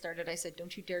the race started. I said,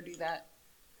 don't you dare do that.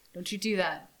 Don't you do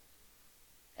that.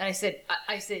 And I said,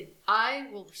 I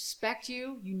will respect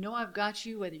you. You know I've got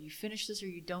you, whether you finish this or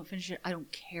you don't finish it. I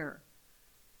don't care.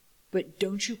 But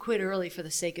don't you quit early for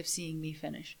the sake of seeing me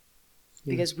finish.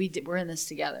 Because we're in this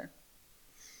together.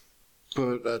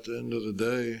 But at the end of the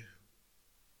day,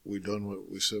 we done what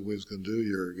we said we was going to do a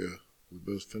year ago. We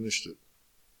both finished it.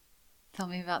 Tell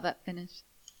me about that finish.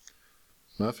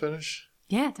 My finish?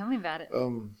 Yeah, tell me about it.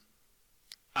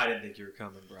 I didn't think you were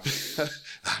coming, bro.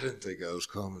 I didn't think I was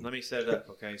coming. Let me set it up,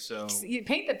 okay? So You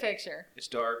paint the picture. it's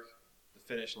dark, the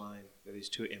finish line. There are these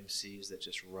two MCs that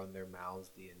just run their mouths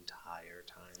the entire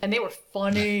time. And they were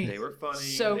funny. They were funny.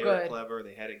 So they good. were clever.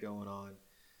 They had it going on.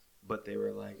 But they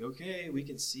were like, okay, we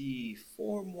can see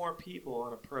 4 more people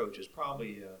on approach. It's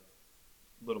probably a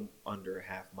little under a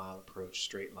half-mile approach,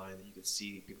 straight line that you could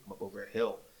see people come up over a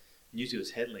hill. And you see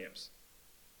his headlamps.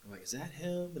 I'm like, is that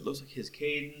him? It looks like his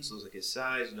cadence. It looks like his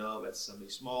size. No, that's somebody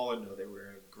smaller. No, they were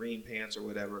wearing green pants or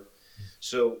whatever.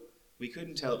 So we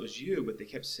couldn't tell it was you, but they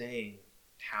kept saying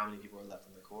how many people were left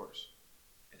on the course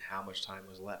and how much time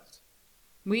was left.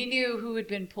 We knew who had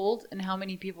been pulled and how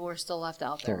many people were still left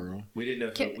out there. Sorry. We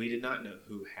did not know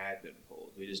who had been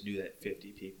pulled. We just knew that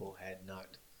 50 people had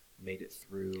not made it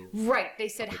through. Right. They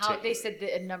said Particularly.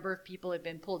 that a number of people had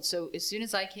been pulled. So as soon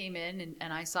as I came in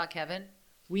and I saw Kevin,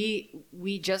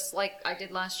 we just like I did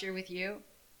last year with you,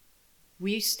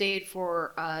 we stayed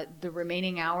for the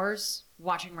remaining hours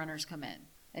watching runners come in.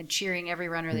 and cheering every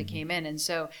runner that came in. And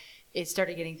so it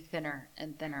started getting thinner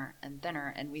and thinner and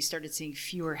thinner, and we started seeing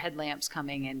fewer headlamps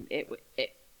coming. And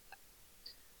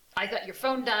I thought your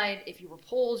phone died. If you were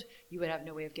pulled, you would have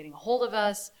no way of getting a hold of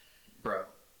us. Bro,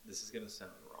 this is going to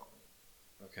sound wrong,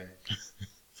 okay?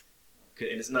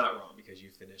 And it's not wrong because you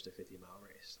finished a 50-mile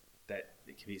race. That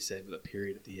it can be said with a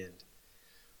period at the end.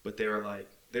 But they were like,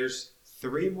 there's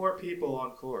 3 more people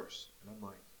on course. And I'm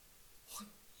like, what?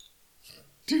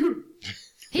 Dude.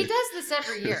 He does this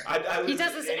every year. He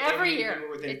does this every year.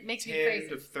 It makes me crazy.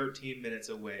 10 to 13 minutes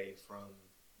away from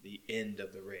the end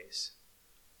of the race.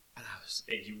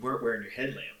 And you weren't wearing your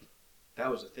headlamp.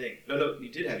 That was the thing. No, you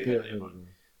did have your headlamp on.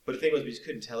 But the thing was, we just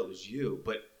couldn't tell it was you.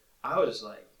 But I was just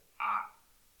like,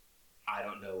 I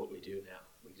don't know what we do now.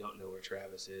 We don't know where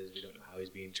Travis is. We don't know how he's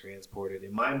being transported.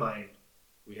 In my mind,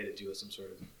 we had to do some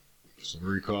sort of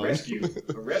rescue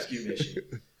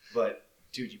mission. But,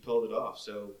 dude, you pulled it off.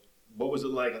 So what was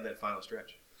it like on that final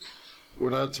stretch?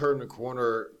 When I turned the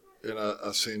corner and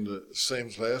I seen the same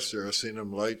as last year, I seen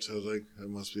them lights. I was like, I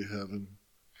must be heaven.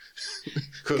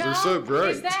 Because they're so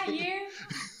bright. Is that you?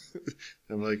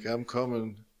 I'm like, I'm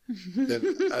coming. And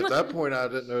at that point, I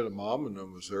didn't know the mom and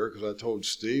them was there because I told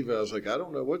Steve, I was like, I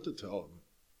don't know what to tell him.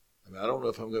 I mean, I don't know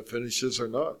if I'm going to finish this or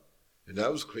not. And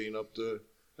that was clean up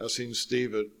I seen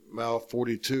Steve at mile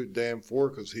 42, Dam 4,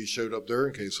 because he showed up there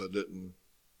in case I didn't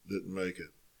make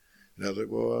it. And I was like,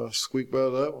 well, I'll squeak by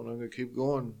that one. I'm going to keep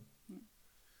going.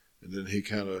 And then he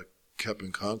kind of kept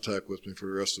in contact with me for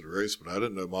the rest of the race, but I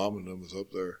didn't know Mom and them was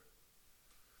up there.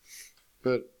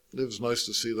 But it was nice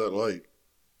to see that light.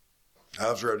 I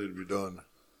was ready to be done.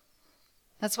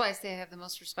 That's why I say I have the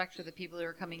most respect for the people who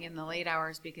are coming in the late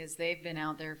hours because they've been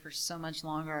out there for so much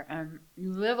longer. And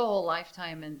you live a whole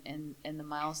lifetime in the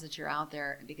miles that you're out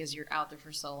there because you're out there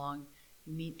for so long.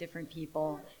 You meet different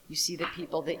people. You see the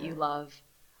people that you love.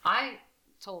 I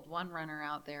told one runner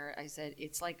out there, I said,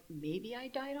 it's like maybe I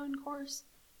died on course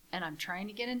and I'm trying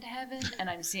to get into heaven and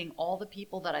I'm seeing all the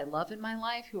people that I love in my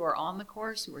life who are on the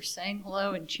course, who are saying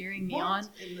hello and cheering me on.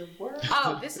 In the world?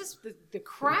 Oh, this is the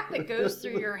crap that goes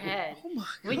through your head.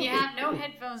 When you have no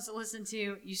headphones to listen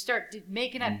to, you start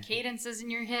making up cadences in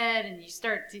your head and you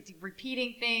start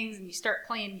repeating things and you start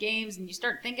playing games and you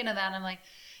start thinking of that. And I'm like,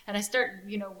 and I start,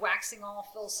 waxing all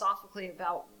philosophically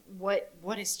about what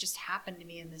has just happened to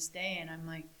me in this day. And I'm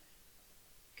like,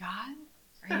 God,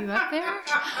 are you up there?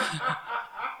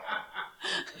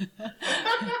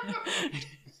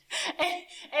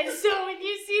 and so when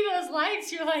you see those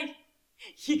lights, you're like,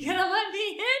 you gonna let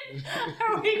me in?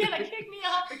 Or are we gonna kick me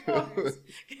off the course?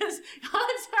 Because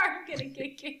odds are I'm gonna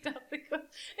get kicked off the course.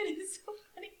 And it's so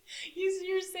funny.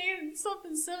 You're saying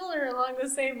something similar along the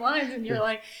same lines, and you're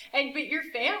like, but your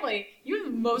family, you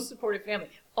have the most supportive family.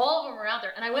 All of them are out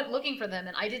there. And I went looking for them,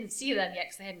 and I didn't see them yet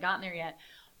because they hadn't gotten there yet.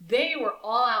 They were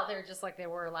all out there just like they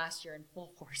were last year in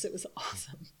full force. It was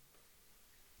awesome.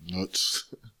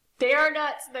 Nuts. They are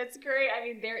nuts. That's great. I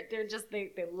mean, they're just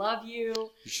they love you.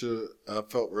 I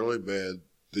felt really bad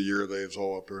the year they was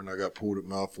all up there, and I got pulled at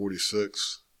mile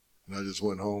 46, and I just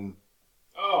went home.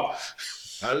 Oh,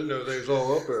 I didn't know they was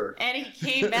all up there. And he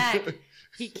came back.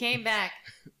 He came back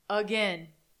again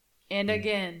and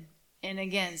again and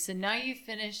again. So now you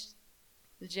finished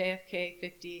the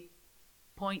JFK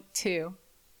 50.2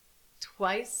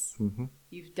 twice. Mm-hmm.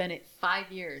 You've done it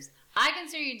 5 years. I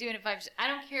consider you doing it 5 years. I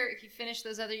don't care if you finish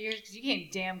those other years because you came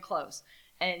damn close.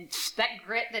 And that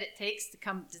grit that it takes to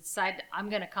decide that I'm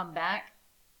going to come back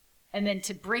and then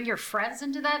to bring your friends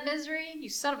into that misery, you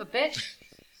son of a bitch.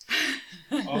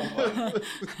 oh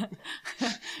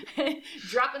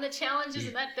Dropping the challenges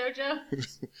in that dojo.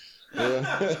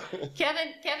 Yeah.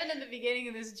 Kevin in the beginning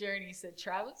of this journey said,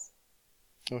 Travis.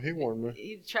 Oh, he warned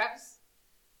me. Travis,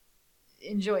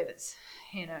 enjoy this.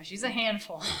 She's a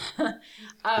handful.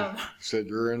 Said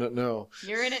you're in it now.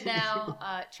 You're in it now.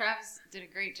 Travis did a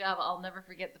great job. I'll never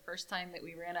forget the first time that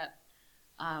we ran up.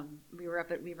 We were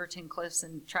up at Weaverton Cliffs,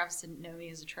 and Travis didn't know me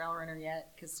as a trail runner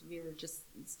yet because we were just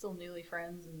still newly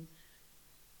friends.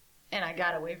 And I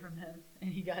got away from him,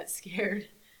 and he got scared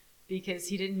because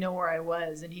he didn't know where I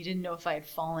was, and he didn't know if I had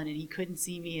fallen, and he couldn't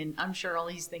see me. And I'm sure all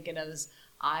he's thinking of is,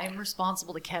 I'm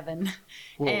responsible to Kevin.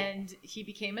 Whoa. And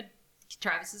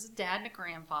Travis is a dad and a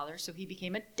grandfather, so he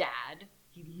became a dad.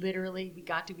 We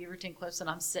got to Weaverton Cliffs, and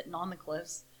I'm sitting on the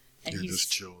cliffs. And You're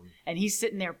just chilling. And he's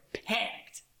sitting there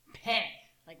panicked.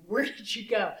 Like, where did you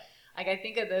go? Like, I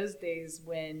think of those days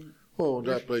when... Well, in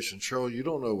that place in trail, you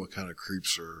don't know what kind of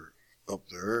creeps are up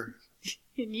there.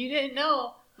 And you didn't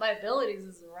know my abilities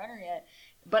as a runner yet.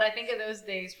 But I think of those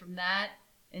days from that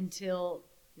until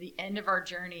the end of our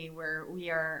journey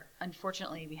where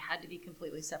unfortunately, we had to be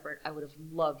completely separate. I would have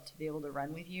loved to be able to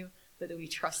run with you, but that we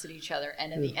trusted each other.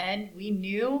 And in the end, we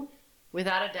knew,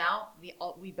 without a doubt,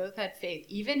 we both had faith.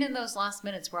 Even in those last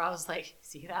minutes where I was like,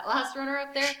 see that last runner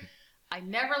up there? I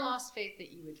never lost faith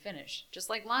that you would finish. Just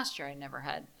like last year, I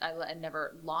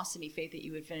never lost any faith that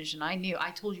you would finish. And I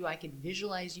told you I could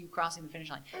visualize you crossing the finish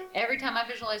line. Every time I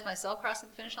visualized myself crossing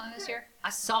the finish line this year, I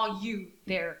saw you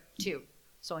there too.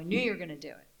 So I knew you were going to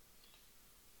do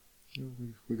it.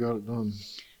 We got it done.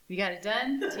 We got it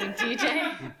done, Team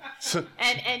TJ.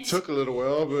 and took a little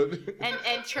while, but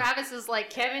and Travis is like,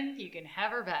 Kevin, you can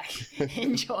have her back.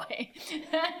 Enjoy.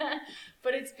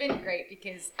 But it's been great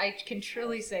because I can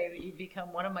truly say that you've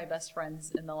become one of my best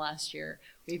friends in the last year.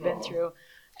 We've been through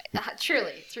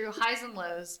highs and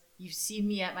lows. You've seen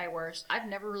me at my worst. I've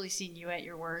never really seen you at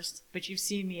your worst, but you've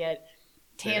seen me at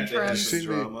tantrums.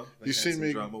 You've seen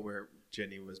me drama where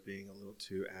Jenny was being a little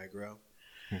too aggro.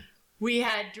 We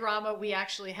had drama. We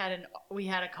actually had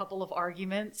a couple of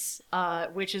arguments,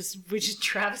 which is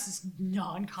Travis is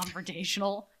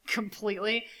non-confrontational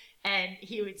completely, and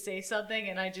he would say something,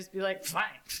 and I'd just be like, fine,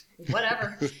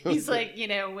 whatever. He's like,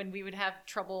 when we would have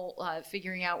trouble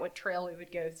figuring out what trail we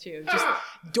would go to, just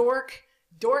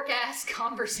dork ass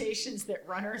conversations that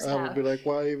runners have. I would be like,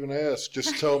 why even ask?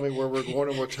 Just tell me where we're going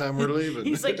and what time we're leaving.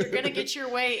 He's like, you're gonna get your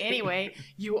way anyway.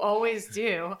 You always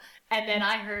do. And then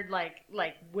I heard like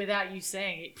without you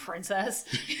saying it, princess.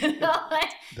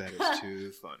 That is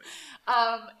too funny.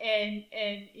 And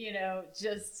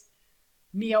just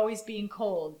me always being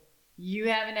cold. You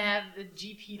having to have the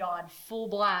Jeep heat on full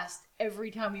blast every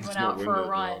time we went out for a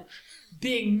run.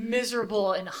 Being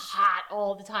miserable and hot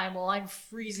all the time while I'm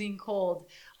freezing cold.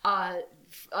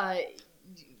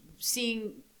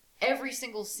 Seeing every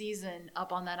single season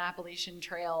up on that Appalachian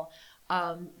Trail,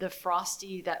 the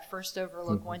frosty, that first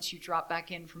overlook once you drop back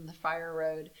in from the fire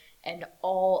road, and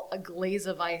a glaze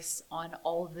of ice on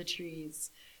all of the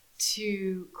trees,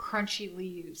 to crunchy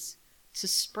leaves, to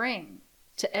spring,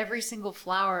 to every single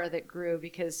flower that grew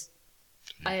because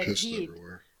I had peed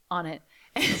on it,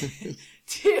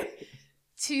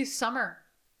 to summer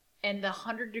and the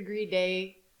 100-degree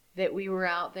day that we were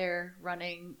out there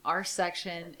running our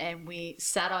section and we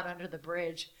sat out under the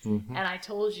bridge. And I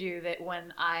told you that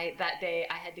that day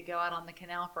I had to go out on the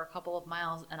canal for a couple of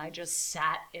miles and I just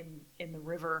sat in the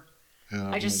river. Yeah,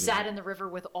 I just sat in the river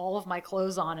with all of my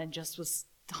clothes on and just was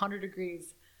 100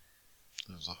 degrees.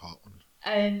 That was a hot one.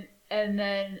 And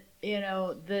then,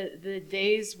 the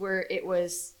days where it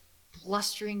was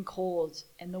blustering cold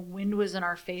and the wind was in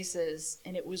our faces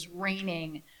and it was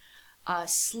raining,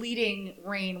 sleeting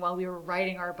rain while we were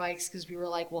riding our bikes because we were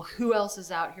like, well, who else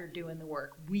is out here doing the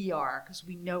work? We are, because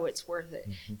we know it's worth it.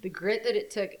 The grit that it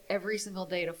took every single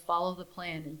day to follow the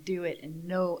plan and do it and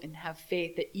know and have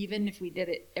faith that even if we did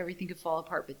it, everything could fall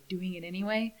apart, but doing it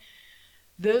anyway,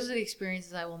 those are the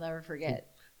experiences I will never forget.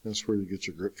 That's where you get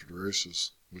your grit for the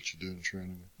races, what you do in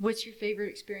training. What's your favorite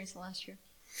experience last year?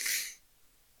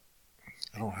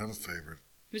 I don't have a favorite.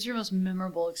 What's your most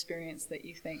memorable experience that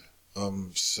you think?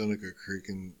 Seneca Creek,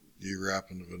 and you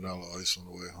wrapping the vanilla ice on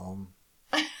the way home.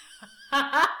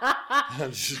 I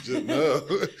just didn't know.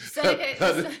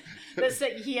 Seneca,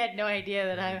 he had no idea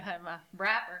that I'm a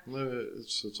rapper. No,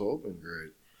 it's all been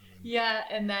great. Yeah,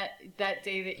 and that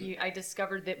day that I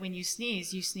discovered that when you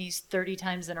sneeze 30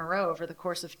 times in a row over the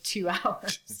course of 2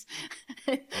 hours.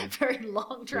 Very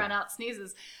long, drawn-out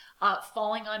sneezes.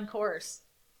 Falling on course.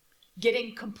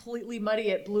 Getting completely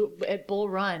muddy at Bull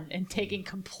Run and taking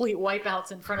complete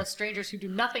wipeouts in front of strangers who do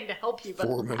nothing to help you. But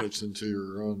 4 minutes into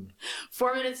your run.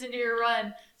 4 minutes into your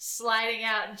run, sliding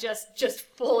out and just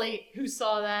fully, who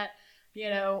saw that?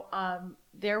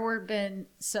 There were been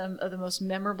some of the most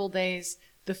memorable days.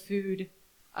 The food,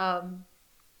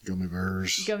 gummy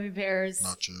bears,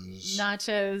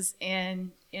 nachos,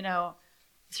 and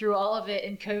through all of it,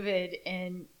 and COVID,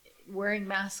 and wearing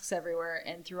masks everywhere,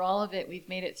 and through all of it, we've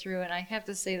made it through. And I have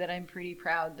to say that I'm pretty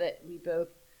proud that we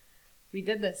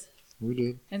did this. We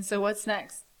did. And so, what's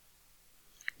next?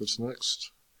 What's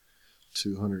next?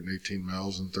 218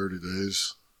 miles in 30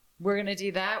 days. We're gonna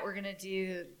do that. We're gonna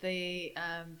do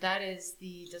that is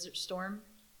the Desert Storm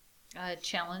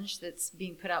challenge that's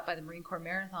being put out by the Marine Corps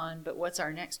Marathon. But what's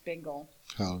our next big goal?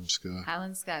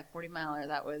 Highland Sky 40 miler.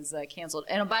 That was canceled.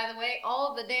 And by the way,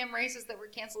 all of the damn races that were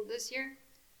canceled this year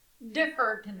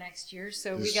deferred to next year.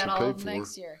 So we got all of them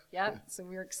next year. Yep. So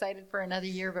we're excited for another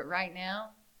year. But right now,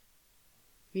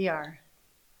 we are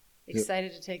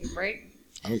excited to take a break.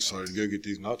 I'm excited to go get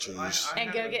these nachos. I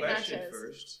and go get nachos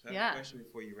first. I have a question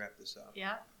before you wrap this up.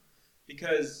 Yeah.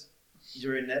 Because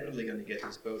you're inevitably going to get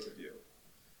this, both of you.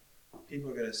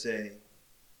 People are going to say,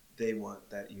 they want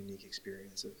that unique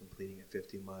experience of completing a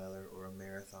 50-miler or a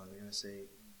marathon. They're going to say,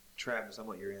 Travis, I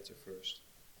want your answer first.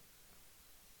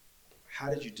 How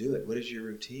did you do it? What is your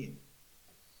routine?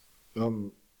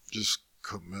 Just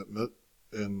commitment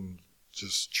and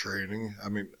just training. I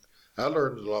mean, I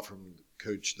learned a lot from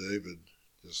Coach David,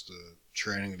 just the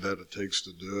training that it takes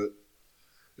to do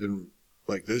it. And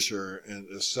like this year, and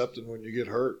accepting when you get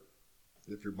hurt.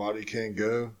 If your body can't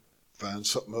go, find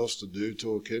something else to do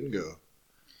till it can go.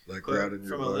 Like But riding your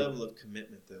from a bike. level of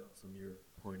commitment, though, from your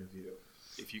point of view,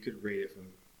 if you could rate it from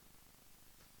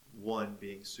 1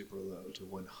 being super low to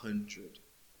 100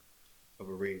 of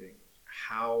a rating,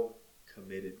 how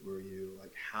committed were you?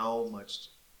 Like, how much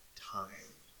time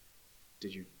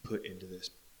did you put into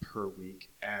this per week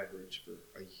average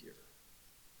for a year?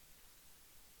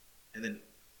 And then,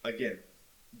 again,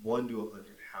 1 to 100,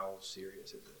 how serious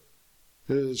is it?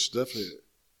 It's definitely,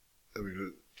 I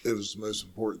mean, it was the most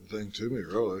important thing to me,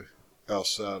 really,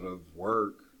 outside of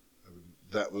work. I mean,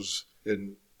 that was,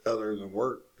 in other than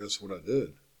work, that's what I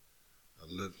did.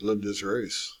 I lived this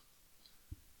race.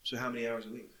 So how many hours a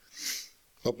week?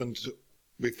 Up until,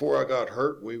 before I got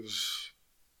hurt, we was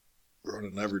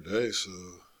running every day, so.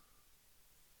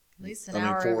 At least an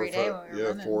hour every day when we were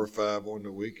running. 4 or 5 on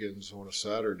the weekends on a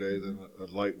Saturday, then a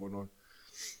light went on.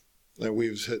 And we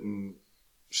was hitting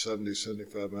 70,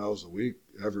 75 miles a week,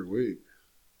 every week.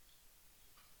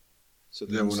 So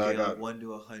Then then when scale I got- of 1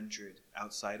 to 100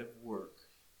 outside of work,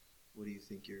 what do you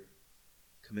think your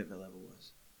commitment level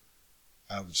was?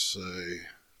 I would say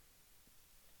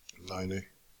 90.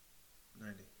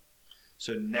 90.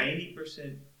 So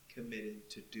 90% committed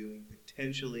to doing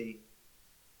potentially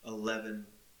 11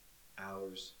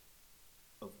 hours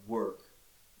of work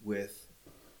with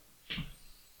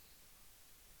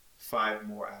 5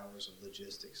 more hours of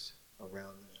logistics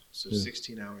around that. So Yeah.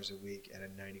 16 hours a week at a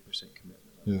 90%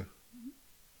 commitment level. Yeah.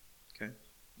 Okay.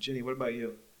 Jenny, what about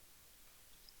you?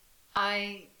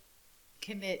 I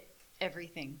commit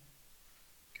everything.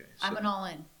 Okay. I'm an all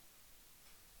in.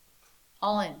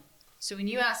 All in. So when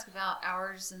you ask about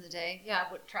hours in the day, yeah,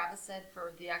 what Travis said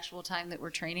for the actual time that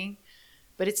we're training,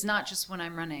 but it's not just when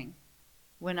I'm running.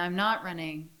 When I'm not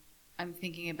running, I'm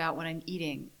thinking about what I'm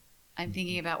eating. I'm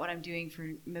thinking about what I'm doing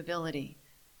for mobility.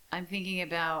 I'm thinking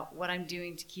about what I'm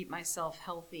doing to keep myself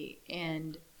healthy.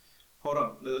 And Hold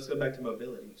on. Let's go back to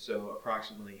mobility. So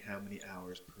approximately how many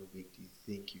hours per week do you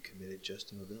think you committed just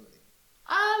to mobility?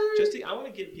 I want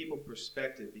to give people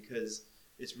perspective because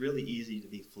it's really easy to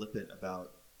be flippant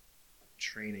about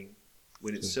training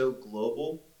when it's so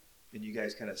global and you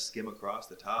guys kind of skim across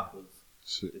the top of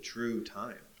So the true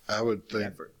time I would and think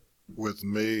effort. with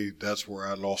me, that's where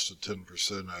I lost the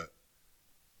 10% at,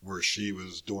 where she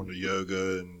was doing the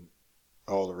yoga and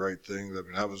all the right things. I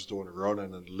mean, I was doing the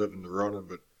running and living the running,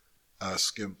 but I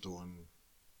skimped on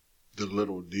the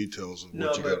little details of No,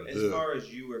 what you got but to as do. far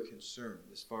as you were concerned,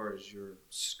 as far as your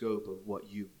scope of what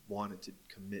you wanted to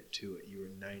commit to it, you were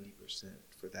 90%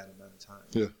 for that amount of time.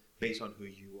 Yeah. Based on who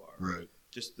you are. Right.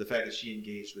 Just the fact that she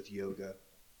engaged with yoga,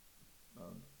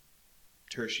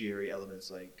 tertiary elements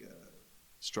like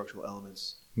structural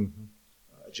elements, Mm-hmm.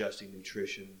 adjusting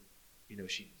nutrition. You know,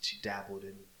 she dabbled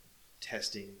in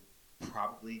testing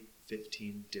probably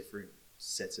 15 different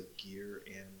sets of gear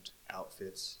and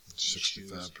outfits. and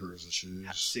 65 shoes. pairs of shoes.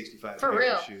 65 For pairs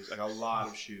real. of shoes. Like a lot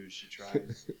of shoes she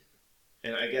tried.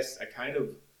 And I guess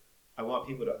I want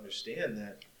people to understand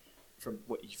that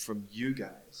from you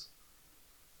guys,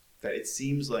 that it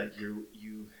seems like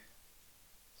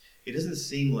it doesn't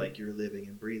seem like you're living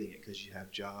and breathing it because you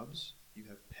have jobs, you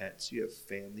have pets, you have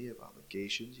family, you have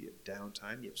obligations, you have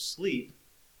downtime, you have sleep.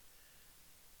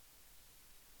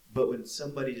 But when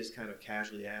somebody just kind of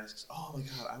casually asks, "Oh my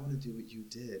God, I want to do what you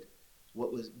did.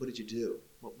 What did you do?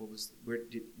 What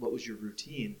was your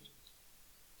routine?"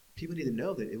 People need to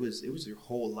know that it was your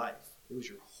whole life. It was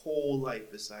your whole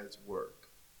life besides work.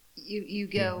 you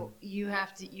go, you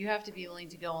have to be willing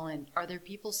to go all in. Are there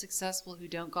people successful who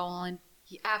don't go all in?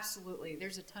 Absolutely.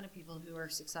 There's a ton of people who are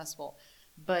successful,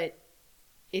 but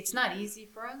it's not easy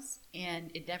for us,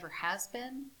 and it never has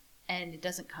been, and it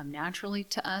doesn't come naturally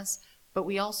to us. But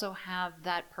we also have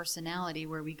that personality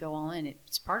where we go all in.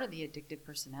 It's part of the addictive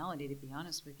personality, to be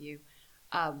honest with you.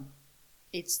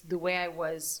 It's the way I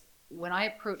was when I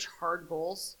approach hard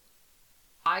goals.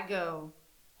 I go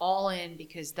all in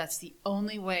because that's the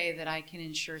only way that I can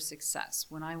ensure success.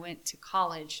 When I went to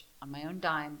college on my own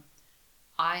dime,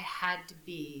 I had to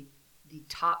be the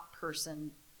top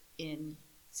person in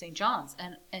St. John's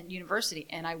and university,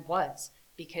 and I was,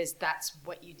 because that's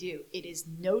what you do. It is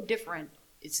no different.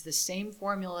 It's the same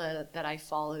formula that I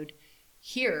followed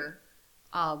here.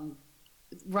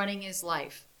 Running is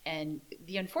life. And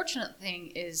the unfortunate thing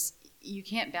is you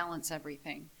can't balance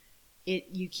everything.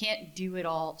 You can't do it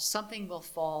all. Something will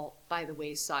fall by the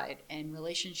wayside, and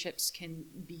relationships can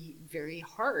be very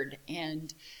hard.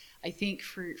 And I think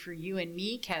for you and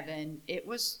me, Kevin, it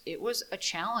was a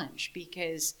challenge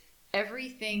because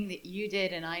everything that you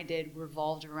did and I did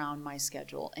revolved around my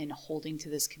schedule and holding to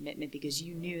this commitment because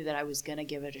you knew that I was going to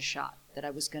give it a shot, that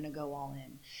I was going to go all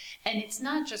in. And it's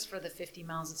not just for the 50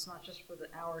 miles. It's not just for the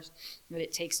hours that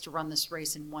it takes to run this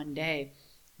race in one day.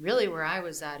 Really where I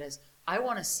was at is I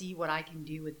want to see what I can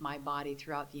do with my body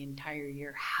throughout the entire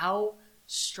year. How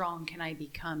strong can I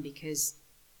become? Because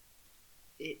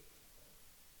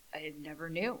I never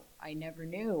knew. I never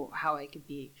knew how I could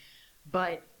be.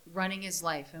 But running is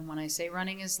life. And when I say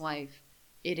running is life,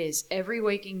 it is every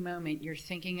waking moment you're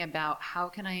thinking about how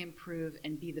can I improve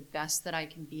and be the best that I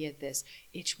can be at this.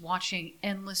 It's watching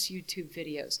endless YouTube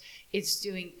videos. It's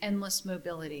doing endless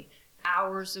mobility,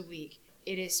 hours a week.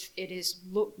 It is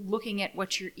looking at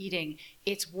what you're eating.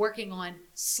 It's working on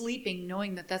sleeping,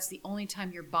 knowing that that's the only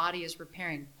time your body is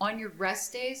repairing. On your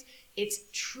rest days, it's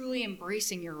truly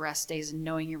embracing your rest days and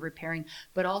knowing you're repairing,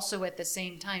 but also at the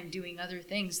same time doing other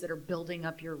things that are building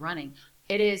up your running.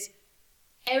 It is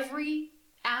every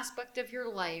aspect of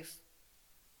your life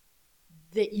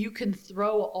that you can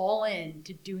throw all in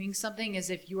to doing something as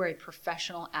if you are a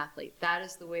professional athlete. That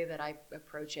is the way that I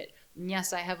approach it. And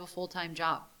yes, I have a full-time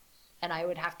job. And I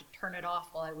would have to turn it off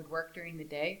while I would work during the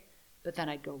day, but then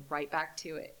I'd go right back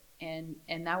to it. And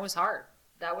that was hard.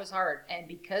 That was hard. And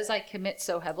because I commit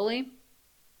so heavily,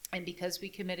 and because we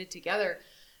committed together,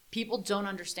 people don't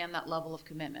understand that level of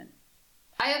commitment.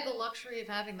 I have the luxury of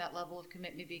having that level of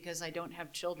commitment because I don't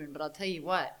have children. But I'll tell you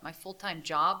what, my full-time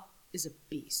job is a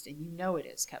beast. And you know it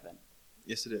is, Kevin.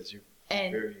 Yes, it is. You're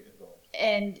very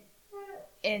involved.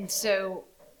 And so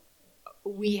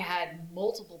we had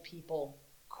multiple people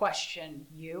question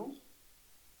you.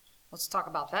 Let's talk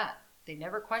about that. They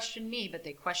never questioned me, but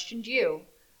they questioned you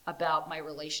about my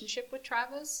relationship with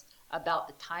Travis, about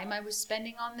the time I was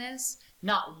spending on this.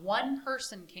 Not one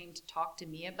person came to talk to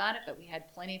me about it, but we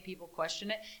had plenty of people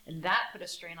question it, and that put a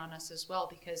strain on us as well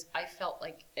because I felt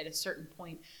like at a certain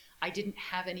point I didn't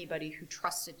have anybody who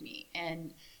trusted me,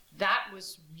 and that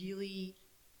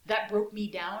broke me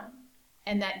down,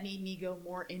 and that made me go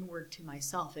more inward to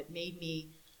myself. It made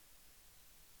me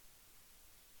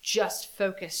just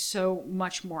focus so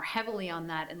much more heavily on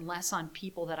that and less on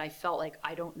people that I felt like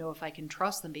I don't know if I can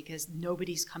trust them because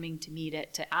nobody's coming to me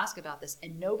to ask about this.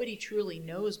 And nobody truly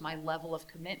knows my level of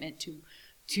commitment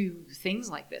to things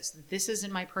like this. This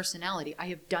isn't my personality. I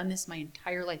have done this my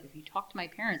entire life. If you talk to my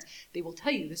parents, they will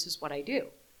tell you this is what I do.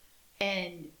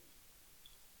 And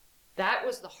that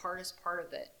was the hardest part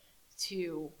of it,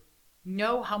 to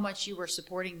know how much you were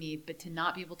supporting me, but to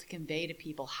not be able to convey to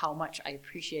people how much I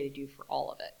appreciated you for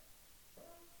all of it.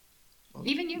 Well,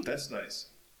 even you. That's nice.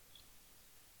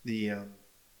 The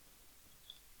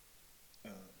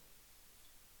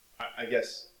I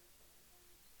guess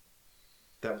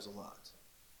that was a lot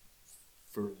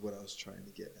for what I was trying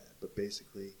to get at. But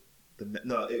basically,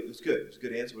 it was good. It was a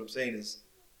good answer. What I'm saying is,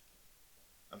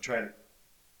 I'm trying to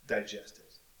digest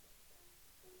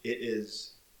it. It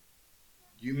is.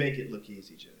 You make it look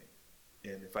easy, Jenny.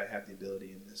 And if I have the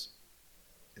ability in this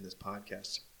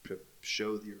podcast to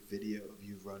show your video of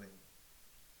you running,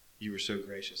 you were so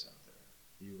gracious out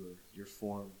there. Your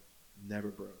form never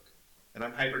broke. And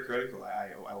I'm hypercritical.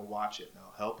 I will watch it and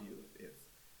I'll help you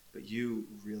but you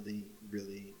really,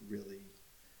 really, really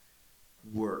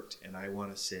worked. And I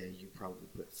want to say you probably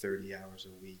put 30 hours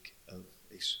a week of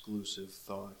exclusive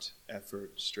thought,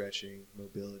 effort, stretching,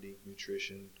 mobility,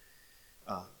 nutrition,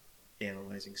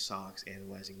 analyzing socks,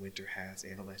 analyzing winter hats,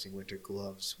 analyzing winter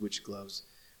gloves, which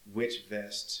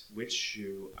vest, which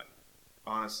shoe.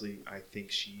 Honestly, I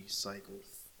think she cycled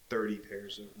 30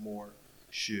 pairs of more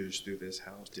shoes through this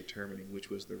house, determining which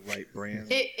was the right brand.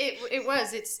 It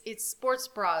was. It's sports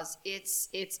bras.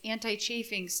 It's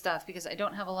anti-chafing stuff because I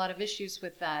don't have a lot of issues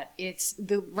with that. It's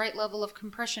the right level of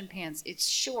compression pants. It's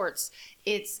shorts.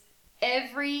 It's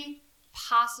every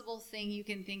possible thing you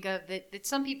can think of that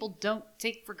some people don't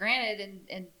take for granted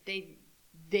and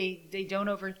they don't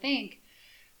overthink.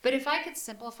 But if I could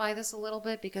simplify this a little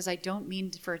bit, because I don't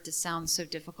mean for it to sound so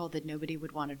difficult that nobody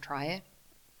would want to try it,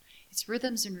 it's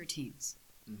rhythms and routines.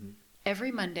 Mm-hmm.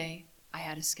 Every Monday, I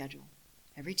had a schedule.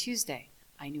 Every Tuesday,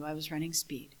 I knew I was running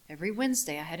speed. Every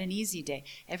Wednesday, I had an easy day.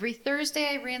 Every Thursday,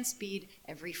 I ran speed.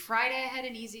 Every Friday, I had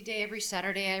an easy day. Every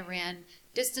Saturday, I ran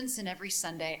distance. And every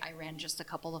Sunday, I ran just a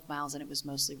couple of miles, and it was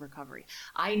mostly recovery.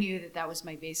 I knew that was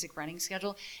my basic running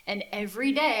schedule. And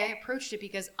every day, I approached it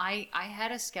because I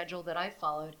had a schedule that I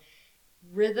followed.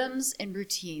 rhythms and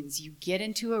routines. You get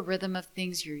into a rhythm of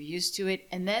things, you're used to it.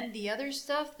 And then the other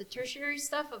stuff, the tertiary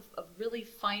stuff of really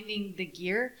finding the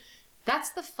gear,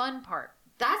 that's the fun part.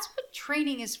 That's what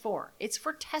training is for. It's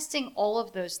for testing all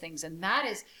of those things. And that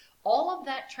is, all of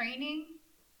that training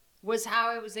was how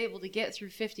I was able to get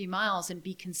through 50 miles and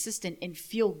be consistent and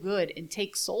feel good and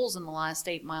take souls in the last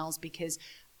 8 miles, because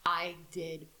I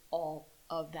did all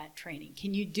of that training.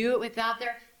 Can you do it without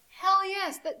there? Hell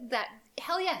yes.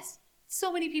 Hell yes.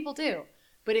 So many people do.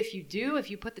 But if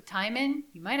you put the time in,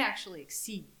 you might actually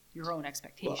exceed your own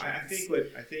expectations. Well,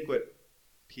 I think what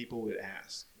people would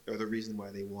ask, or the reason why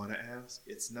they want to ask,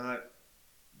 it's not,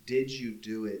 did you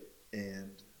do it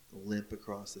and limp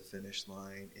across the finish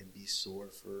line and be sore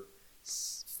for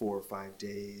 4 or 5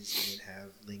 days and then have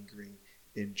lingering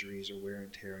injuries or wear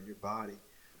and tear on your body?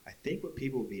 I think what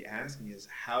people would be asking is,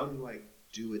 how do I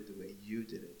do it the way you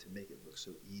did it to make it look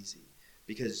so easy?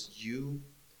 Because you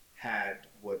had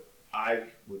what I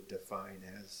would define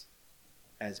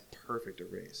as perfect a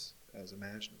race as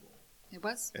imaginable. It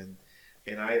was. And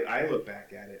I look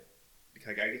back at it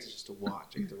because I get to just to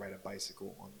watch. I get to ride a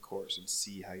bicycle on the course and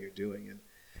see how you're doing.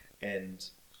 And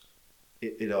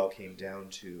it all came down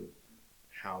to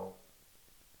how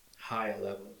high a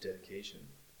level of dedication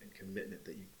and commitment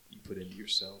that you put into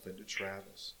yourself and to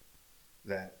Travis,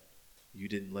 that you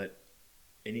didn't let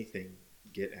anything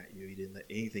get at you. You didn't let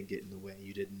anything get in the way.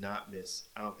 You did not miss,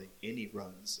 I don't think, any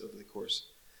runs over the course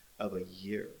of a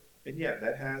year. And yeah,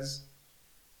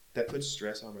 that puts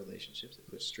stress on relationships. It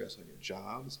puts stress on your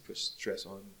jobs. It puts stress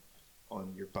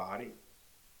on your body.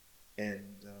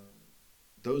 And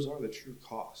those are the true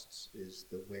costs, is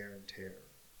the wear and tear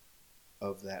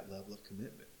of that level of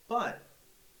commitment. But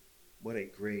what a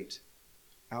great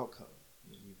outcome.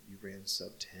 You ran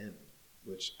sub 10,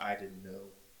 which I didn't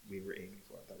know we were aiming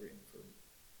for. I thought we were aiming for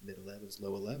mid-11s,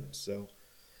 low 11s. So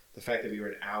the fact that we were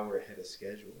an hour ahead of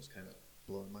schedule was kind of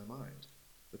blowing my mind.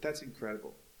 But that's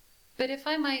incredible. But if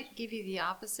I might give you the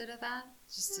opposite of that,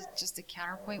 just to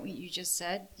counterpoint what you just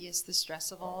said, yes, the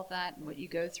stress of all of that and what you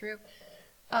go through.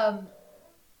 I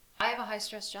have a high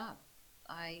stress job.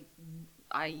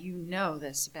 You know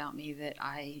this about me, that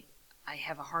I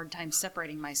have a hard time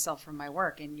separating myself from my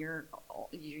work, and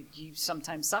you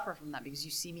sometimes suffer from that because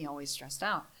you see me always stressed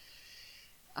out.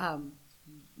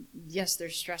 Yes,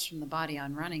 there's stress from the body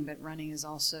on running, but running is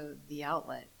also the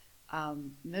outlet.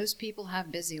 Most people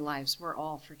have busy lives. We're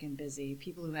all freaking busy.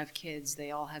 People who have kids, they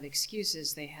all have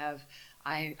excuses.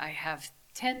 I have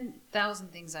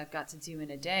 10,000 things I've got to do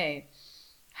in a day.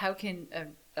 How can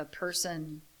a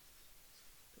person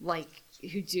like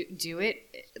who do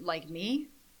it like me?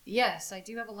 Yes, I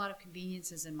do have a lot of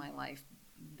conveniences in my life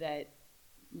that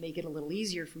make it a little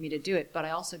easier for me to do it, but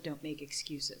I also don't make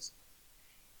excuses.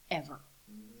 Ever.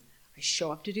 I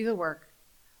show up to do the work.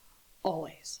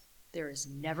 Always. There is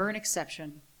never an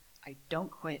exception. I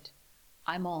don't quit.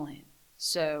 I'm all in.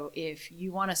 So if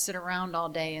you want to sit around all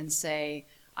day and say,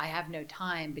 I have no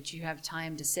time, but you have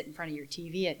time to sit in front of your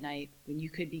TV at night when you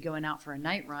could be going out for a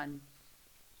night run,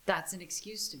 that's an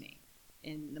excuse to me.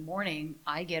 In the morning,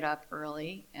 I get up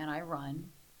early and I run.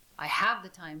 I have the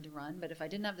time to run, but if I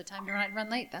didn't have the time to run, I'd run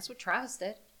late. That's what Travis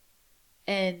did.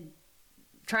 And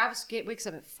Travis wakes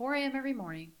up at 4 a.m. every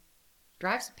morning,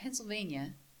 drives to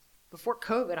Pennsylvania. Before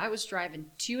COVID, I was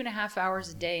driving 2.5 hours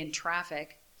a day in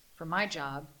traffic for my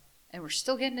job, and we're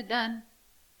still getting it done.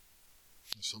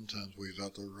 Sometimes we was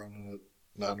out there running at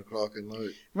 9 o'clock at night.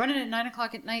 Running at 9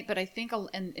 o'clock at night, but I think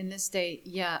in this day,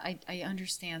 yeah, I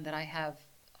understand that I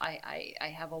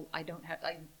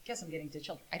guess I'm getting to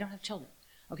children. I don't have children.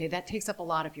 Okay, that takes up a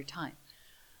lot of your time.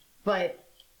 But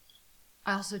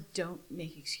I also don't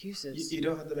make excuses. You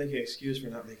don't have to make an excuse for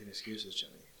not making excuses,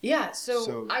 Jenny. Yeah,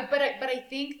 but I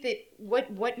think that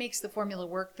what makes the formula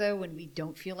work, though, when we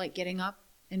don't feel like getting up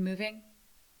and moving?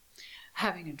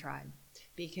 Having a tribe.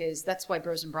 Because that's why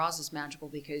Bros and Bras is magical,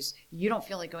 because you don't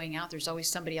feel like going out. There's always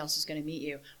somebody else who's going to meet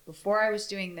you. Before I was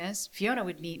doing this, Fiona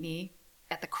would meet me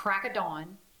at the crack of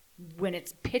dawn when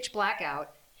it's pitch black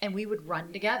out, and we would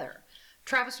run together.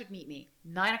 Travis would meet me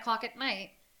 9 o'clock at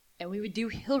night, and we would do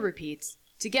hill repeats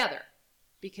together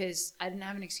because I didn't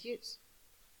have an excuse.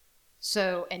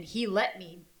 So, and he didn't let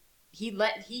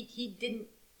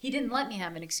me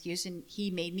have an excuse, and he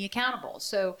made me accountable.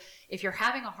 So if you're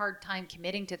having a hard time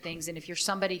committing to things, and if you're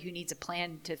somebody who needs a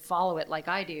plan to follow it like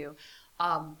I do,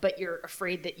 but you're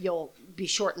afraid that you'll be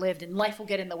short-lived and life will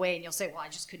get in the way and you'll say, well, I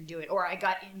just couldn't do it, or I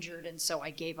got injured and so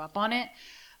I gave up on it.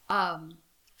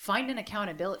 Find an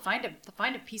accountability,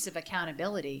 find a piece of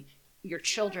accountability, your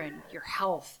children, your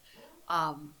health,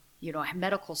 a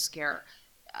medical scare,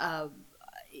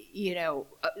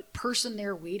 a person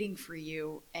there waiting for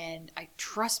you. And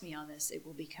trust me on this, it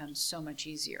will become so much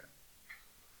easier.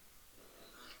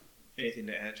 Anything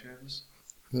to add, Travis?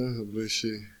 Yeah, I believe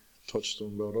she touched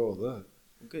on about all that.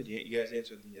 Well, good. You guys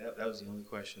answered that was the only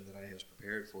question that I was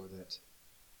prepared for that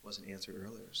wasn't answered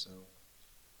earlier. So,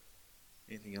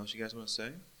 anything else you guys want to say?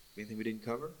 Anything we didn't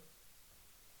cover?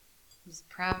 He's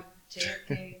proud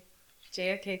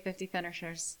JFK 50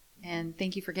 finishers. And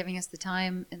thank you for giving us the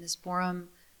time in this forum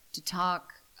to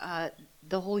talk.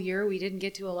 The whole year we didn't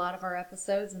get to a lot of our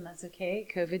episodes, and that's okay.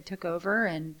 COVID took over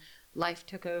and life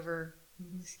took over.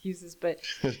 Excuses, but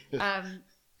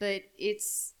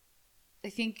it's, I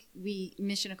think we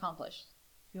mission accomplished.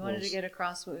 We wanted to get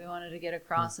across what we wanted to get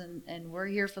across, and we're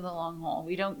here for the long haul.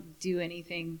 We don't do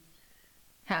anything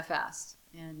half-assed.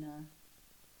 And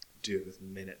do it with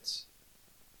minutes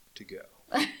to go.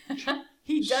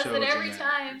 He does So it every dramatic.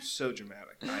 time. So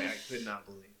dramatic. I could not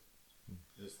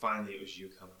believe. Finally, it was you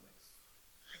coming. I'm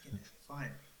like, freaking it,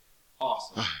 finally.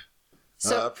 Awesome.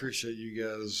 I appreciate you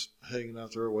guys hanging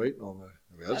out there waiting on me.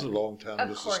 I mean, that's a long time of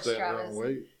just course, to stand around Travis. and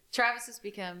wait. Travis has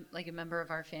become like a member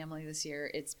of our family this year.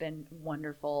 It's been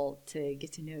wonderful to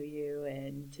get to know you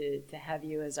and to have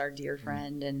you as our dear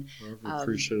friend. And I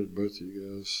appreciate both of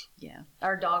you guys. yeah,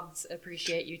 our dogs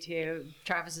appreciate you too.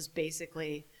 Travis is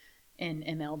basically an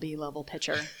MLB level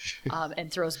pitcher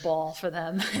and throws ball for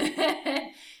them.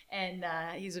 And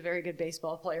he's a very good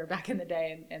baseball player back in the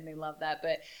day, and they love that.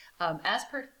 But as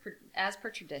per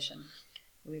tradition,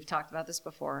 we've talked about this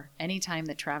before. Anytime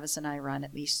that Travis and I run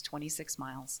at least 26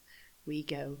 miles, we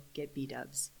go get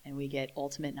B-dubs and we get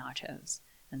ultimate nachos.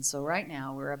 And so right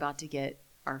now we're about to get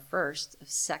our first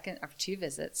of two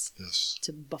visits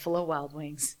to Buffalo Wild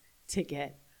Wings to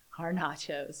get our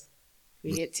nachos.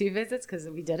 We get 2 visits because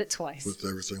we did it twice. With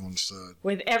everything on the side.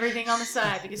 With everything on the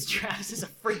side because Travis is a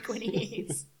freak when he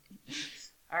eats.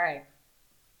 All right.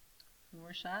 One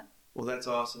more shot? Well, that's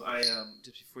awesome.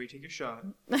 Just before you take your shot,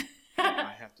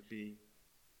 I have to be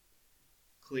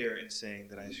clear in saying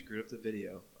that I screwed up the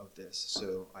video of this,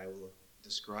 so I will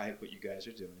describe what you guys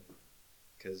are doing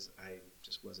because I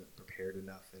just wasn't prepared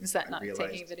enough. And Is that not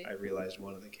taking video? I realized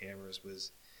one of the cameras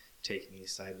was taking a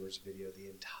sideways video the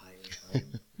entire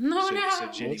time. No. So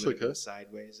Jenny That's would have been okay.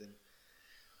 sideways, and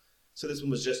so this one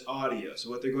was just audio. So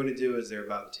what they're going to do is they're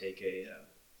about to take a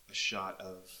shot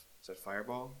of, is that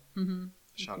Fireball? Mm-hmm.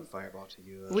 A shot of Fireball to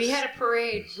you. We had a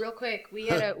parade, real quick. We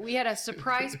had a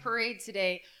surprise parade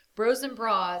today. Bros and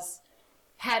Bras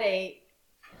had a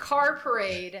car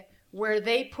parade where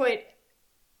they put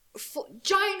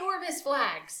ginormous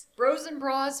flags, Bros and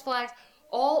Bras flags,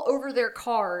 all over their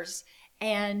cars.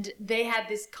 And they had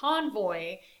this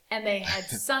convoy, and they had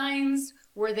signs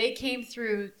where they came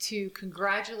through to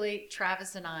congratulate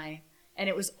Travis and I. And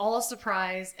it was all a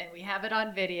surprise, and we have it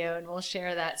on video, and we'll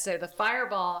share that. So the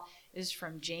Fireball is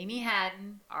from Jamie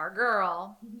Haddon, our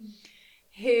girl,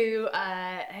 who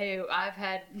I've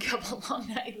had a couple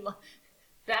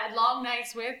bad long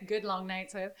nights with, good long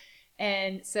nights with.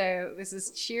 And so this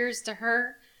is cheers to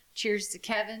her, cheers to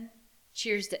Kevin,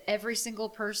 cheers to every single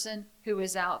person who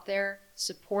is out there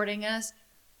supporting us.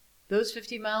 Those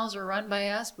 50 miles are run by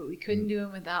us, but we couldn't do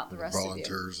them without the rest of you.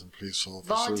 Volunteers and police officers.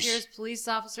 Volunteers, police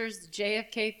officers, the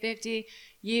JFK 50.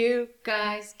 You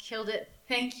guys killed it.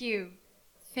 Thank you.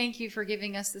 Thank you for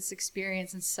giving us this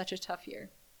experience in such a tough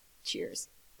year. Cheers.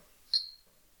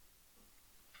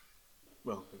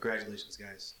 Well, congratulations,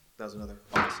 guys. That was another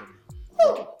awesome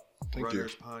Thank you.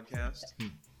 Runners podcast.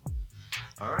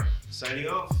 All right, signing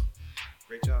off.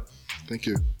 Great job. Thank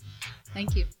you.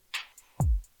 Thank you.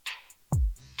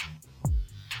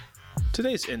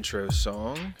 Today's intro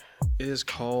song is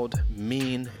called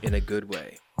Mean in a Good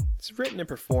Way. It's written and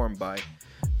performed by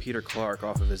Peter Clark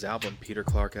off of his album Peter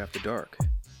Clark After Dark.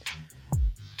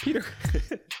 Peter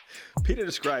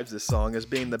describes this song as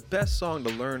being the best song to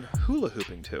learn hula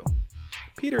hooping to.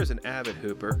 Peter is an avid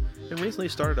hooper and recently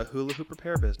started a hula hoop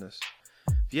repair business.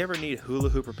 If you ever need hula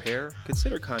hoop repair,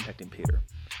 consider contacting Peter.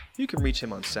 You can reach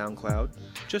him on SoundCloud.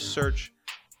 Just search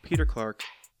Peter Clark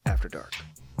After Dark.